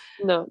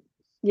 No,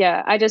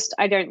 yeah, I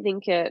don't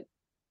think it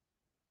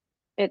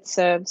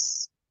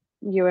serves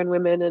you and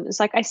women. And it's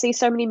like, I see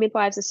so many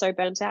midwives are so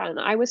burnt out, and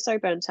I was so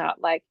burnt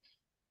out. Like,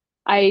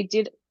 I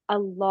did a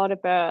lot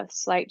of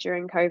births like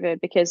during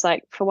COVID, because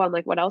like, for one,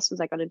 like what else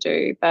was I going to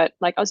do? But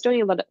like, I was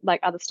doing a lot of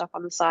like other stuff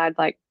on the side,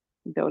 like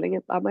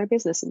building up my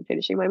business and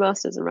finishing my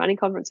masters and running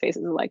conference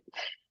pieces and like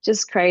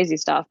just crazy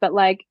stuff. But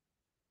like,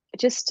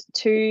 just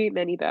too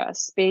many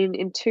births, being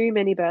in too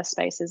many birth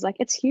spaces, like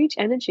it's huge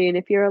energy. And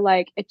if you're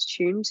like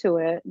attuned to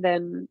it,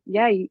 then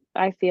yeah,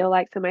 I feel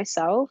like for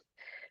myself,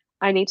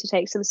 I need to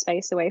take some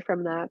space away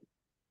from that.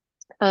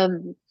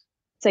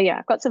 So yeah,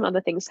 I've got some other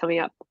things coming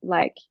up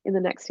like in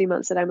the next few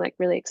months that I'm like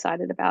really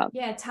excited about.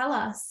 Yeah, tell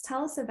us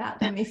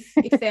about them if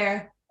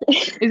they're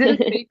Is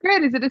it a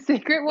secret? Is it a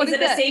secret? What is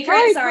it? A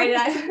secret? Sorry,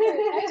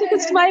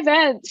 it's my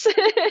events.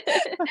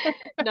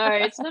 No,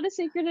 it's not a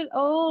secret at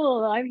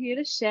all. I'm here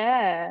to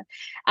share.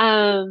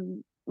 No,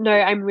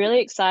 I'm really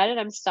excited.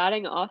 I'm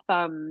starting off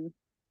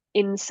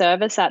in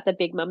service at the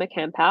Big Mama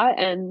Camp Out,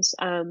 and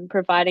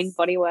providing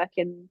bodywork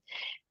and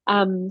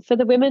for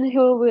the women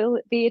who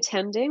will be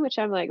attending, which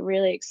I'm like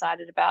really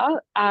excited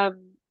about.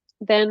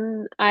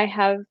 Then I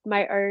have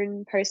my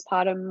own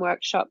postpartum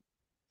workshop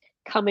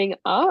coming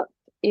up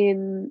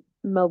in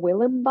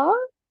Murwillumbah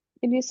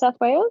in New South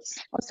Wales.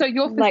 So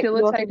you're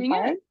facilitating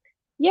it?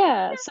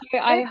 Yeah. So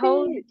I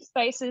hold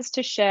spaces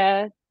to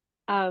share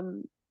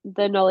the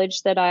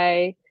knowledge that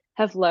I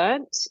have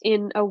learnt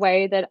in a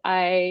way that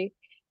I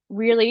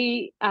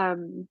really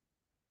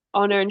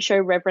honor and show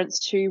reverence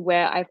to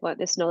where I've learnt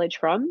this knowledge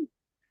from.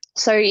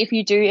 So if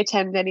you do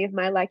attend any of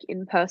my like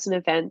in-person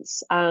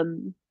events,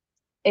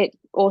 it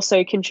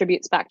also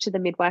contributes back to the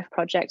Midwife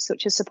Project,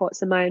 which supports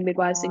the Mayan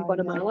midwives in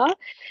Guatemala.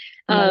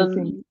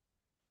 Amazing.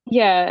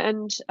 Yeah,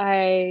 and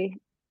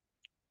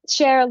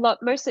share a lot.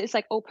 Mostly it's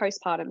like all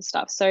postpartum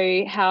stuff.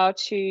 So how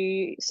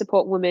to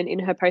support women in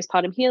her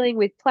postpartum healing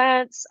with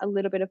plants, a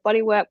little bit of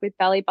body work with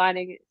belly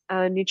binding,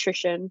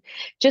 nutrition,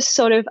 just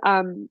sort of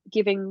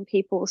giving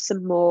people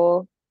some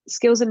more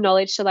skills and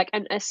knowledge to like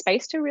and a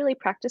space to really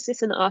practice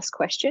this and ask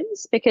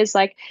questions, because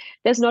like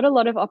there's not a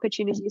lot of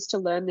opportunities to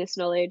learn this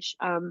knowledge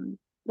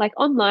like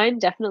online,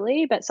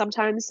 definitely, but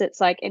sometimes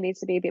it's like it needs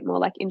to be a bit more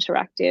like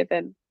interactive.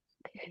 And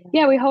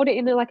yeah, we hold it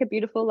in like a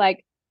beautiful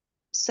like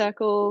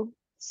circle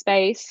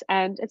space,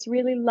 and it's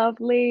really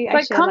lovely.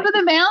 Like, come to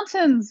the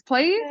mountains,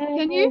 please. Yes,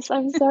 Can you?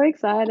 I'm so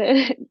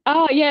excited.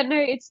 Oh yeah, no,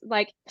 it's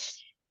like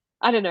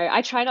I don't know.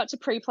 I try not to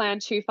pre-plan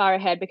too far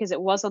ahead because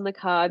it was on the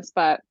cards,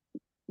 but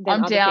then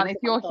I'm other down. things If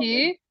have you're unfolded.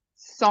 here,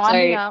 sign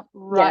me up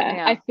right Yeah,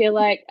 now.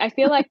 I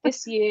feel like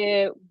this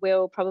year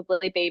will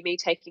probably be me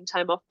taking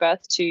time off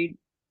birth to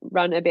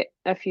run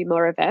a few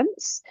more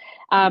events.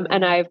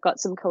 And I've got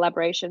some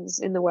collaborations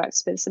in the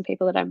works with some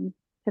people that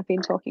have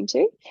been talking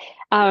to.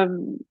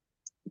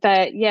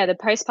 But yeah, the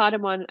postpartum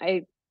one,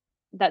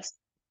 that's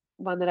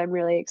one that I'm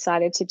really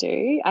excited to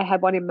do. I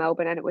had one in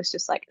Melbourne and it was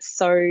just like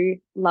so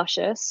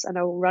luscious, and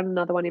I'll run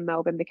another one in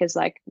Melbourne because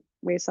like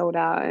we sold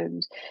out,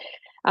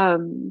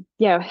 and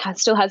yeah, I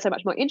still had so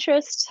much more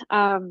interest.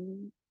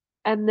 And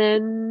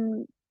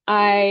then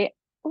I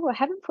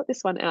haven't put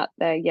this one out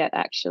there yet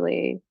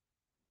actually.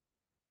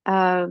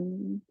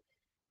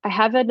 I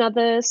have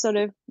another sort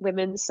of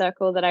women's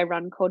circle that I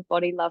run called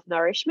Body Love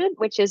Nourishment,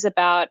 which is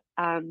about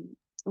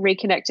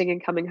reconnecting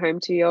and coming home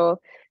to your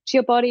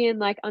body, and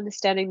like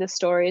understanding the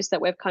stories that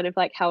we've kind of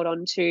like held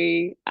on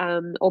to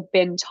or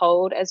been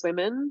told as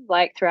women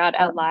like throughout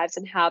our lives,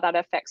 and how that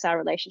affects our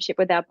relationship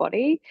with our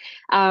body.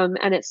 And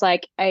it's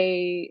like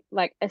a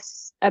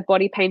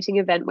body painting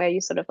event where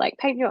you sort of like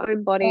paint your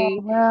own body.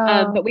 Oh,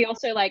 wow. But we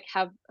also like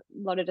have a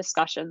lot of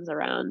discussions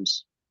around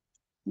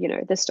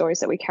the stories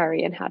that we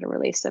carry and how to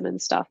release them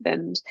and stuff.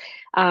 And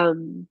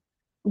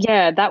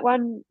yeah, that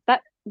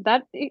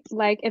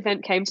like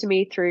event came to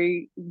me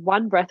through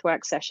one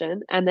breathwork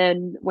session, and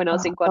then when I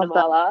was in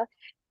Guatemala,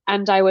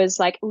 and I was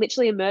like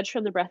literally emerged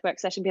from the breathwork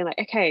session being like,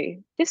 okay,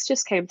 this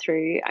just came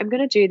through, I'm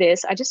going to do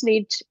this. I just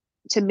need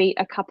to meet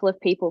a couple of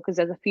people because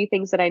there's a few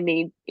things that I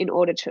need in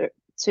order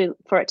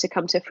for it to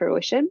come to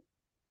fruition.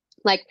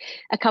 Like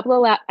a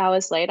couple of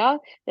hours later,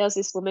 there was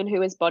this woman who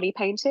was body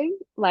painting,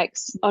 like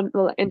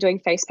and doing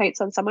face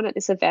paints on someone at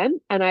this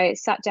event. And I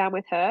sat down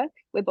with her.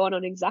 We're born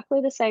on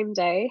exactly the same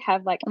day,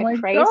 have like a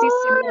crazy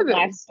similar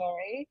life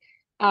story.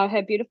 Her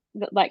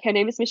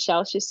name is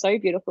Michelle. She's so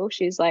beautiful.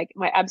 She's like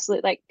my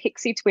absolute like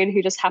pixie twin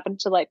who just happened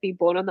to like be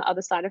born on the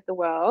other side of the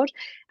world.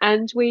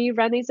 And we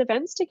ran these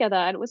events together,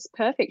 and it was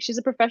perfect. She's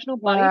a professional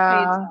body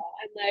painter,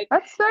 and like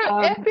that's so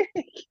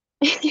epic.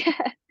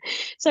 Yeah,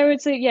 so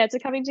it's a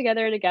coming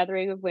together and a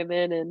gathering of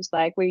women, and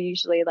like we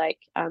usually like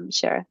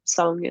share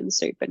song and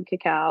soup and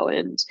cacao,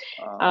 and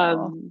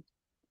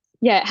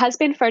yeah, it has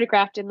been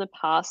photographed in the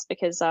past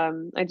because I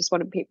just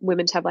wanted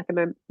women to have like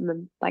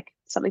like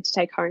something to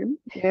take home,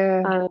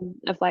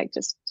 of like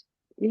just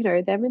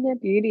them and their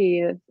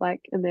beauty of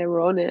like and their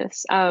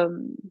rawness.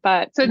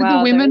 But so do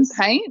the women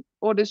paint,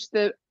 or does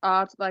the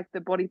art, like the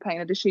body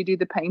painter, does she do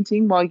the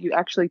painting while you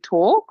actually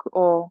talk,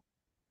 or?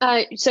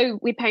 So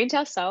we paint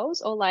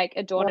ourselves or like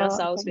adorn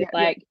ourselves with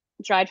like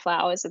dried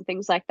flowers and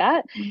things like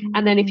that.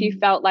 And then if you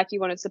felt like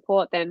you wanted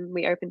support, then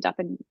we opened up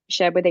and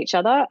shared with each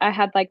other. I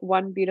had like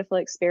one beautiful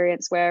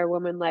experience where a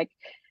woman like,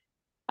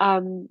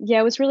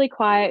 was really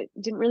quiet,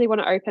 didn't really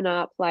want to open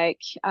up,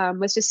 like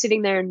was just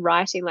sitting there and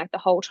writing like the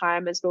whole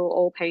time as we were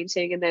all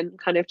painting, and then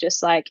kind of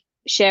just like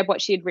shared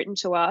what she had written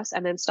to us,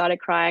 and then started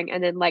crying,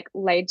 and then like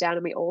laid down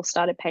and we all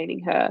started painting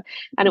her.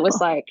 And it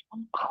was like,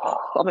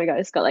 oh my God,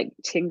 it's got like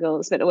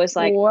tingles, but it was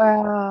like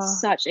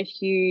such a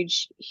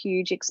huge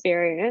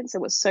experience.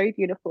 It was so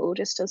beautiful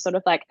just to sort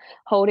of like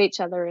hold each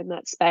other in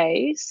that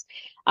space.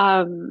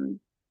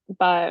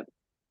 But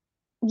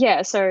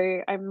yeah,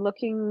 so I'm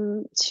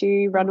looking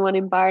to run one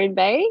in Byron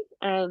Bay.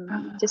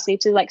 Just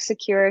need to like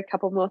secure a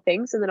couple more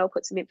things, and then I'll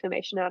put some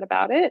information out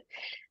about it.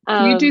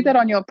 Do you do that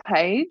on your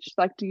page?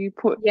 Like, do you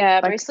put? Yeah,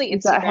 like, mostly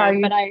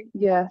Instagram.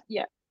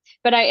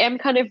 But I am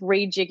kind of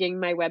rejigging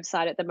my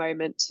website at the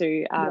moment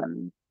to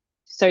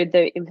so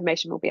the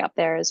information will be up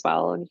there as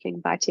well, and you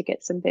can buy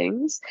tickets and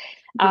things.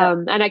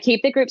 And I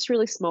keep the groups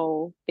really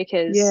small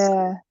because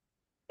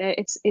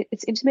it's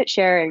intimate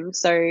sharing,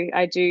 so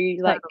I do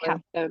like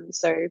cap them,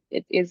 so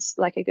it is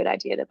like a good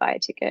idea to buy a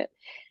ticket.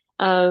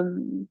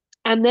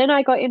 And then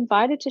I got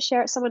invited to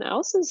share at someone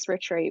else's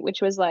retreat,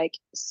 which was like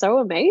so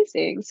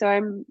amazing. So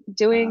I'm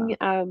doing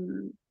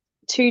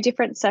 2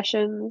 different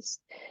sessions,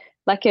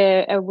 like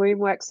a womb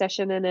work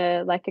session and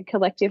a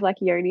collective like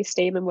yoni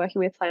steam and working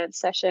with plants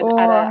session.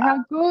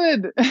 How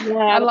good! Yeah,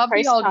 I love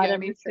the old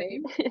yoni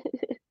steam.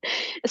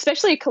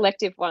 Especially a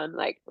collective one,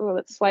 like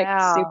it's like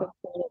super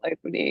cool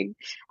opening.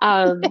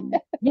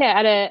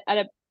 At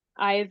a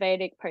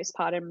Ayurvedic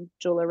postpartum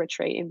doula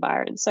retreat in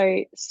Byron.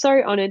 So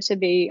honored to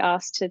be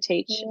asked to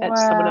teach at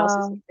someone else's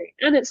Wow. retreat.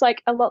 And it's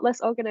like a lot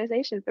less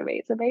organization for me.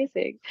 It's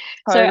amazing.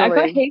 So I've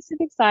got Totally. heaps of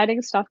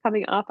exciting stuff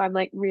coming up. I'm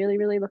like really,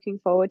 really looking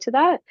forward to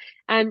that.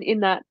 And in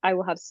that I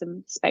will have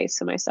some space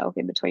for myself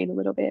in between a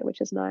little bit,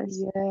 which is nice.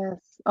 Yes.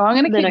 Oh, I'm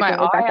going And to then keep I my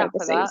go back eye out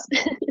for that.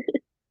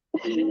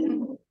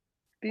 overseas.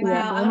 Busy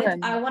Wow,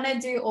 woman. I want to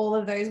do all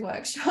of those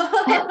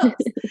workshops.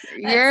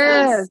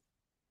 Yes.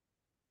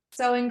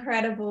 So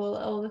incredible,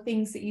 all the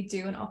things that you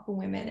do and offer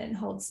women and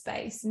hold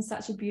space in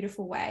such a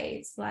beautiful way.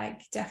 It's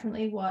like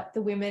definitely what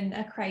the women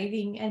are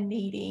craving and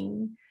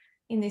needing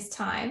in this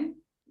time.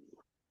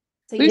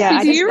 So Lucy, I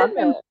do just you love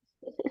remember?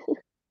 it.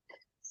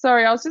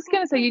 Sorry, I was just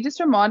going to say, you just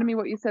reminded me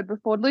what you said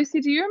before.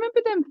 Lucy, do you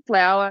remember them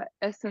flower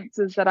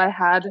essences that I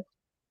had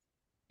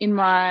in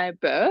my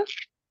birth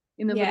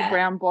in the little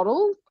brown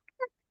bottles?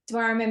 Do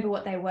I remember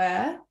what they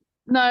were?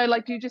 No,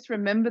 like, do you just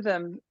remember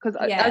them? Because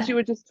Yeah. as you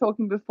were just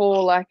talking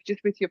before, like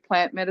just with your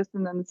plant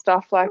medicine and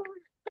stuff, like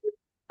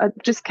it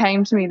just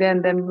came to me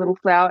then, them little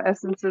flower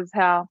essences,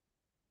 how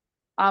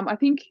I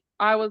think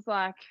I was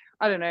like,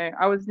 I don't know,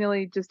 I was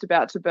nearly just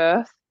about to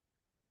birth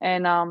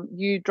and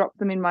you dropped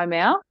them in my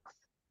mouth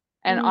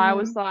and I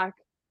was like,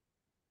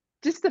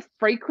 just the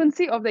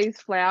frequency of these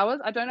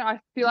flowers. I don't know. I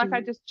feel like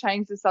I just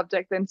changed the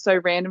subject then so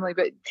randomly,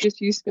 but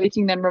just you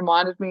speaking then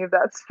reminded me of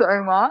that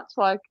so much.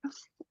 Like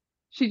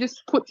she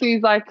just put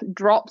these like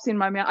drops in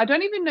my mouth. I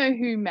don't even know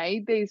who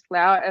made these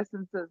flower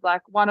essences.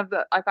 Like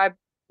I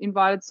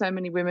invited so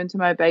many women to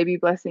my baby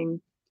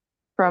blessing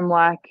from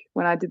like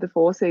when I did the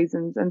 4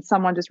 seasons and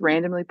someone just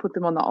randomly put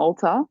them on the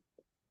altar,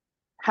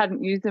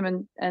 hadn't used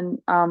them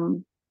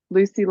and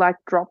Lucy like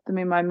dropped them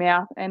in my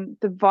mouth and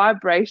the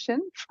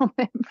vibration from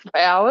them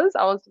flowers,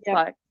 I was just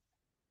like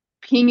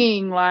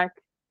pinging like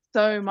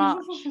so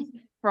much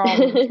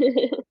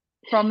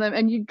from them.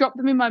 And you dropped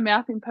them in my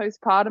mouth in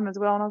postpartum as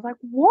well. And I was like,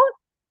 what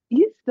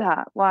is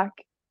that? Like,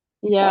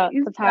 yeah,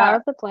 the power that?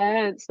 of the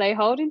plants. They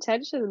hold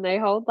intention and they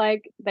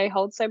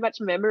hold so much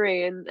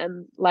memory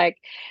and like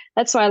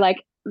that's why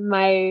like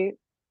my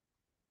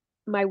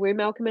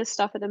womb alchemist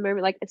stuff at the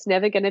moment, like it's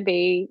never going to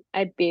be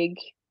a big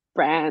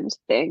brand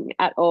thing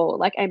at all.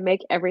 Like I make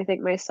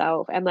everything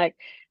myself and like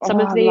some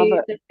of I love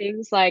it. the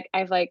things like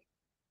I've like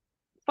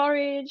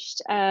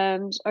foraged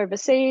and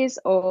overseas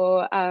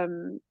or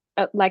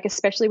like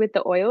especially with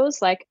the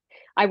oils, like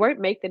I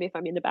won't make them if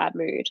I'm in a bad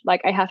mood.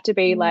 Like I have to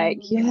be like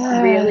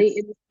really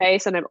in the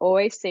space and I'm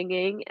always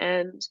singing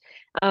and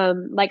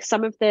like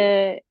some of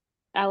the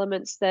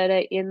elements that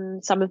are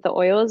in some of the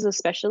oils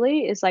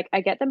especially is like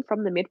I get them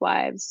from the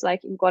midwives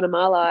like in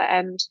Guatemala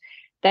and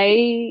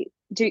they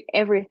do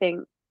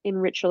everything in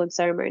ritual and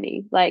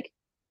ceremony. Like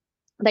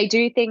they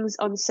do things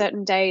on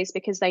certain days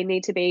because they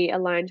need to be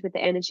aligned with the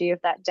energy of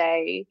that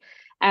day.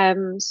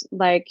 And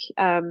like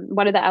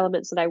one of the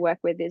elements that I work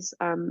with is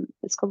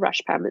it's called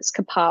Rashpam, it's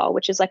kapal,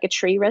 which is like a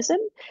tree resin.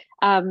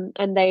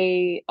 And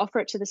they offer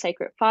it to the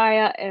sacred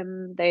fire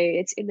and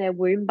it's in their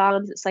womb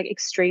balms. It's like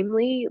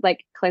extremely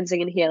like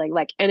cleansing and healing.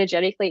 Like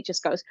energetically it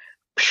just goes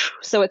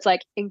so it's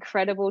like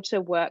incredible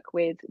to work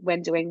with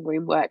when doing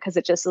womb work because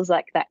it just is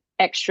like that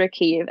extra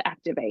key of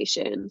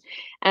activation.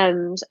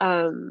 And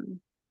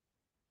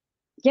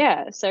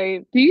yeah,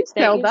 so do you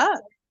sell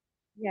that?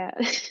 Yeah.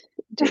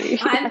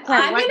 I'm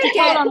gonna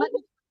get on, let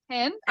me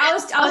pen. I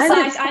was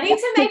like, I need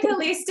to make a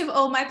list of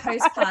all my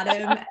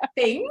postpartum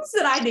things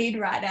that I need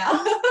right now.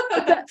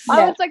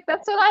 I was like,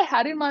 that's what I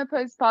had in my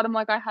postpartum.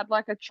 Like I had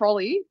like a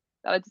trolley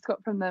that I just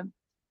got from the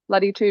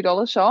bloody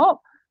 $2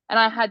 shop. And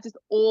I had just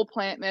all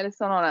plant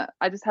medicine on it.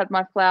 I just had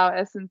my flower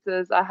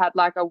essences. I had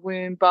like a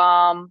womb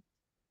balm.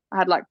 I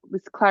had like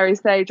this clary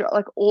sage,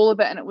 like all of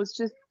it. And it was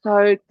just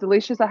so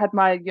delicious. I had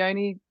my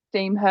yoni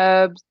steam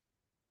herbs.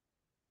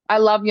 I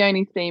love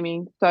yoni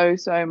steaming so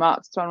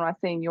much. So when I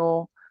seen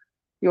your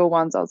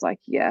ones, I was like,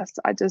 yes,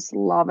 I just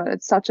love it.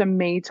 It's such a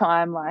me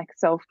time, like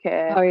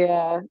self-care. Oh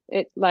yeah,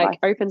 it like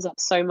opens up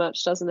so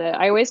much, doesn't it?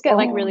 I always get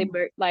like really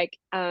like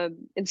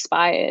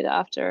inspired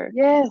after.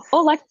 Yes.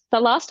 Oh, like the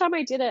last time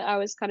I did it, I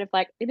was kind of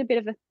like in a bit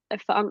of a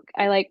funk.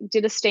 I like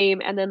did a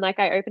steam and then like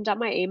I opened up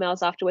my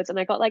emails afterwards and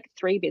I got like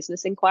 3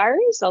 business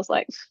inquiries. I was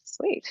like,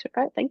 sweet,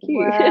 right, thank you.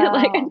 Wow.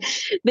 Like I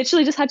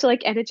literally just had to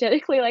like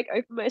energetically like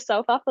open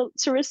myself up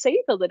to receive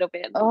a little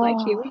bit. And like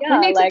here we are.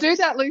 We need like... to do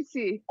that,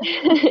 Lucy.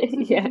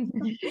 Yeah.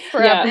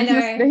 For our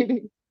business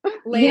meeting.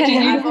 Lee,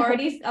 I've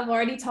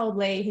already told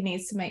Lee he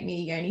needs to make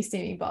me a yoni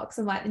steaming box.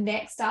 I'm like,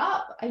 next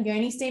up, a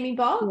yoni steaming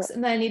box,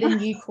 and then I need a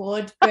new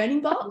cord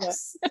burning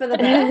box for the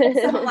birth.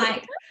 So I'm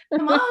like,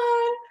 come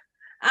on.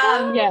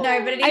 No,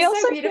 but it is I also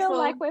so beautiful. feel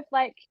like we've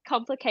like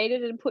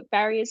complicated and put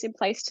barriers in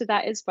place to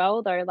that as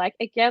well, though. Like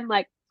again,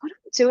 like what do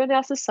we do in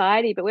our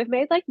society? But we've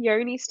made like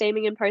yoni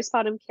steaming and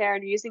postpartum care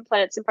and using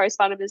plants in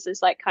postpartum as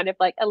this like kind of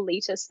like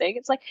elitist thing.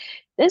 It's like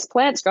there's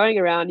plants growing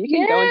around. You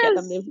can go and get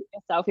them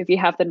yourself if you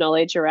have the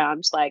knowledge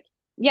around. Like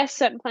yes,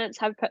 certain plants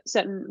have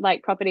certain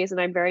like properties,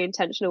 and I'm very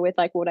intentional with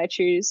like what I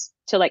choose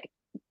to like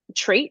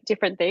treat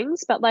different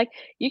things. But like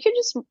you can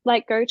just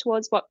like go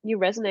towards what you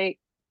resonate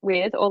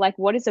with, or like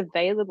what is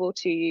available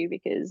to you,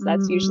 because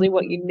that's usually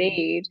what you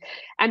need.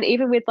 And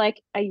even with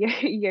like a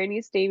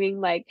yoni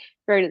steaming like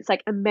phone, it's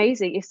like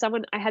amazing.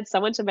 I had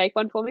someone to make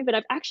one for me, but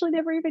I've actually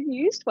never even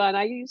used one.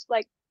 I used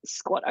like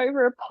squat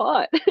over a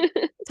pot.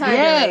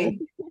 Totally.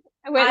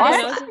 When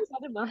I was in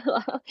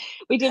Guatemala,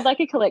 we did like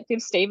a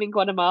collective steam in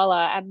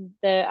Guatemala, and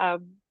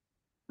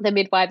the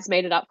midwives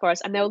made it up for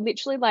us, and they were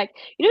literally like,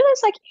 you know,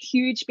 those like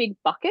huge big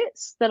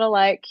buckets that are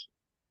like,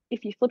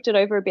 if you flipped it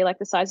over, it'd be like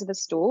the size of a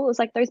stool. It was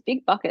like those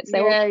big buckets.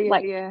 They were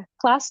like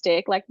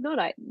plastic, like not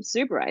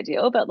super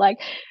ideal, but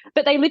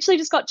they literally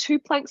just got 2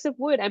 planks of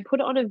wood and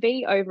put it on a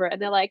V over it.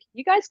 And they're like,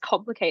 you guys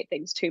complicate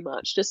things too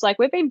much. Just like,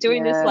 we've been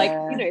doing this, like,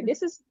 you know,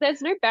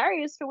 there's no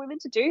barriers for women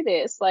to do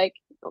this. Like,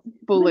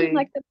 fully,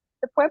 like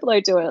the Pueblo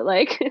do it.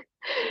 Like,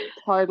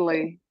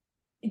 totally.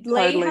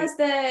 Lee has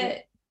the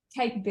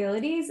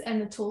capabilities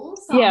and the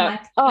tools. So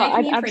yeah. I'm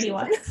like, make me a pretty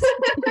one.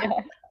 Yeah.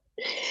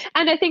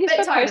 And I think it's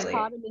for totally.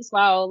 postpartum as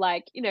well.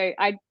 Like, you know,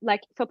 I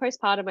like for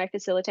postpartum, I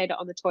facilitate it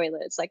on the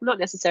toilet. It's like not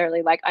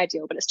necessarily like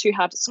ideal, but it's too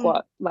hard to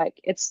squat. Like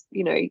it's,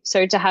 you know,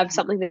 so to have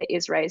something that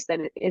is raised,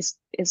 then it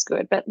is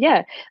good. But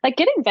yeah, like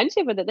get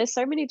inventive with it. There's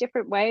so many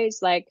different ways.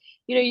 Like,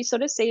 you know, you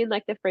sort of see in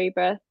like the free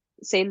birth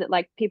scene that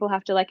like people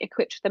have to like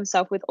equip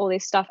themselves with all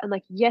this stuff. And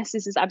like, yes,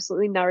 this is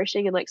absolutely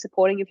nourishing and like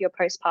supporting of your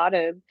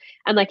postpartum.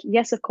 And like,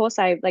 yes, of course,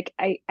 I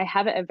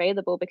have it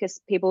available because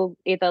people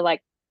either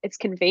like, it's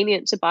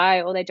convenient to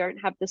buy, or they don't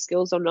have the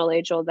skills or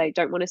knowledge, or they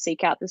don't want to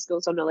seek out the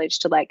skills or knowledge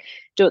to like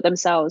do it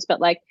themselves. But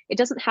like, it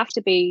doesn't have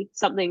to be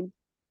something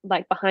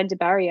like behind a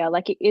barrier.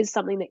 Like it is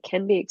something that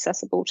can be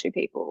accessible to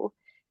people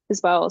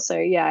as well. So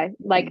yeah,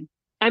 like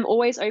I'm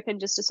always open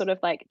just to sort of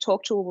like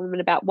talk to a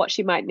woman about what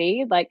she might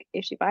need. Like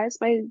if she buys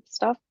my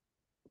stuff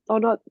or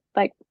not,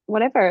 like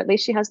whatever, at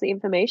least she has the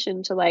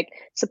information to like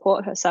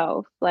support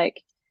herself.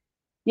 Like,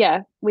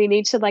 yeah, we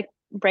need to like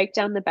break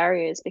down the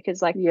barriers,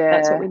 because like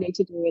that's what we need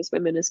to do as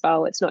women as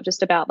well. It's not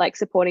just about like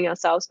supporting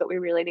ourselves, but we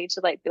really need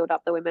to like build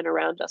up the women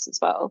around us as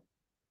well.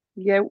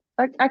 Yeah,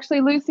 like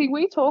actually, Lucy,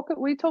 we talked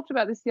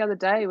about this the other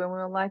day when we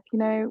were like, you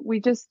know,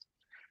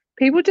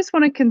 people just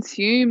want to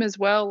consume as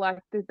well. Like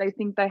they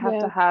think they have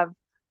to have.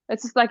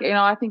 It's just like, you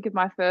know, I think of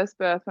my first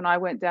birth when I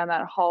went down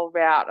that whole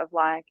route of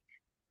like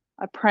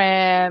a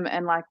pram,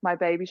 and like my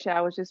baby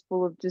shower was just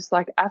full of just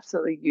like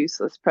absolutely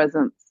useless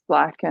presents,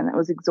 like, and it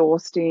was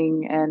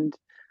exhausting. And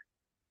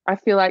I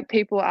feel like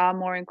people are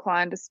more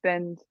inclined to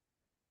spend,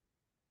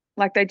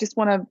 like they just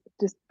want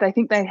to they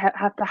think they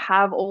have to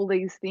have all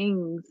these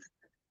things.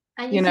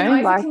 And you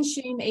can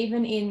overconsume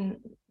even in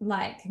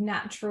like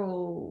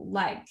natural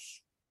like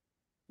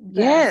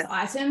birth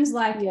items.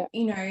 Like,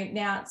 you know,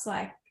 now it's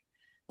like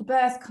the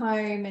birth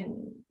comb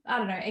and I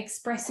don't know,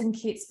 expressing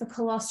kits for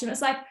colostrum.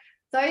 It's like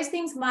those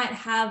things might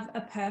have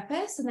a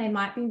purpose and they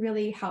might be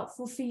really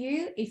helpful for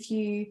you if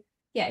you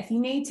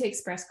need to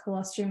express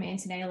colostrum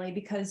antenatally,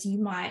 because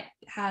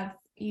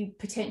you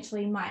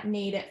potentially might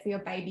need it for your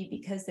baby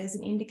because there's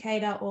an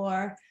indicator,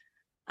 or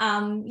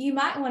you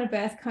might want a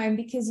birth comb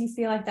because you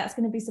feel like that's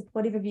going to be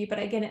supportive of you. But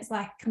again, it's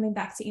like coming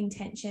back to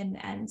intention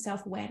and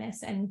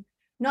self-awareness, and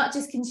not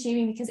just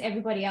consuming because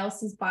everybody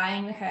else is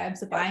buying the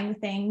herbs or buying the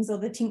things or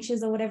the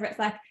tinctures or whatever. It's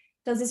like,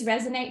 does this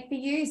resonate for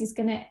you? Is this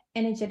going to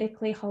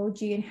energetically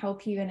hold you and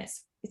help you, and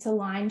it's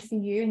aligned for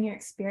you and your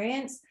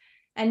experience,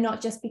 and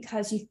not just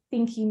because you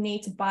think you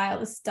need to buy all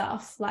the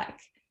stuff, like,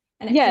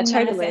 and it can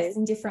manifest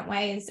in different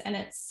ways. And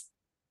it's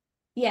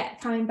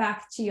coming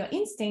back to your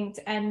instinct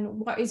and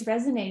what is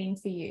resonating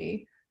for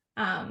you,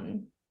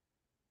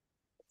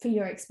 for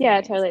your experience.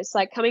 Yeah, totally. It's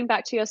like coming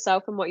back to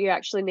yourself and what you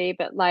actually need,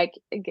 but like,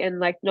 again,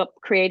 like not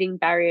creating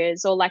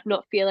barriers, or like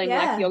not feeling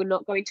like you're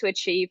not going to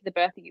achieve the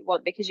birth that you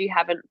want because you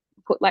haven't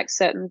put like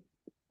certain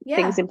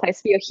things in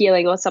place for your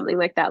healing or something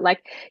like that.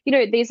 Like, you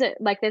know, these are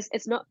like,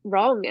 it's not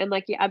wrong, and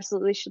like you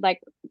absolutely should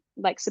like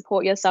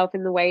support yourself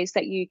in the ways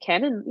that you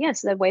can, and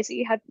yes, the ways that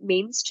you have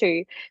means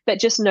to, but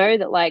just know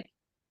that like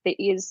there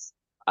is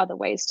other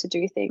ways to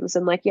do things,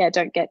 and like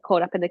don't get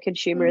caught up in the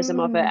consumerism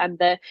of it,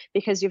 and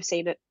because you've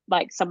seen it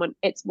like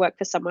it's worked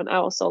for someone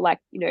else, or like,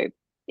 you know,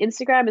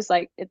 Instagram is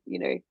like, you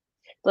know,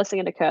 blessing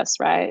and a curse,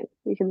 right?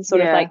 You can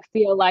sort of like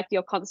feel like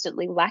you're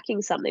constantly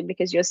lacking something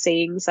because you're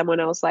seeing someone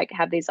else like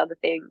have these other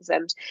things.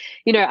 And,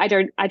 you know, I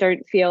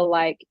don't feel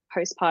like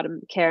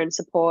postpartum care and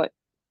support,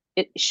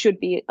 it should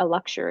be a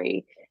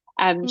luxury,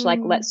 and like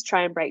let's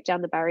try and break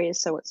down the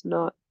barriers so it's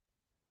not.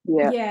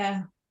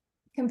 Yeah,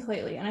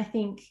 completely. And I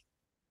think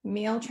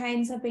meal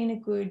trains have been a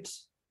good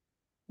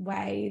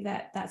way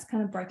that's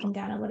kind of broken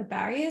down a lot of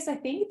barriers, I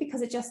think,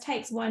 because it just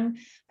takes one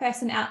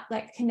person out,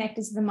 like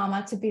connected to the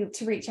mama,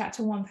 to reach out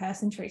to one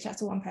person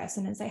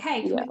and say,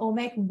 hey, can we all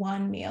make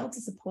one meal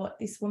to support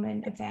this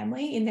woman and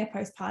family in their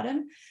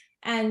postpartum?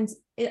 And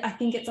I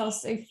think it's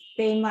also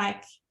been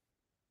like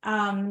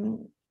a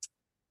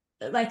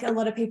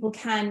lot of people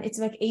it's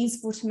like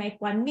easeful to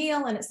make one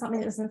meal, and it's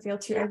something that doesn't feel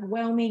too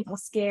overwhelming or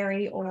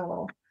scary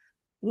or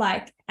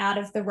like out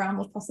of the realm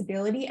of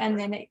possibility. And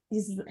then it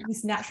is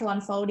this natural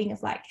unfolding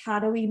of like, how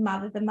do we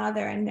mother the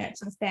mother and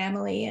nurture the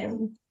family?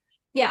 And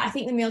I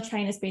think the meal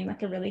train has been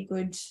like a really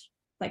good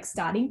like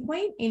starting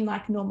point in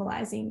like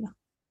normalizing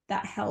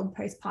that held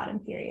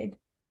postpartum period.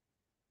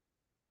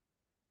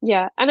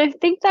 Yeah, and I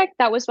think like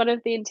that was one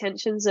of the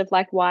intentions of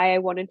like why I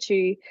wanted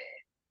to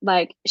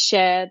like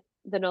share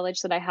the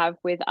knowledge that I have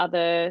with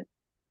other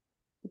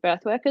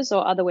birth workers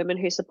or other women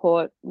who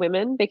support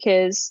women,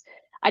 because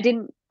I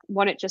didn't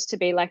want it just to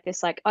be like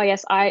this, like, oh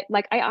yes, I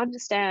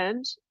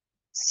understand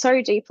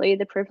so deeply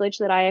the privilege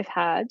that I have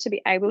had to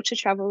be able to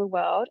travel the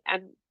world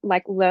and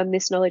like learn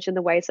this knowledge in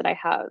the ways that I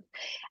have.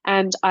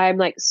 And I'm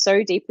like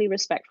so deeply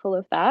respectful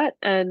of that.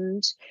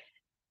 And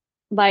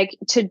like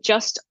to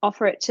just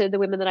offer it to the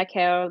women that I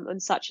care on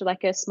such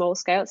like a small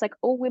scale, it's like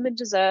all women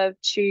deserve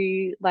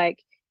to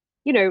like,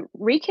 you know,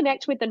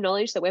 reconnect with the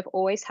knowledge that we've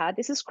always had.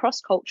 This is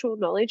cross-cultural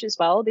knowledge as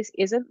well. This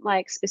isn't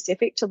like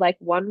specific to like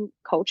one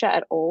culture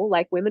at all.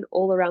 Like women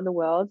all around the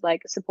world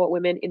like support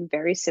women in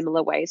very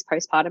similar ways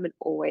postpartum and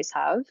always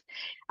have.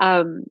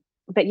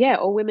 But yeah,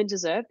 all women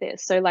deserve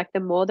this. So like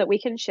the more that we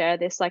can share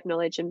this like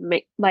knowledge and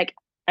make like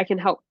I can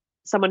help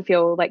someone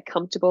feel like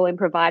comfortable in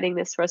providing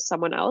this for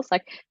someone else,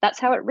 like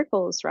that's how it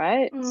ripples,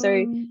 right?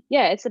 So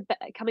yeah, it's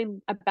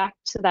coming back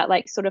to that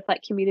like sort of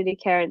like community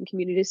care and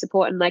community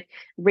support and like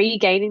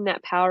regaining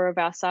that power of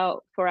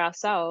ourselves for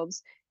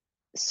ourselves,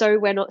 so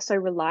we're not so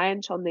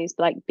reliant on these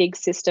like big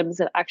systems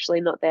that are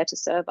actually not there to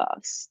serve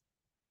us.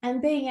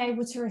 And being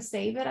able to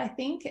receive it, I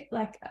think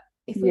like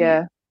if we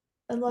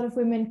a lot of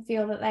women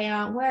feel that they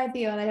aren't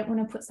worthy or they don't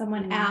want to put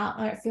someone out,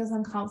 or it feels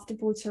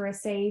uncomfortable to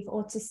receive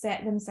or to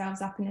set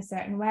themselves up in a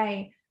certain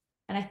way.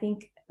 And I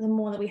think the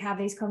more that we have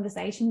these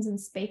conversations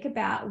and speak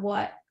about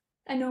what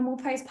a normal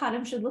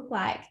postpartum should look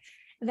like,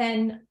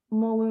 then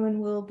more women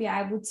will be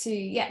able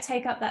to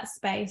take up that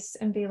space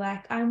and be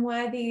like, I'm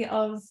worthy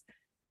of,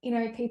 you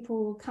know,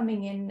 people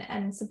coming in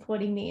and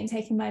supporting me and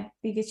taking my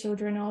bigger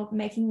children or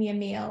making me a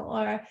meal.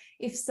 Or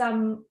if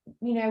some,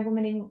 you know,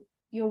 woman in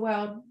your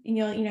world, in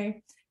your, you know,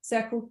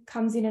 circle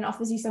comes in and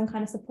offers you some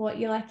kind of support,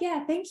 you're like,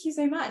 yeah, thank you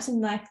so much. And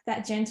like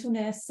that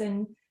gentleness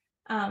and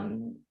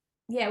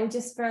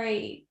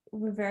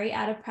we're very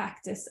out of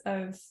practice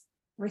of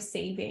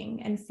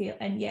receiving and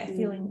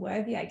feeling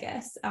worthy, I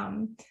guess.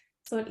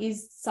 So it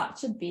is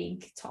such a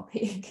big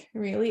topic,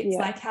 really. It's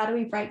like, how do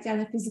we break down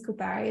the physical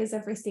barriers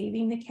of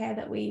receiving the care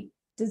that we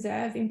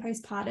deserve in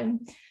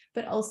postpartum,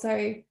 but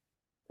also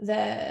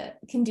the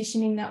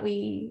conditioning that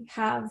we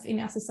have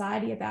in our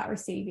society about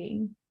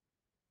receiving.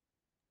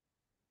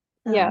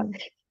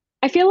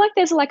 I feel like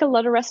there's like a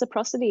lot of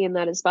reciprocity in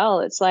that as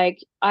well. It's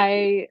like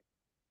I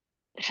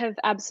have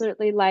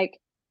absolutely like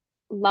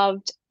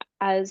loved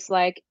as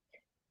like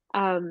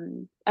a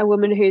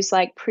woman who's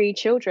like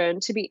pre-children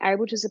to be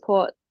able to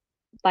support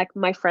like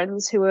my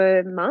friends who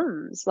are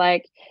mums,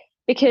 like,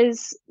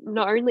 because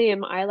not only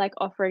am I like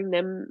offering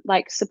them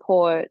like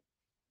support,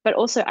 but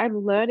also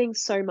I'm learning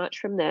so much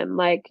from them.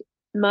 Like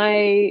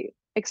my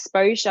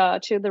exposure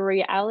to the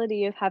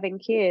reality of having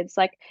kids,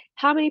 like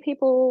how many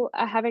people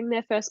are having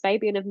their first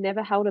baby and have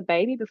never held a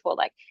baby before?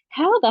 Like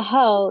how the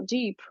hell do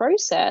you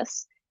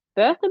process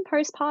birth and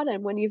postpartum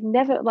when you've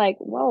never like,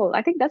 whoa,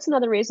 I think that's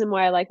another reason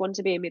why I like wanted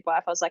to be a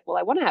midwife. I was like, well,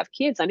 I want to have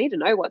kids, I need to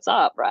know what's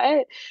up,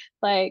 right?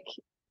 Like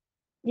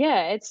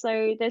yeah, it's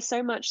so there's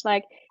so much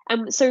like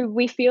so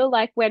we feel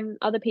like when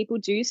other people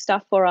do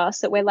stuff for us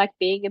that we're like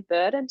being a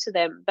burden to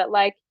them, but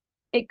like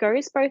it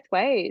goes both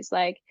ways.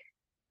 Like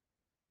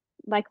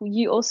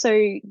you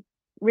also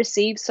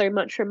receive so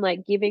much from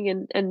like giving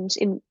and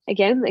in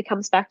again it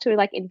comes back to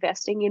like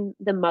investing in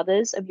the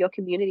mothers of your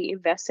community.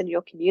 Invest in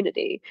your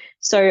community,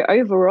 so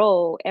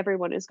overall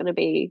everyone is going to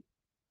be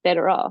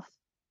better off.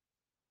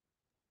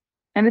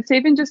 And it's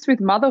even just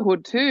with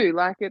motherhood too,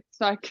 like it's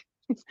like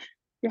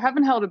you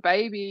haven't held a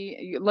baby,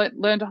 you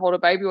learn to hold a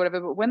baby or whatever,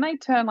 but when they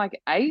turn like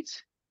 8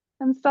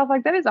 and stuff,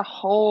 like that is a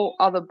whole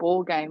other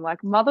ball game.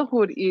 Like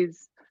motherhood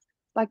is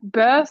like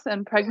birth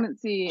and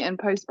pregnancy and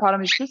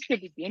postpartum is just the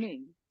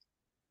beginning.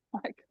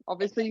 Like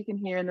obviously you can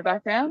hear in the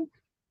background,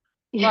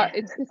 but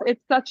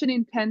it's such an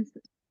intense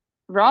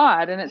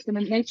ride, and it's an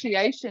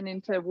initiation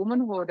into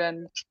womanhood,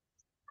 and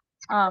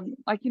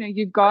like, you know,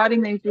 you're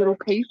guiding these little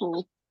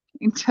people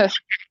into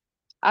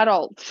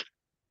adults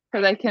so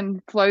they can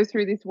flow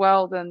through this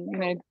world and, you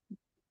know,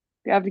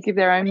 be able to give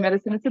their own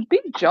medicine. It's a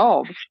big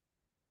job.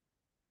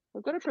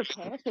 We've got to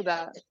prepare for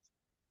that.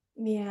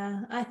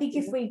 Yeah, I think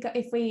if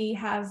we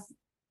have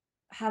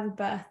a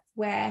birth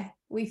where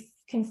we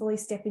can fully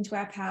step into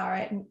our power,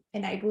 it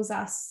enables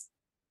us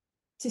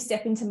to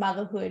step into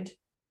motherhood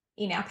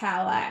in our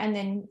power, and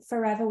then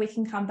forever we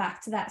can come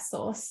back to that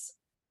source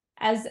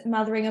as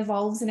mothering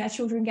evolves and our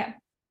children get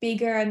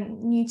bigger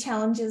and new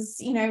challenges,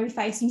 you know, we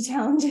face new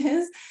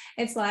challenges.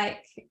 It's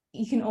like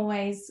you can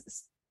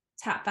always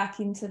tap back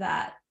into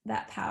that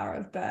power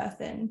of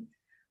birth, and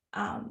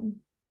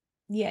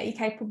you're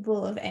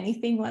capable of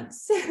anything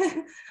once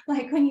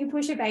like when you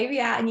push a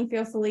baby out and you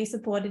feel fully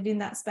supported in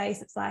that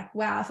space, it's like,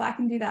 wow, if I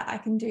can do that, I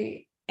can do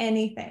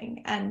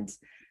anything. And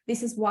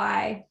this is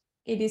why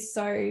it is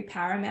so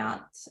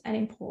paramount and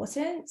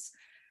important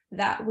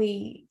that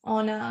we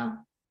honor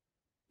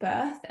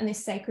birth and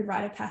this sacred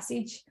rite of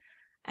passage.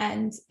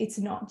 And it's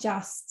not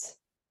just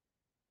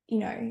you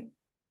know,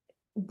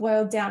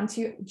 boiled down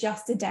to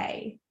just a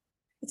day.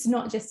 It's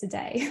not just a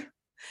day.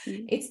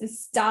 It's the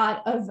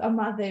start of a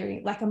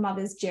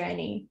mother's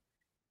journey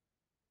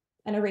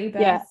and a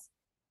rebirth. Yeah.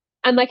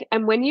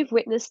 And when you've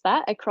witnessed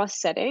that across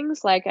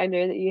settings, like I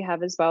know that you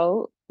have as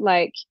well,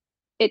 like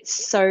it's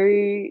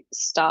so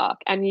stark,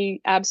 and you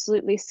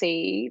absolutely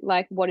see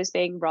like what is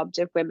being robbed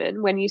of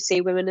women when you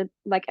see women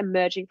like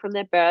emerging from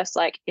their births,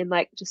 like in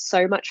like just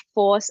so much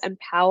force and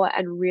power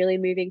and really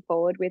moving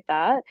forward with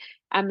that.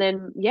 And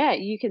then, yeah,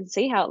 you can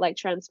see how it like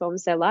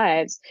transforms their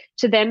lives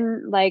to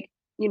then like,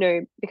 you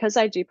know, because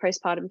I do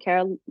postpartum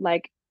care,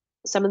 like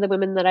some of the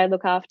women that I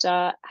look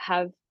after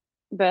have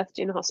birthed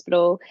in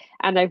hospital,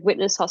 and I've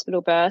witnessed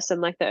hospital births and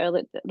like the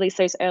early, at least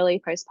those early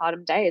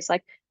postpartum days,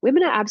 like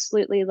women are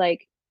absolutely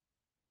like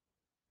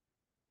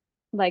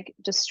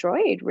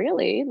destroyed,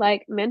 really,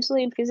 like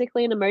mentally and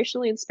physically and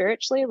emotionally and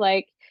spiritually.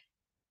 Like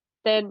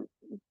then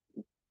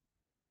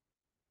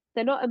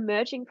they're not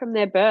emerging from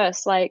their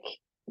births like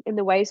in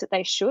the ways that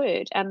they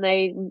should, and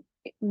they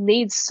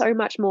need so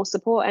much more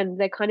support, and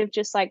they're kind of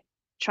just like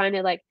trying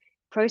to like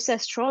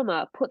process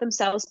trauma, put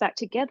themselves back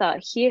together,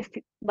 heal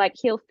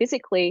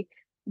physically,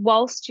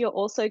 whilst you're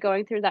also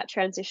going through that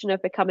transition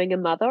of becoming a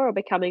mother or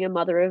becoming a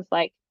mother of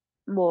like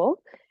more.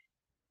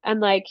 And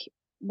like,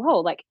 whoa,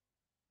 like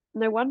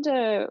no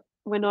wonder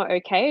we're not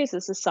okay as a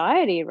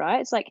society,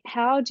 right? It's like,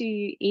 how do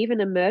you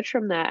even emerge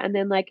from that? And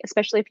then like,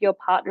 especially if your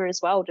partner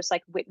as well just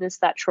like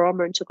witnessed that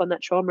trauma and took on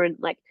that trauma and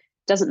like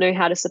doesn't know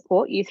how to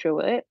support you through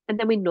it, and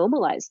then we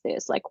normalize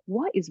this, like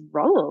what is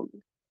wrong?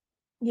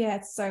 Yeah,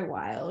 it's so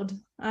wild.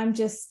 I'm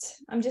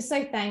just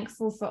so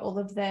thankful for all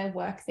of the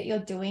work that you're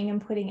doing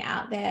and putting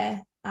out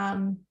there.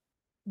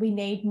 We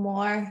need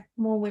more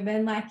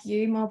women like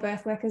you, more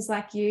birth workers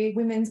like you,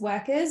 women's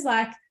workers.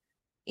 Like,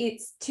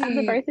 it's to And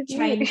the both of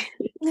change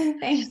you.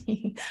 thank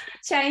you,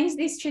 change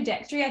this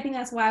trajectory. I think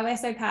that's why we're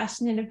so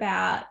passionate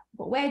about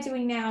what we're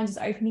doing now and just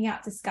opening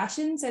up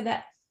discussion, so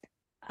that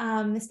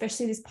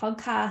especially this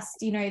podcast,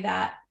 you know,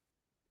 that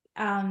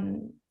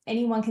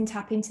anyone can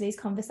tap into these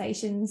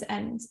conversations,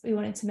 and we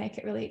wanted to make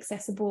it really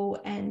accessible,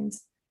 and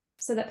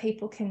so that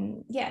people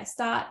can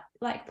start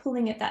like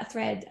pulling at that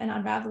thread and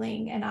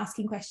unraveling and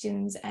asking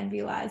questions and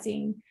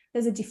realizing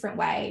there's a different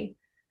way.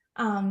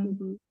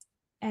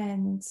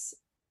 And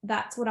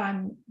that's what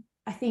I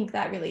think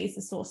that really is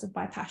the source of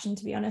my passion,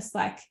 to be honest.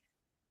 Like,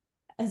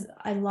 as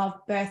I love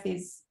birth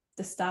is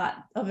the start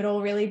of it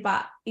all, really,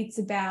 but it's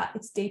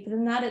deeper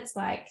than that. It's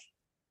like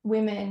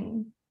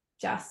women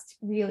just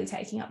really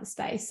taking up the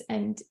space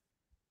and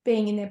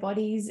being in their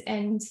bodies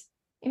and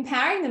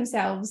empowering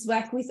themselves,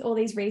 like with all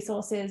these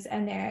resources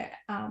and their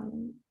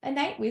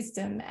innate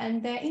wisdom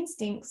and their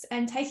instincts,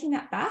 and taking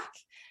that back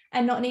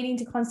and not needing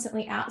to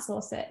constantly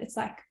outsource it. It's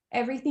like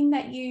everything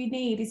that you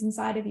need is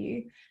inside of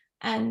you.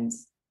 And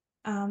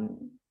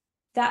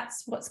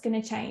that's what's going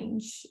to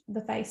change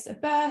the face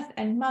of birth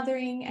and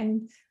mothering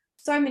and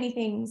so many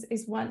things,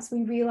 is once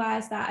we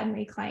realize that and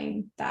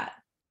reclaim that.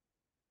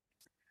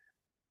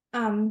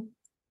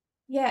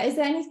 Is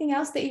there anything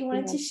else that you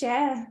wanted to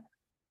share?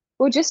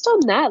 Well, just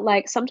on that,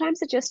 like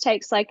sometimes it just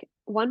takes like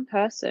one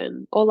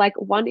person or like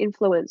one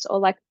influence or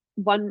like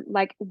one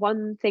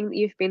thing that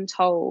you've been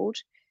told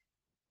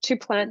to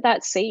plant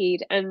that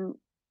seed, and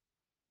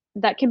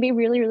that can be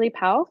really, really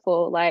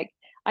powerful. Like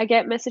I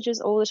get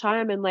messages all the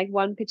time, and like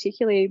one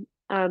particularly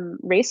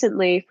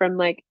recently from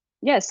like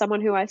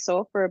someone who I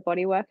saw for a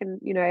body work, and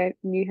you know, I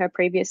knew her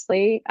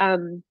previously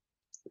for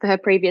her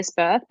previous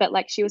birth, but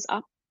like she was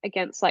up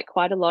against like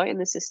quite a lot in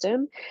the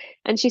system,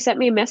 and she sent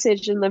me a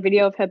message in the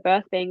video of her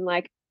birth being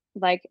like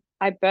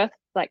I birthed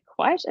like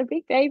quite a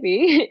big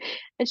baby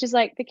and she's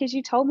like, because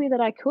you told me that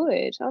I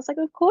could. I was like,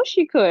 of course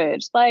you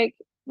could. Like,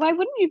 why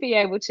wouldn't you be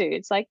able to?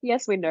 It's like,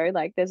 yes, we know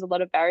like there's a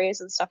lot of barriers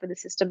and stuff in the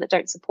system that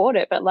don't support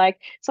it, but like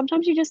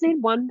sometimes you just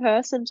need one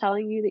person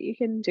telling you that you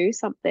can do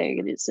something,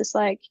 and it's just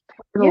like,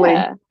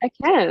 yeah, I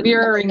can.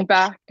 Mirroring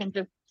back, and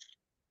just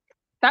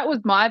that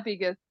was my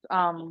biggest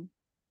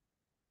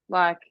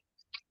like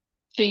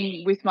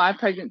thing with my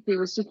pregnancy,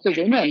 was just the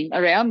women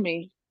around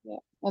me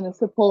and the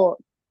support.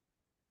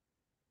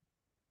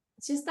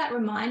 It's just that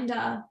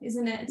reminder,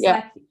 isn't it? It's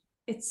like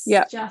it's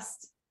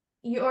just,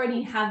 you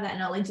already have that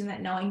knowledge and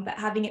that knowing, but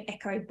having it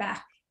echoed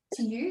back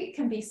to you, it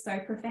can be so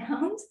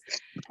profound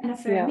and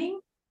affirming.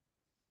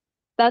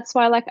 That's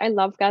why like I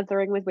love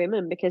gathering with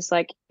women, because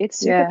like it's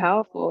super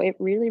powerful. It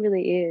really,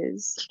 really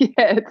is. Yeah,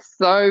 it's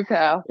so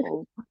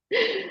powerful.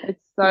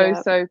 It's so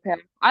powerful.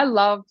 I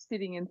love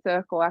sitting in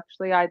circle.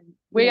 Actually,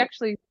 we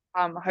actually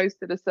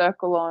hosted a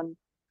circle on,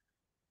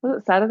 was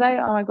it Saturday?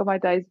 Oh my god, my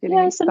day's getting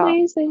mixed up.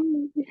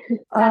 Amazing.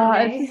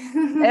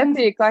 It's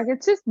epic. Like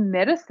it's just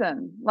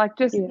medicine. Like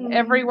just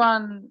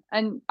everyone,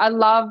 and I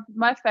love,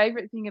 my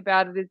favorite thing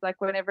about it is like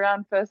when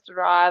everyone first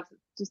arrives,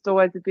 it's just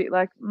always a bit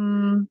like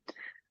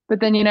but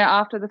then, you know,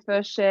 after the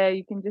first share,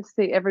 you can just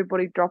see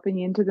everybody dropping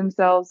into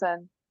themselves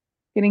and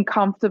getting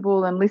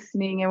comfortable and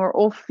listening, and we're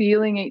all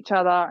feeling each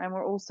other, and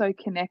we're all so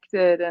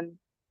connected. And,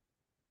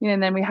 you know,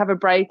 and then we have a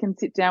break and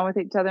sit down with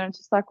each other, and it's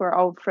just like we're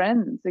old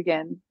friends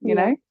again, you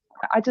know?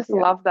 I just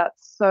love that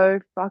so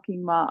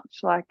fucking much.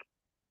 Like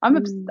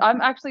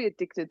I'm actually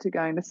addicted to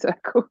going to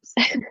circles.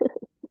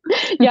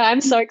 Yeah,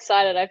 I'm so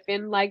excited. I've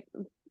been like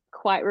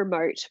quite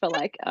remote for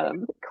like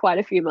quite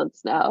a few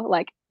months now,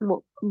 like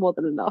more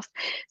than enough.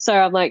 So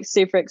I'm like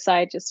super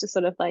excited just to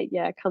sort of like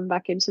come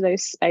back into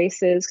those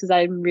spaces because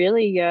I'm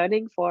really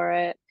yearning for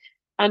it.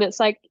 And it's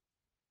like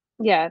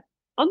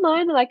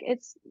online, like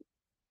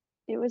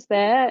it was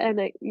there and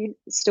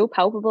it's still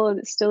palpable and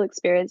it's still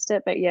experienced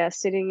it, but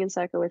sitting in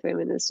circle with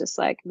women is just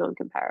like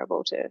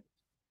non-comparable to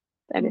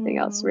anything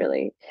else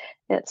really.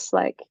 It's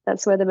like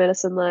that's where the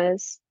medicine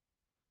lies.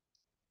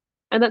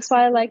 And that's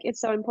why like it's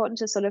so important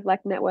to sort of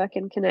like network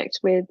and connect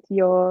with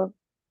your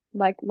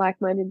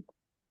like-minded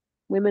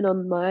women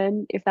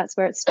online if that's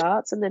where it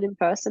starts, and then in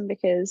person,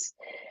 because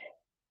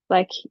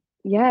like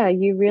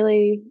you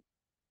really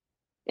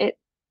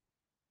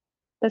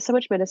there's so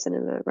much medicine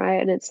in it,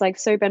 right? And it's like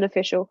so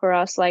beneficial for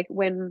us, like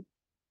when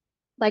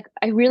like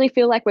I really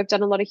feel like we've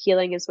done a lot of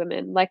healing as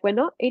women. Like we're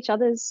not each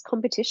other's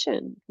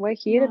competition. We're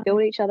here to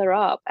build each other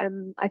up.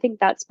 And I think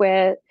that's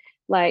where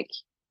like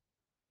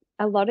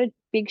a lot of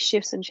big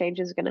shifts and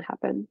changes are going to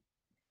happen.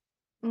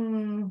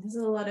 There's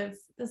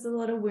a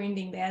lot of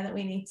wounding there that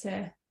we need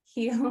to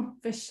heal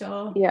for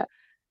sure. Yeah.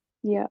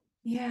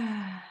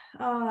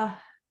 Oh,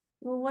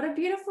 well, what a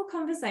beautiful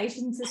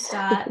conversation to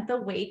start the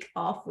week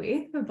off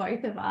with for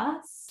both of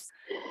us.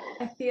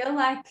 I feel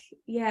like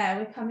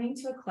we're coming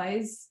to a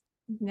close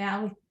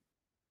now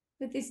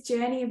with this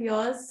journey of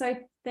yours, so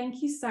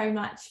thank you so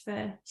much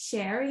for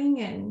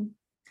sharing. And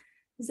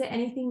is there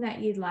anything that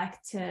you'd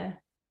like to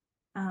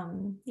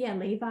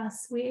leave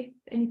us with?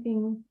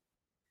 Anything?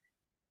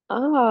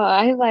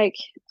 I like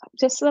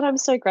just that I'm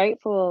so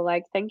grateful.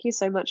 Like, thank you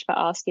so much for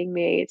asking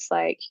me. It's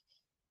like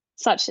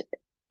such,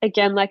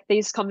 again, like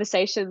these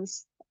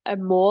conversations are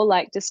more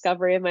like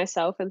discovery of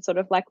myself and sort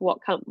of like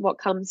what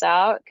comes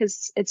out,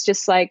 because it's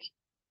just like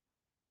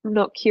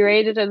not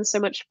curated and so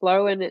much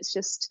flow, and it's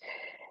just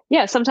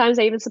sometimes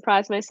I even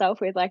surprise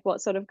myself with like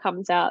what sort of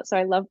comes out. So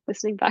I love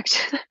listening back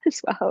to that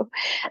as well.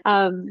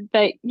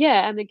 But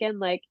and again,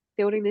 like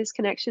building these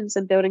connections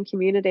and building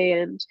community,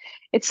 and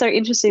it's so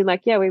interesting.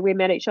 Like we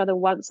met each other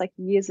once like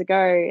years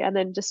ago, and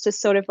then just to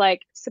sort of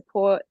like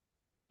support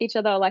each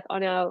other like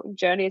on our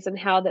journeys and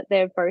how that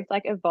they've both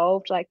like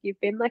evolved. Like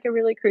you've been like a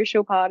really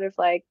crucial part of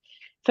like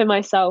for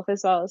myself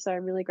as well. So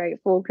I'm really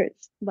grateful, Chris,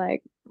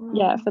 like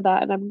for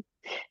that. And I'm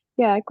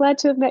glad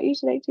to have met you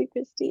today too,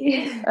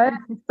 Christy.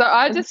 So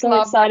I'm just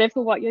so excited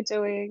for what you're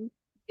doing.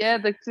 Yeah,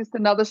 there's just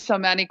another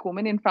shamanic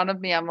woman in front of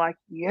me. I'm like,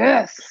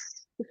 yes,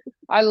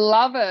 I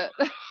love it.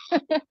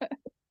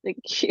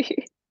 Thank you.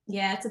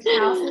 Yeah, it's a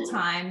powerful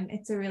time.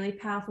 It's a really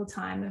powerful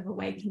time of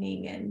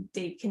awakening and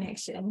deep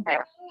connection.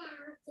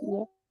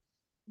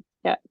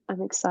 Yeah,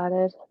 I'm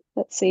excited.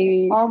 Let's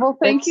see. Oh, well,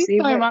 thank you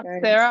so much,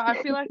 Sarah.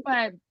 I feel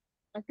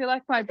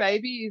like my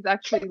baby is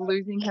actually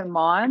losing her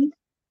mind.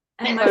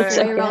 And my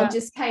 4-year-old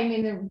just came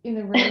in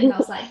the room and I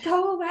was like,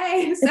 go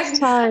away. So, it's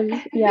time.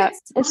 Yeah.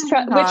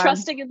 We're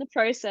trusting in the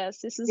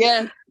process. This is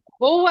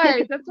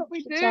always. That's what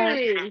we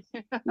do.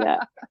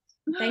 Yeah.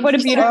 What a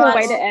beautiful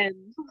way to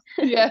end.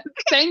 Yes.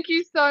 Thank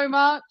you so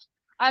much.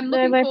 I'm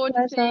looking forward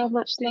to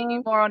seeing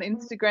you more on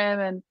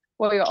Instagram and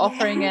what you're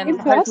offering, and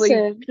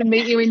hopefully to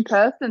meet you in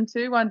person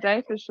too one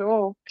day for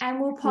sure. And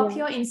we'll pop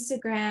your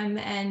Instagram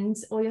and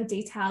all your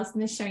details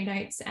in the show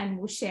notes, and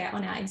we'll share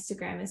on our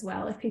Instagram as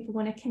well if people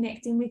want to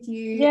connect in with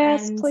you.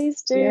 Yes, and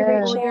please do.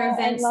 All your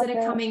events that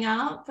are coming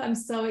up. I'm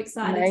so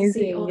excited to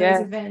see all those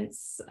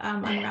events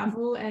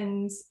unravel,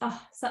 and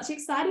such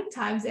exciting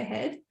times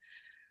ahead.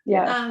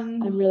 Yeah,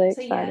 I'm really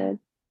excited.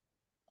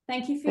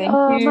 Thank you for your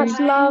time. Much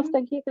love.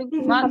 Thank you.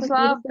 Much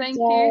love. Thank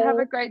you. Have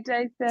a great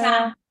day,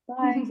 Sarah.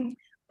 Bye.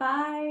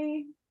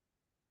 Bye.